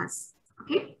e-badge from us.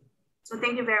 Okay, so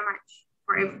thank you very much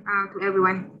to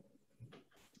everyone.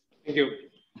 Thank you.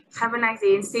 Have a nice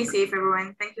day and stay safe,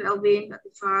 everyone. Thank you, Elvin, Dr.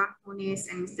 Chua, Munis,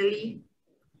 and Mr. Lee.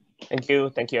 Thank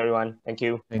you, everyone. Thank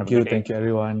you. Thank you,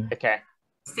 everyone. Take care.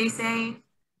 Stay safe.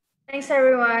 Thanks,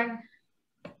 everyone.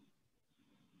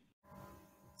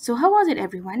 So how was it,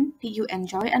 everyone? Did you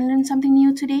enjoy and learn something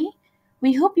new today?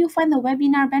 We hope you find the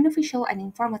webinar beneficial and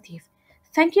informative.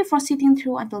 Thank you for sitting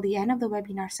through until the end of the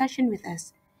webinar session with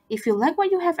us. If you like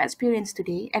what you have experienced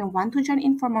today and want to join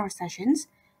in for more sessions,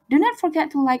 do not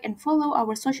forget to like and follow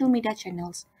our social media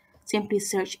channels. Simply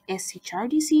search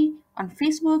SHRDC on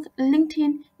Facebook,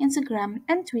 LinkedIn, Instagram,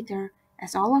 and Twitter,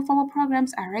 as all of our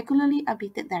programs are regularly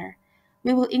updated there.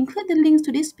 We will include the links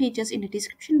to these pages in the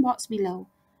description box below.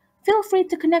 Feel free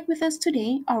to connect with us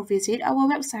today or visit our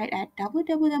website at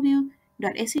www.shdc.org.my.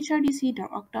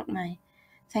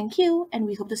 Thank you, and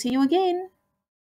we hope to see you again.